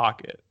his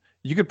pocket.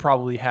 You could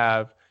probably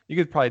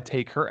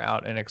take her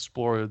out and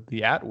explore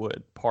the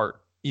Atwood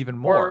part even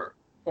more.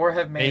 Or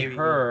have made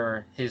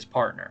her his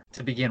partner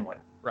to begin with.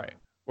 Right.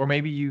 Or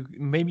maybe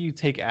you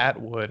take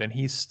Atwood and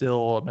he's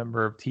still a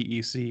member of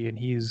TEC and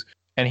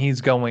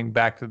he's going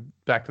back to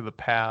the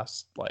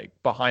past, like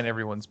behind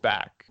everyone's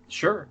back.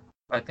 Sure.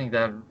 I think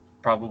that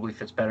probably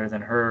fits better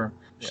than her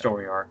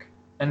story arc.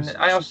 And she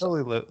I also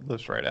totally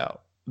lives right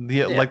out.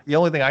 Like the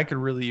only thing I could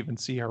really even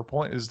see her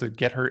point is to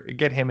get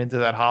him into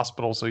that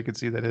hospital so he could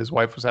see that his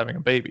wife was having a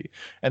baby,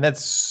 and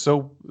that's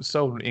so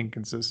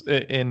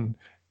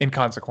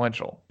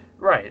inconsequential.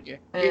 Right. Yeah.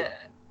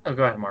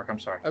 Go ahead, Mark. I'm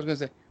sorry. I was gonna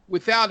say,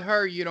 without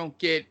her, you don't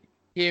get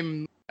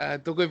him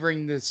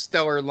delivering the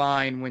stellar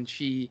line when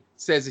she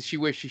says that she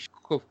wishes she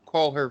could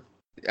call her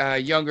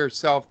younger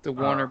self to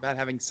warn her about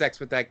having sex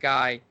with that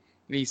guy,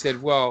 and he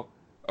said, "Well,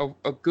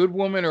 a good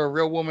woman or a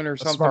real woman or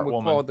something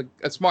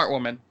a smart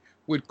woman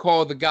would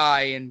call the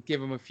guy and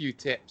give him a few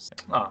tips."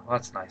 Oh,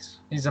 that's nice.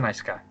 He's a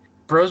nice guy.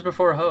 Bros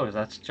before hoes.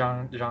 That's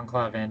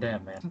Jean-Claude Van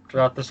Damme, man.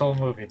 Throughout this whole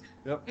movie,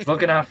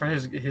 looking out for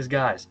his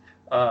guys.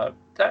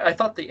 I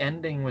thought the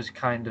ending was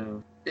kind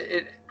of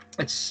it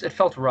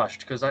felt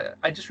rushed because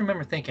I just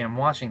remember thinking, I'm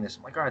watching this,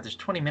 I'm like, all right, there's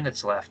 20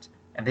 minutes left,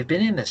 and they've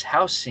been in this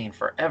house scene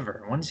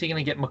forever. When's he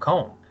gonna get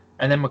McComb?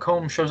 And then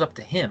McComb shows up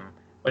to him,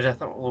 which I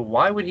thought, well,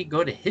 why would he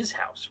go to his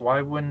house?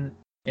 Why would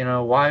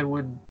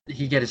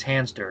he get his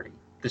hands dirty?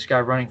 This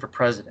guy running for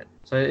president.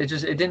 So it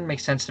didn't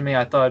make sense to me.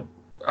 I thought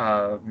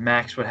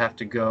Max would have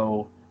to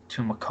go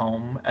to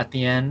McComb at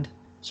the end.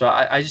 So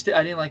I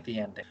didn't like the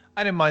ending.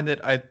 I didn't mind it.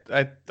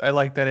 I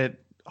like that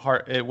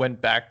it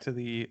went back to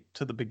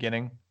the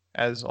beginning,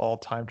 as all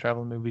time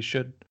travel movies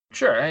should.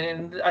 Sure,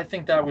 and I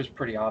think that was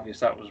pretty obvious.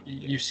 That was,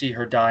 you see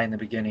her die in the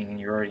beginning, and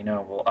you already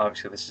know, well,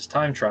 obviously this is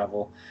time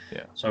travel.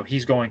 Yeah. So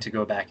he's going to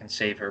go back and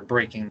save her,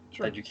 breaking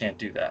that you can't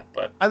do that.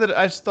 But I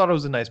just thought it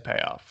was a nice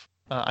payoff.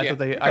 I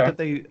thought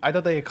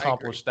they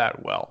accomplished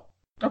that well.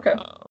 Okay.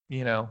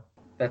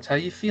 That's how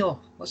you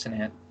feel. Listen,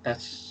 Ant.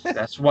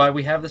 That's why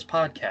we have this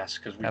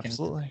podcast, because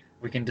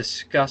we can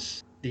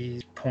discuss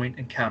these point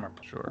and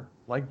counterpoint. Sure.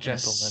 Like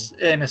gentlemen.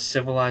 In a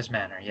civilized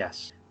manner,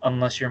 yes.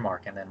 Unless you're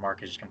Mark, and then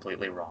Mark is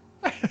completely wrong.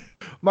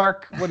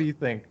 Mark, what do you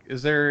think?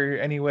 Is there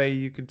any way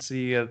you could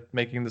see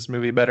making this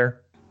movie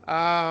better?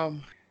 Not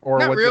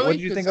what really,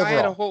 did you think I overall?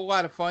 had a whole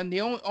lot of fun.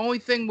 The only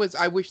thing was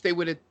I wish they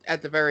would have,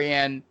 at the very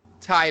end,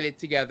 tied it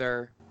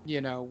together,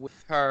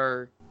 with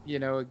her,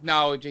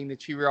 acknowledging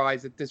that she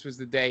realized that this was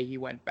the day he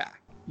went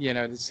back,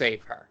 to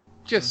save her.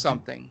 Just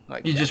something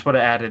like that. You just would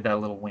have added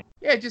that little wink.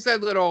 Yeah, just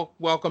that little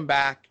welcome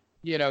back,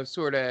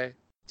 sort of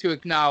to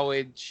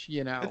acknowledge,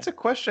 It's a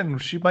question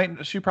she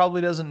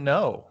probably doesn't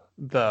know,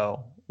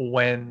 though,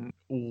 when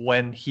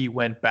he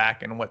went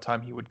back and what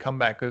time he would come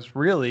back, because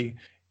really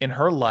in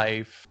her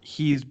life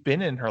he's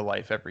been in her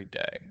life every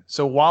day.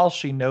 So while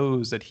she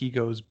knows that he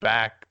goes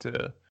back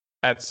to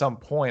at some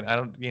point,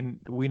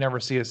 we never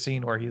see a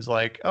scene where he's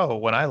like, oh,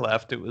 when I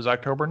left it was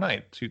October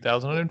 9th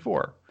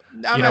 2004.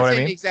 I'm not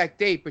saying the exact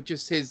date, but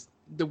just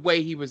the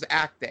way he was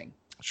acting.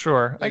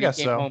 Sure, I guess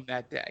he came home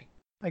that day.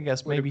 I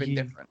guess maybe he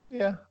different.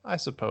 Yeah, I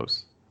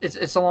suppose.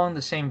 It's along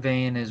the same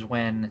vein as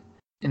when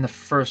in the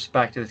first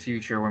Back to the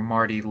Future, where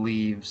Marty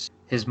leaves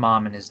his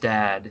mom and his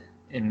dad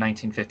in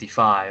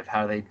 1955,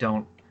 how they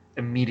don't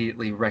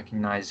immediately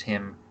recognize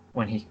him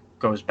when he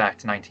goes back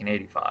to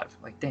 1985.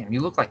 Like, damn,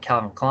 you look like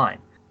Calvin Klein.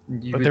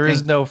 But there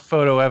is no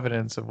photo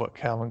evidence of what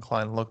Calvin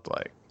Klein looked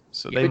like.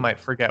 So they might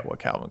forget what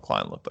Calvin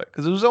Klein looked like,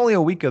 because it was only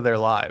a week of their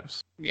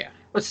lives. Yeah.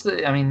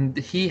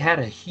 He had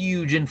a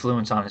huge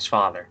influence on his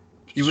father.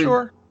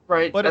 Sure.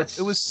 Right. But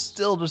it was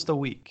still just a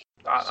week.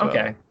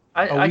 Okay.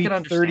 I can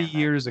understand 30 that.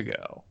 years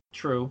ago.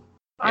 True.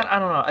 Yeah. I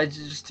don't know.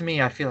 To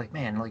me, I feel like,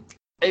 man, like,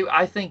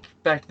 I think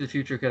Back to the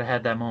Future could have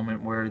had that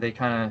moment where they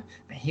kind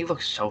of, he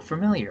looks so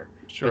familiar.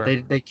 Sure.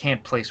 But they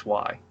can't place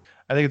why.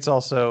 I think it's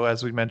also,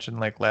 as we mentioned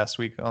like last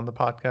week on the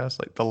podcast,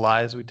 like the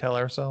lies we tell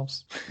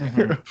ourselves.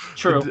 Mm-hmm.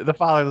 True. The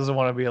father doesn't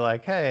want to be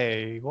like,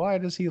 hey, why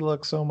does he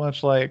look so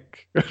much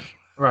like...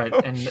 Right.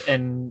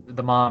 And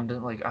the mom,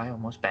 like, I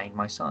almost banged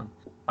my son.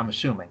 I'm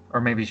assuming.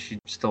 Or maybe she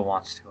still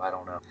wants to. I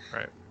don't know.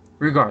 Right.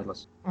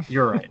 Regardless,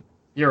 you're right.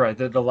 You're right.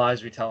 The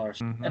lies we tell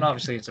ourselves. Mm-hmm. And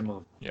obviously it's a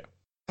movie. Yeah.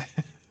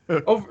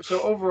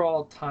 So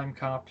overall,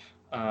 Timecop,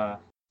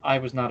 I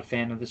was not a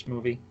fan of this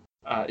movie.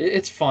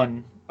 It's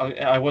fun.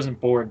 I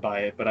wasn't bored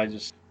by it, but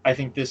I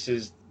think this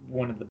is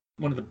one of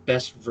the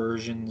best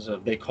versions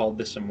of They Called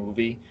This a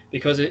Movie,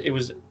 because it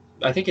was,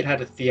 I think it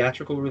had a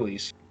theatrical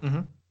release.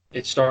 Mm-hmm.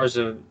 It stars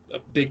a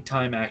big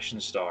time action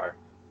star,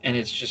 and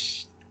it's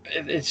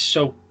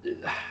so,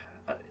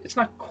 it's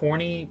not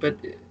corny, but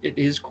it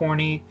is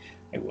corny.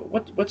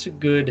 What's a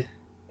good,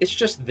 it's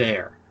just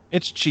there.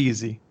 It's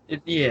cheesy.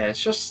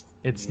 It's just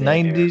It's there.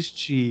 90s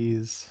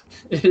cheese.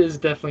 It is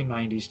definitely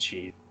 90s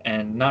cheese,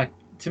 and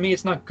to me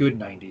it's not good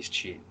 90s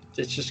cheese.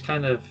 It's just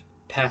kind of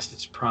past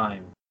its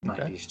prime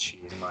 90s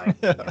cheese in my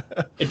opinion.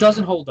 It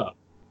doesn't hold up,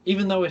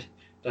 even though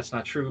That's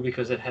not true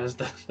because it has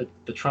the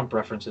Trump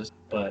references.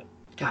 But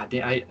God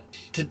damn,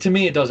 to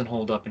me it doesn't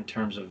hold up in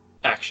terms of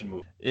action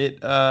movie.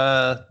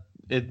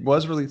 It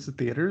was released at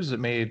theaters. It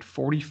made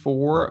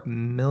 $44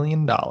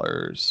 million,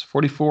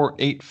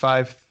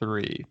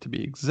 44,853 to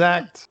be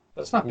exact.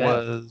 That's not bad.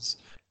 Was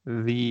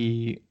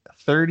the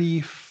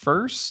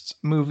 31st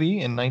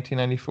movie in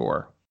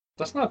 1994.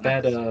 That's not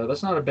bad.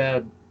 That's not a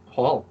bad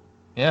haul.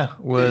 Yeah,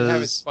 Did it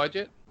have its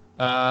budget?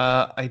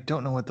 I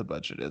don't know what the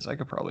budget is. I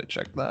could probably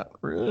check that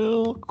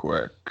real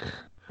quick.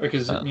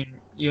 Because I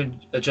mean, you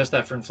adjust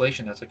that for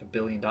inflation, that's like $1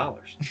 billion.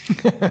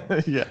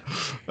 Yeah.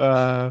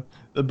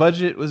 The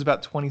budget was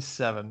about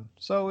 27,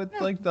 so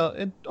it's like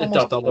it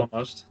almost doubled.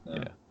 Almost.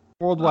 Yeah.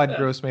 Worldwide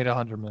gross made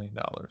 $100 million.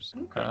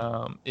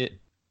 Okay.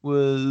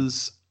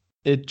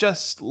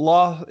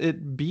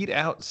 It beat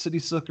out City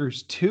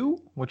Slickers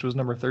 2, which was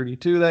number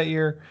 32 that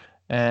year,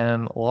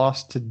 and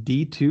lost to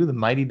D2 The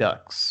Mighty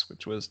Ducks,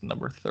 which was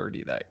number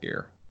 30 that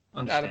year.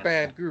 Not a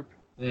bad group.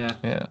 Yeah.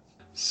 Yeah.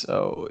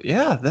 So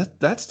yeah,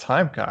 that's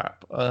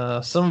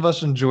Timecop. Some of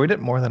us enjoyed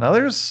it more than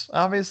others,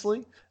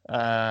 obviously.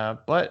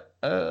 But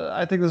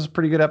I think this is a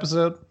pretty good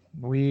episode.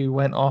 We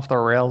went off the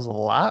rails a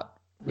lot.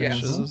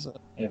 This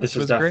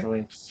was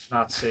definitely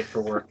not safe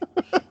for work.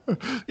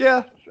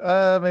 Yeah,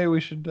 maybe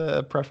we should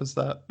preface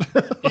that.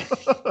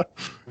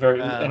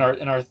 In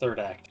our third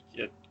act,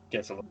 it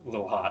gets a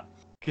little hot.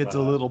 Gets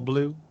a little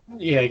blue.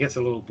 Yeah, it gets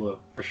a little blue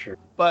for sure.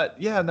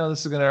 But yeah, no,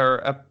 this is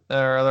our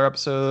other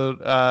episode.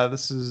 I'm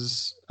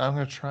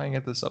gonna try and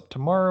get this up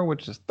tomorrow,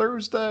 which is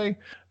Thursday,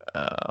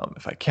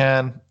 if I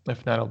can.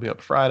 If not, it'll be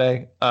up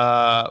Friday.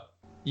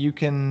 You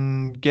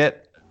can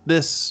get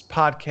this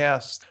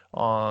podcast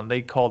on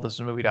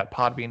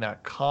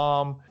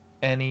theycalledthisamovie.podbean.com,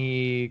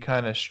 any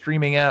kind of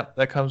streaming app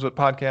that comes with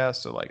podcasts,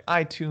 so like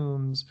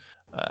iTunes,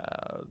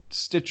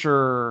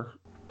 Stitcher,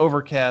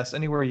 Overcast,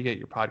 anywhere you get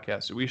your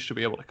podcast. So we should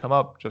be able to come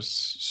up.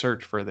 Just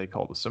search for They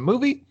Called Us a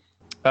Movie.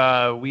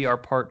 We are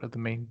part of the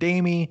Main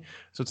Damie.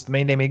 So it's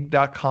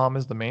themaindamie.com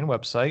is the main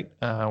website.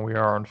 We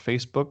are on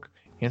Facebook,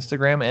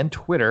 Instagram, and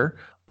Twitter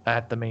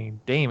at the Main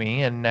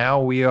Damie. And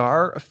now we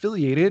are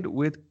affiliated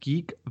with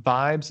Geek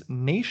Vibes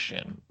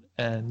Nation.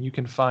 And you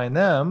can find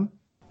them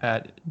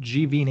at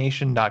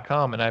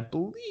gvnation.com. And I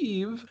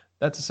believe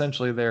that's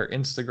essentially their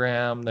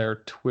Instagram,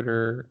 their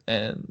Twitter,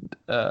 and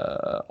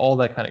all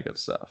that kind of good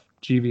stuff.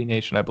 GV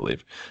Nation, I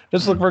believe.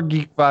 Just look for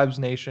Geek Vibes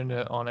Nation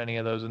on any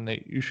of those, and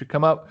you should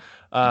come up.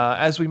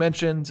 As we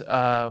mentioned,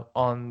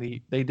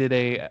 they did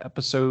a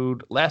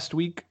episode last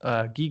week,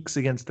 Geeks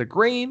Against the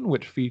Grain,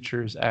 which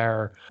features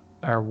our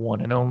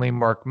one and only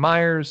Mark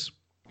Myers.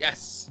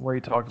 Yes. Where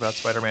he talked about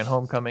Spider-Man: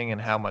 Homecoming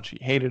and how much he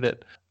hated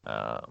it,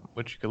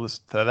 which you could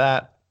listen to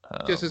that.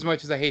 Just as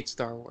much as I hate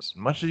Star Wars. As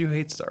much as you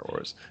hate Star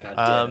Wars.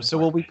 So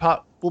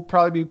we'll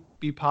probably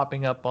be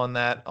popping up on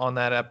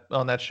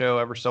that show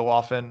ever so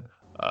often.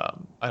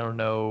 I don't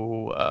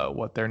know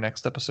what their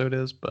next episode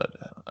is, but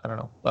I don't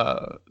know.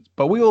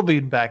 But we will be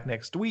back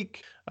next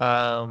week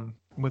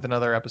with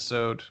another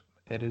episode.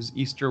 It is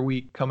Easter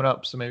week coming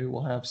up, so maybe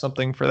we'll have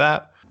something for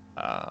that.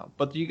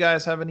 But do you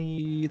guys have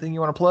anything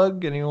you want to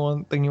plug?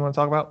 Anything you want to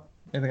talk about?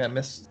 Anything I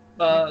missed?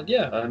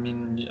 Yeah, I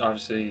mean,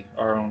 obviously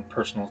our own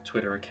personal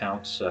Twitter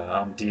accounts.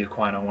 I'm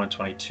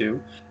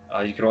DAquino122.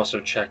 You could also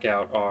check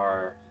out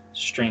our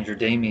Stranger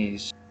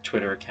Damie's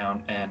Twitter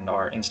account and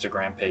our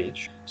Instagram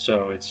page.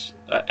 So it's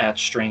at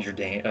Stranger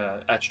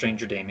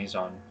Damies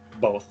on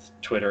both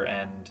Twitter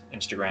and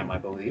Instagram, I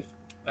believe.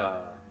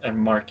 And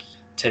Mark,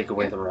 take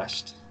away the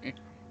rest.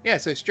 Yeah,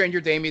 so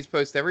Stranger Damies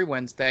post every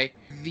Wednesday.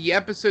 The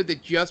episode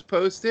that just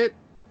posted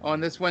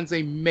on this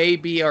Wednesday may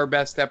be our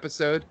best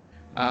episode.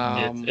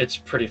 It's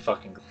pretty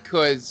fucking good.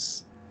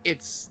 Because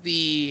it's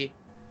the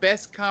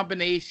best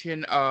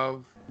combination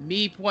of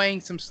me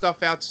playing some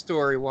stuff out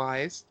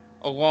story-wise,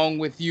 along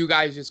with you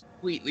guys just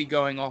completely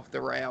going off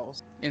the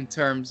rails in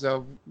terms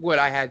of what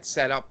I had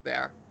set up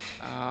there.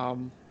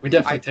 We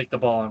definitely take the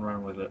ball and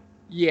run with it.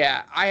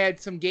 Yeah, I had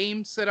some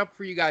games set up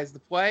for you guys to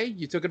play.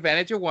 You took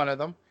advantage of one of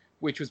them,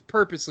 which was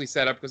purposely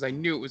set up because I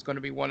knew it was going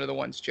to be one of the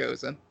ones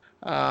chosen.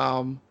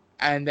 And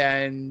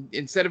then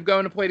instead of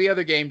going to play the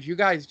other games, you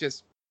guys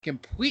just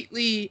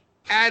completely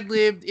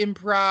ad-libbed,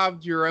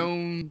 improv your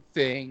own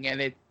thing, and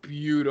it's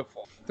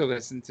beautiful to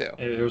listen to.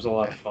 It was a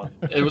lot of fun.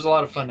 It was a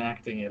lot of fun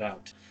acting it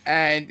out.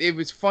 And it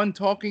was fun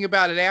talking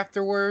about it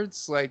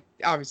afterwards. Like,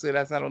 obviously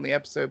that's not on the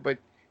episode, but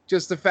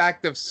just the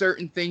fact of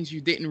certain things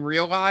you didn't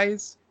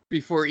realize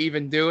before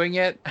even doing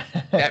it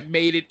that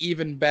made it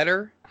even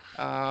better.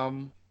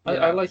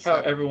 I like how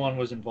everyone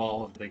was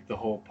involved, like the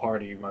whole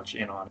party much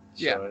in on it.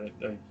 So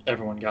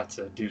everyone got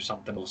to do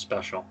something a little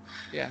special.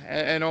 Yeah,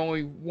 and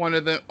only one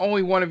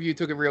of you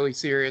took it really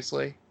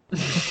seriously.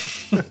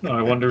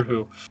 I wonder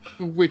who.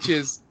 Which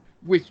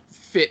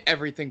fit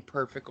everything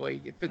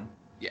perfectly.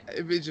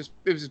 It was just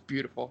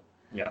beautiful.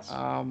 Yes.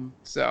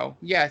 So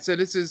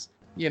this is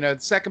the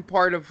second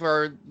part of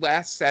our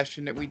last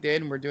session that we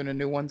did, and we're doing a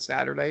new one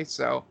Saturday.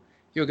 So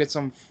you'll get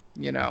some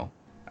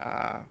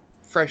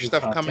fresh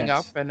stuff coming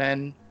up, and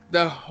then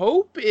the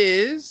hope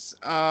is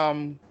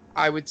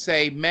I would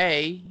say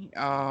May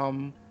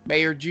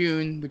or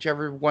June,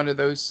 whichever one of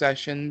those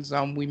sessions,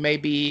 we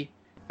may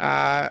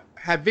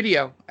have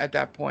video at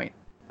that point.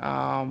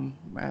 And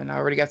I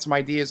already got some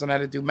ideas on how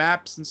to do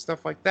maps and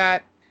stuff like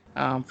that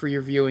for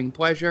your viewing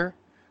pleasure.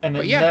 And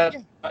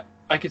then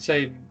I could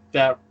say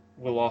that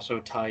will also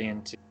tie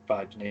into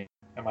 5 Nation.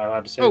 Am I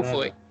allowed to say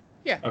hopefully. that?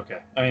 Yeah.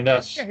 Okay. I mean,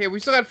 that's... Yeah, we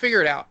still got to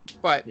figure it out,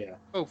 but yeah.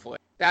 Hopefully.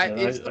 That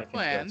Yeah, is I the think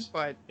plan,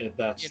 but,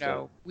 that's you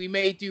know, we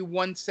may do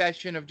one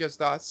session of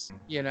just us,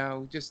 you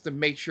know, just to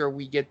make sure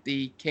we get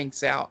the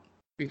kinks out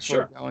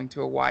before going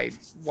to a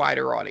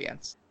wider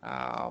audience.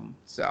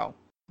 So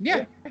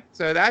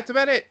that's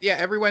about it. Yeah,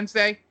 every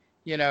Wednesday,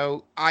 you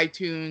know,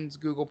 iTunes,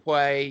 Google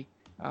Play,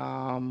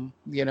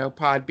 you know,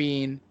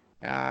 Podbean.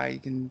 You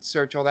can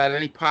search all that.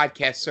 Any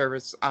podcast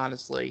service,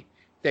 honestly,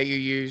 that you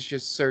use,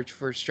 just search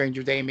for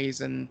Stranger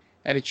Damies and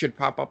it should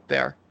pop up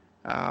there.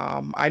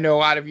 I know a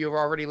lot of you are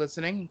already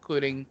listening,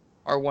 including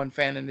our one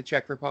fan in the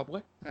Czech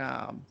Republic.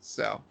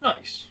 So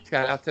nice.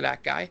 Shout out to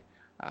that guy.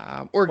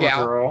 Or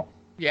gal. Girl.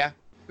 Yeah.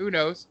 Who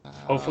knows?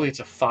 Hopefully it's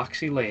a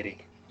foxy lady.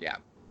 Yeah,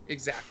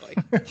 exactly.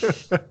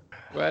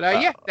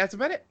 But that's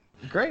about it.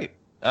 Great.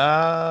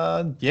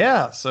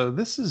 So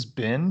this has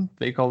been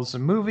They Call This a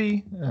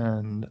Movie,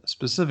 and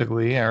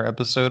specifically our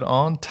episode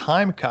on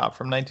Timecop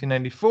from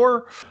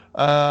 1994.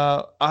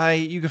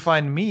 You can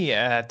find me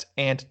at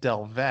Ant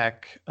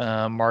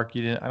Delvec. Mark,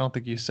 I don't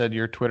think you said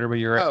your Twitter, but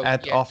you're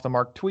at Off the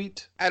Mark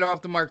Tweet. At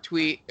Off the Mark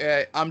Tweet.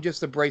 I'm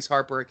just a Brace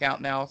Harper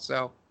account now,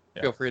 so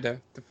feel free to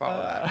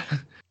follow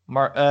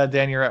that.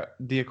 Dan, you're at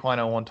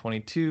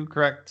Diaquino122,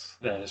 correct?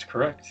 That is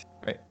correct.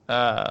 Right.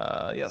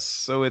 Yes.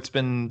 So it's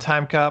been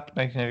Timecop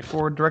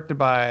 1994, directed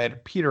by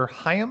Peter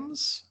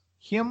Hyams.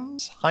 I'm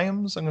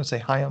going to say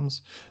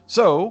Hyams.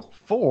 So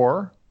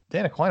for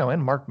Dan Aquino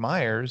and Mark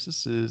Myers,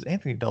 this is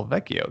Anthony Del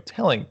Vecchio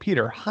telling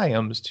Peter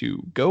Hyams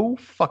to go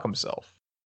fuck himself.